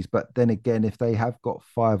trees. But then again, if they have got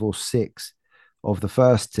 5 or 6 of the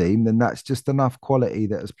first team, then that's just enough quality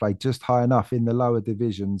that has played just high enough in the lower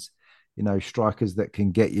divisions. Strikers that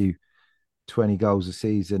can get you 20 goals a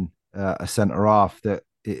season, a centre half that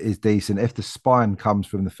is decent. If the spine comes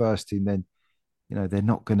from the first team, then they're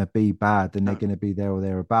not going to be bad, and they're going to be there or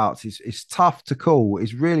thereabouts. It's tough to call.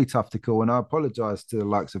 It's really tough to call, and I apologise to the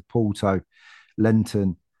likes of Porto,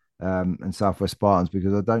 Lenton, and Southwest Spartans,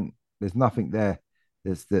 because there's nothing there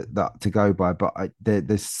that to go by. But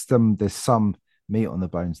there's some meat on the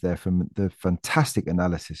bones there from the fantastic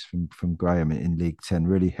analysis from Graham in League 10,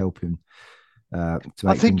 really helping.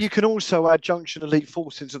 I think you can also add Junction Elite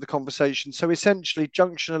Force into the conversation. So essentially,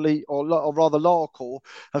 Junction Elite, or rather Larkor,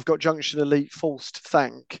 have got Junction Elite Force to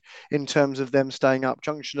thank in terms of them staying up.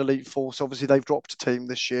 Junction Elite Force, obviously, they've dropped a team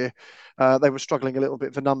this year. They were struggling a little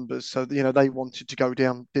bit for numbers, so they wanted to go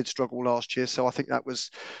down. Did struggle last year, so I think that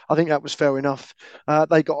was fair enough.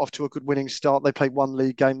 They got off to a good winning start. They played one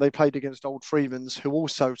league game. They played against Old Freemans, who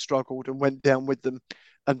also struggled and went down with them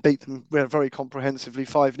and beat them very comprehensively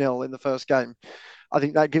 5-0 in the first game. I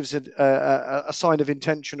think that gives it a sign of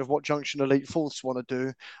intention of what Junction Elite Force want to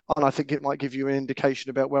do. And I think it might give you an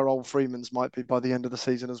indication about where Old Freemans might be by the end of the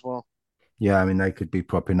season as well. Yeah, I mean, they could be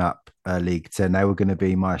propping up League 10. They were going to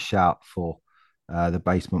be my shout for the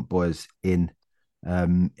Basement Boys in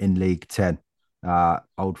League 10.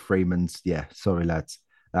 Old Freemans, yeah, sorry, lads.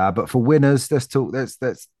 But for winners,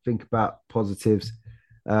 let's think about positives.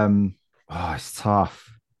 It's tough.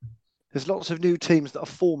 There's lots of new teams that are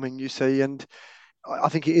forming, you see, and I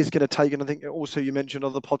think it is going to take, and I think also you mentioned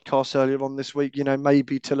on the podcast earlier on this week,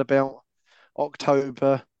 maybe till about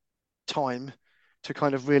October time to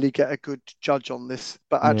kind of really get a good judge on this.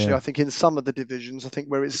 But actually, Yeah. I think in some of the divisions, I think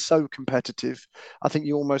where it's so competitive, I think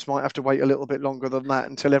you almost might have to wait a little bit longer than that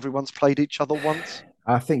until everyone's played each other once.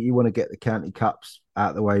 I think you want to get the county cups out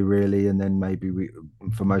of the way, really, and then maybe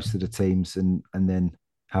for most of the teams, and then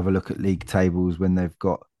have a look at league tables when they've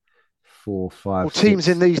got 4, 5, Well, teams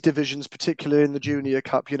 6. in these divisions, particularly in the Junior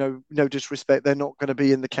Cup, no disrespect, they're not going to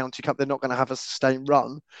be in the County Cup. They're not going to have a sustained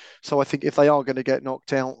run. So I think if they are going to get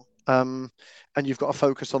knocked out, and you've got to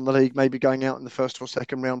focus on the league, maybe going out in the first or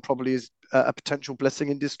second round probably is a potential blessing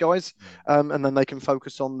in disguise, and then they can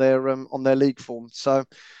focus on their league form. So.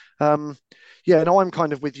 Yeah, no, I'm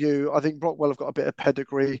kind of with you. I think Brockwell have got a bit of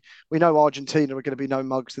pedigree. We know Argentina are going to be no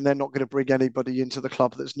mugs, and they're not going to bring anybody into the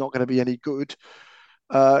club that's not going to be any good.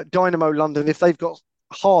 Dynamo London, if they've got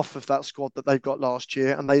half of that squad that they've got last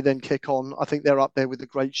year and they then kick on, I think they're up there with a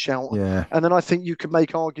great shout. Yeah. And then I think you can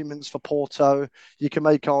make arguments for Porto. You can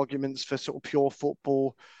make arguments for sort of pure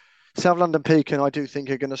football. South London Peak, and I do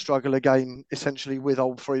think are going to struggle again, essentially with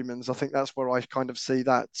Old Freemans. I think that's where I kind of see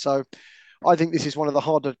that. So I think this is one of the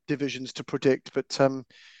harder divisions to predict. But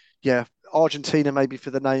yeah, Argentina maybe for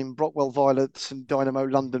the name, Brockwell Violets and Dynamo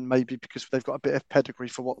London maybe because they've got a bit of pedigree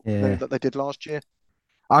for what that they did last year.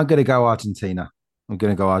 I'm going to go Argentina.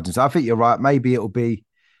 I think you're right. Maybe it'll be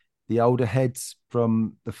the older heads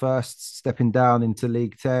from the first stepping down into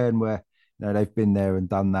League 10, where they've been there and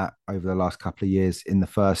done that over the last couple of years in the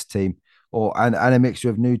first team, and a mixture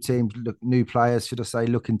of new teams, new players, should I say,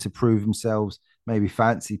 looking to prove themselves. Maybe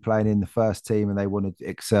fancy playing in the first team and they want to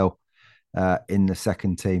excel in the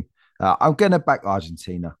second team. I'm going to back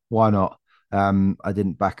Argentina. Why not? I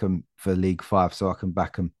didn't back them for League 5, so I can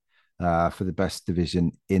back them for the best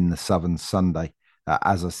division in the Southern Sunday.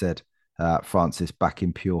 As I said, Francis back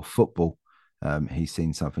in pure football. He's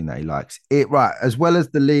seen something that he likes. It right as well as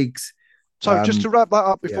the leagues. So just to wrap that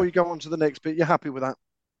up before Yeah, you go on to the next bit, you're happy with that?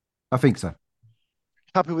 I think so.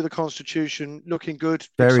 Happy with the constitution, looking good,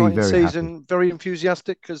 Very, exciting very happy. season, very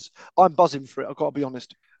enthusiastic because I'm buzzing for it. I've got to be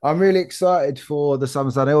honest. I'm really excited for the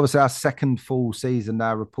Southern Sunday. Obviously, our second full season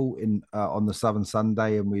now reporting on the Southern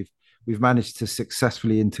Sunday, and we've managed to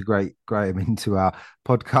successfully integrate Graham into our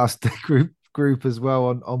podcast group as well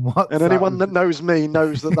on And anyone WhatsApp. that knows me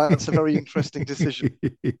knows that that's a very interesting decision.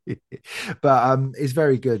 But it's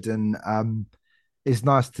very good, and it's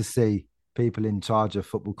nice to see people in charge of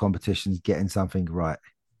football competitions getting something right.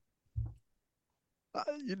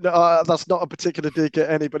 That's not a particular dig at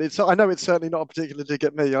anybody. I know it's certainly not a particular dig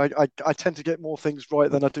at me. I tend to get more things right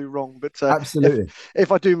than I do wrong. But Absolutely.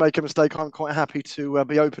 if I do make a mistake, I'm quite happy to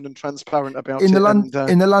be open and transparent about In the it. London And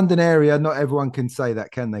in the London area, not everyone can say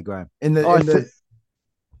that, can they, Graham? I think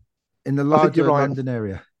In the I think you're larger right. London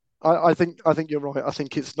area. I think you're right. I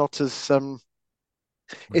think it's not as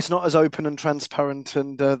open and transparent,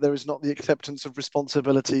 and there is not the acceptance of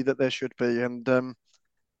responsibility that there should be. And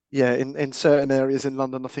yeah, in certain areas in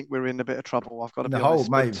London, I think we're in a bit of trouble. I've got to In the be whole,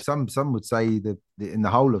 honest. maybe some would say in the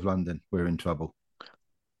whole of London we're in trouble.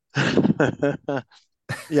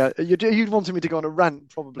 Yeah, you'd wanted me to go on a rant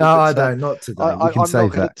probably, No, I but don't. Not today. We can I'm not save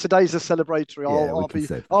going to. that. Today's a celebratory. Yeah, we I'll can be,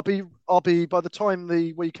 save that. I'll be, I'll be. By the time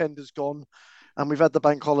the weekend is gone, and we've had the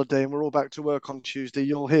bank holiday, and we're all back to work on Tuesday,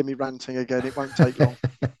 you'll hear me ranting again. It won't take long.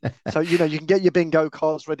 So you can get your bingo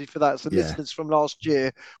cards ready for that. So Yeah. listeners from last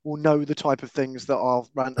year will know the type of things that I'll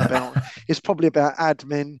rant about. It's probably about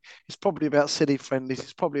admin. It's probably about city friendlies.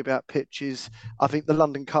 It's probably about pitches. I think the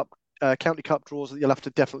London Cup, County Cup draws that you'll have to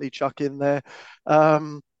definitely chuck in there.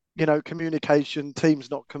 Communication, teams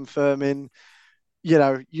not confirming.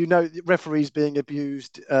 Referees being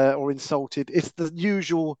abused or insulted. It's the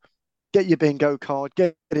usual. Get your bingo card.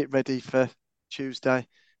 Get it ready for Tuesday.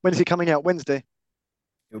 When is it coming out? Wednesday.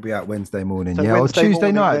 It'll be out Wednesday morning. So Yeah, or Wednesday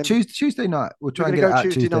Tuesday morning night. then. Tuesday night. We'll We're try and going to get it go out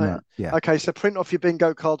Tuesday Tuesday night. night. Yeah. Okay, so print off your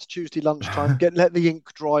bingo cards Tuesday lunchtime. Let the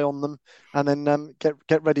ink dry on them, and then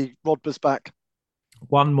get ready. Rodber's back.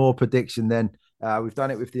 One more prediction then. We've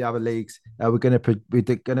done it with the other leagues. We're going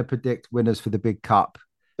to predict winners for the big cup.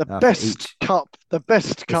 The For each.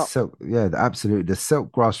 best cup. Silk, yeah, absolutely. The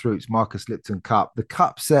Silk Grassroots Marcus Lipton Cup, the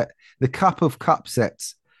cup set, the cup of cup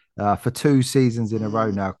sets for 2 seasons in a row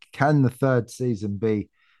now. Can the third season be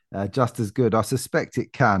just as good? I suspect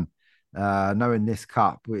it can. Knowing this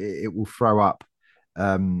cup, it will throw up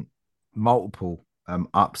multiple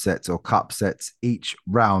upsets or cup sets each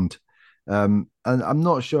round. And I'm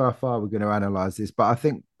not sure how far we're going to analyze this, but I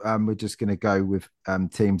think we're just going to go with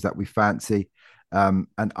teams that we fancy. And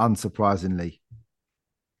unsurprisingly,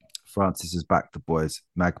 Francis has backed the boys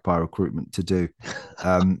Magpie recruitment to do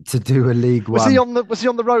a League Was One. was he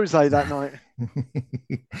on the rose that night?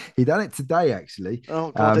 He done it today, actually.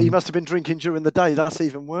 Oh God, he must have been drinking during the day. That's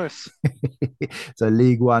even worse. So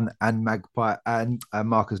League One and Magpie and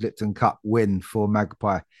Marcus Lipton Cup win for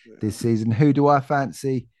Magpie this season. Who do I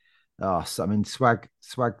fancy? Oh, so, I mean, swag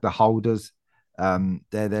the holders.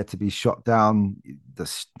 They're there to be shot down. The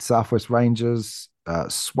Southwest Rangers,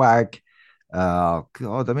 swag. God,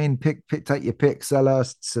 I mean, take your pick.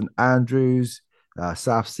 Selhurst, St Andrews,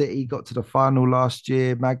 South City got to the final last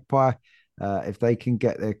year. Magpie, if they can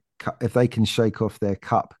if they can shake off their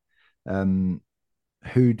cup,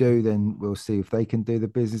 hoodoo, then we'll see if they can do the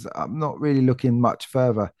business. I'm not really looking much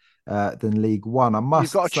further than League One. I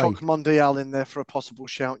must You've got to say, chuck Mondial in there for a possible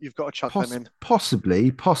shout. You've got to chuck them in.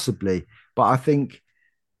 Possibly, but I think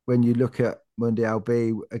when you look at Mundial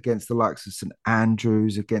B against the likes of St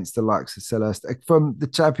Andrews, against the likes of Selhurst, from the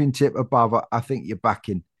Championship above, I think you're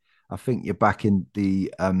backing. I think you're backing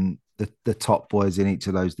the top boys in each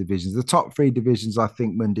of those divisions. The top three divisions, I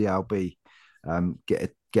think Mundial B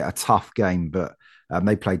get a tough game, but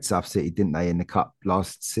they played South City, didn't they, in the cup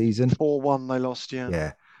last season? 4-1 they lost, yeah.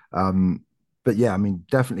 Yeah. But yeah, I mean,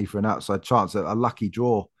 definitely for an outside chance, a lucky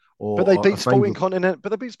draw. But they beat Sporting Continental.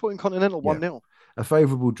 1-0. A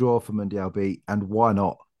favourable draw for Mundial B, and why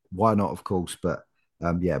not? Why not? Of course, but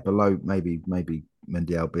below maybe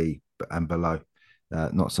Mundial B and below,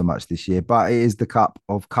 not so much this year. But it is the cup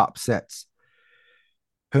of cup sets.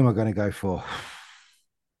 Who am I going to go for?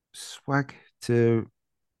 Swag to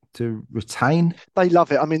retain. They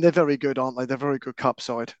love it. I mean, they're very good, aren't they? They're very good cup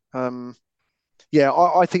side.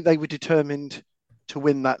 I think they were determined to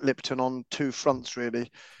win that Lipton on two fronts,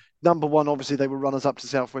 really. Number one, obviously, they were runners up to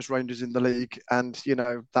Southwest Rangers in the league, and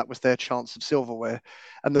that was their chance of silverware.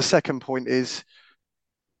 And the second point is,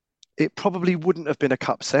 It probably wouldn't have been a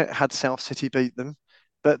cup set had South City beat them,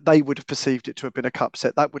 but they would have perceived it to have been a cup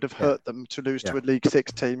set. That would have hurt them to lose to a League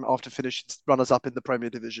Six team after finishing runners-up in the Premier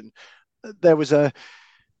Division. There was a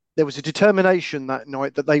determination that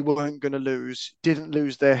night that they weren't going to lose, didn't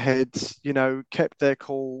lose their heads, kept their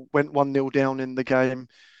cool, went 1-0 down in the game.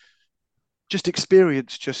 Just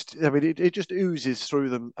experience, it just oozes through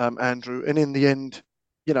them, Andrew. And in the end,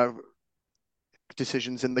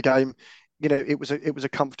 decisions in the game, it was a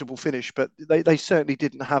comfortable finish, but they certainly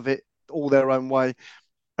didn't have it all their own way.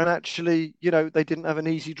 And actually, they didn't have an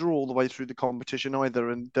easy draw all the way through the competition either.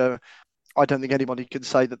 And I don't think anybody could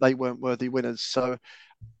say that they weren't worthy winners. So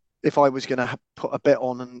if I was going to put a bet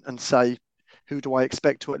on and say, who do I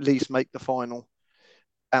expect to at least make the final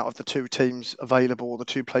out of the two teams available, or the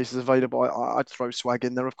two places available, I'd throw Swag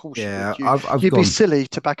in there. Of course, you would. You'd be silly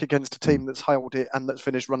to back against a team that's held it and that's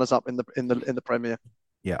finished runners-up in the Premier.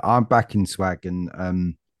 Yeah, I'm backing Swag,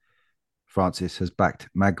 and Francis has backed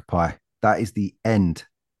Magpie. That is the end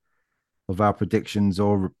of our predictions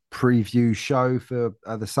or preview show for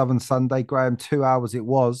the Southern Sunday. Graham, 2 hours it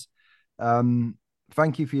was.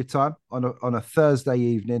 Thank you for your time on a Thursday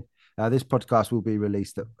evening. This podcast will be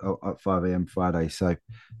released at 5 a.m. Friday. So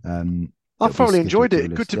I thoroughly enjoyed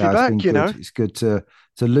it. Good to be back, It's good to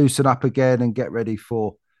loosen up again and get ready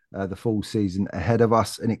for the full season ahead of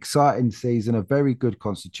us. An exciting season, a very good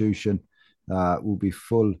constitution. Will be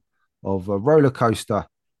full of a roller coaster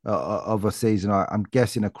of a season. I'm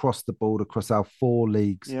guessing across the board, across our 4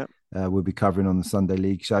 leagues. Yeah. We'll be covering on the Sunday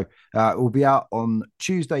League show. We'll be out on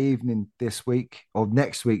Tuesday evening this week, or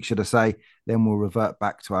next week, should I say. Then we'll revert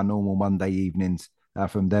back to our normal Monday evenings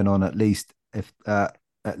from then on, at least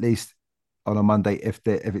on a Monday, if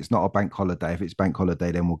it's not a bank holiday. If it's bank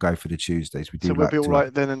holiday, then we'll go for the Tuesdays. So we'll be all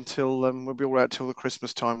right then until the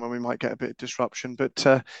Christmas time, when we might get a bit of disruption. But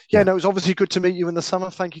no, it was obviously good to meet you in the summer.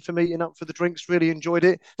 Thank you for meeting up for the drinks. Really enjoyed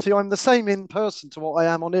it. See, I'm the same in person to what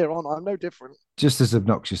I am on here, aren't I? I'm no different. Just as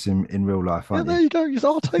obnoxious in real life, aren't you? There you go. Yes,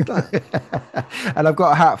 I'll take that. And I've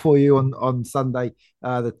got a hat for you on Sunday,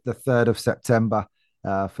 the 3rd of September,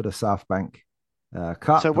 for the South Bank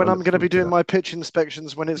Cup. So when I'm going to be doing my pitch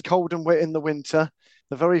inspections, when it's cold and wet in the winter,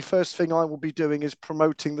 the very first thing I will be doing is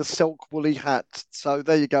promoting the Silk Woolly hat. So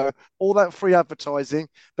there you go. All that free advertising.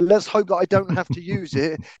 But let's hope that I don't have to use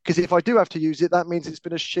it, because if I do have to use it, that means it's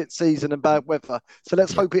been a shit season and bad weather. So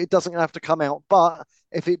let's hope it doesn't have to come out. But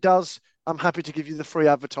if it does, I'm happy to give you the free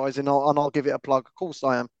advertising, and I'll give it a plug. Of course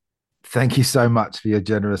I am. Thank you so much for your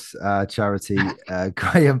generous charity,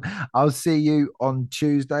 Graham. I'll see you on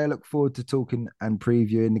Tuesday. I look forward to talking and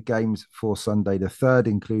previewing the games for Sunday the 3rd,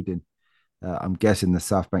 including, I'm guessing, the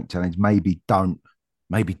South Bank Challenge. Maybe don't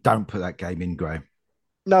put that game in, Graham.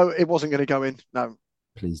 No, it wasn't going to go in. No.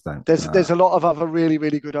 Please don't. There's a lot of other really,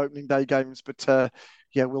 really good opening day games, but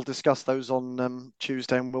we'll discuss those on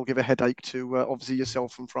Tuesday, and we'll give a headache to obviously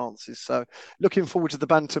yourself and Francis. So looking forward to the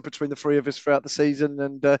banter between the 3 of us throughout the season.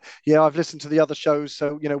 And I've listened to the other shows,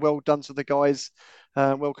 so well done to the guys.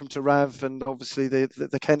 Welcome to Rav, and obviously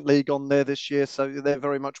the Kent League on there this year, so they're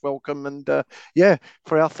very much welcome. And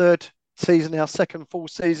for our 3rd season, our 2nd full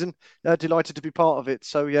season, delighted to be part of it.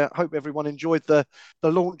 So hope everyone enjoyed the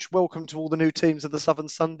launch. Welcome to all the new teams of the Southern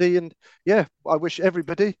Sunday, and I wish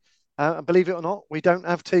everybody, believe it or not, we don't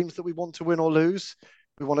have teams that we want to win or lose.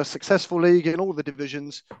 We want a successful league in all the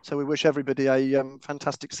divisions, so we wish everybody a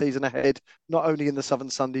fantastic season ahead, not only in the Southern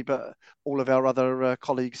Sunday, but all of our other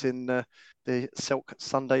colleagues in the Silk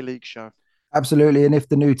Sunday League show. Absolutely. And if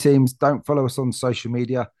the new teams don't follow us on social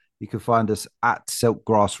media, you can find us at Silk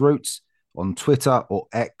Grassroots on Twitter, or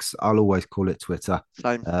X. I'll always call it Twitter.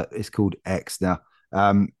 Same. It's called X now.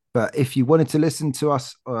 But if you wanted to listen to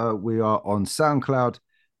us, we are on SoundCloud,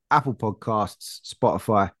 Apple Podcasts,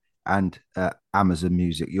 Spotify, and Amazon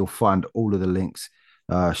Music. You'll find all of the links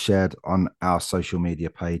shared on our social media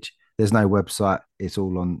page. There's no website. It's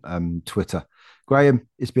all on Twitter. Graham,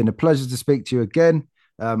 it's been a pleasure to speak to you again.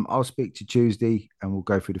 I'll speak to you Tuesday, and we'll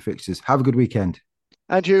go through the fixtures. Have a good weekend.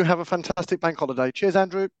 And you have a fantastic bank holiday. Cheers,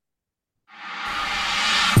 Andrew.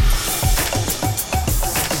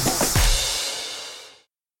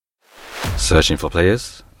 Searching for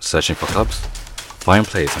players? Searching for clubs? Find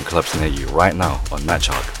players and clubs near you right now on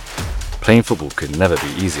MatchHawk. Playing football could never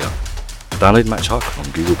be easier. Download MatchHawk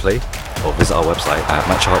on Google Play or visit our website at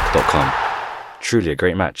matchhawk.com. Truly a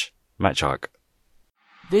great match. MatchHawk.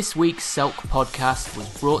 This week's Selk podcast was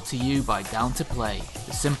brought to you by Down to Play,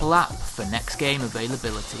 the simple app for next game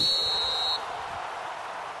availability.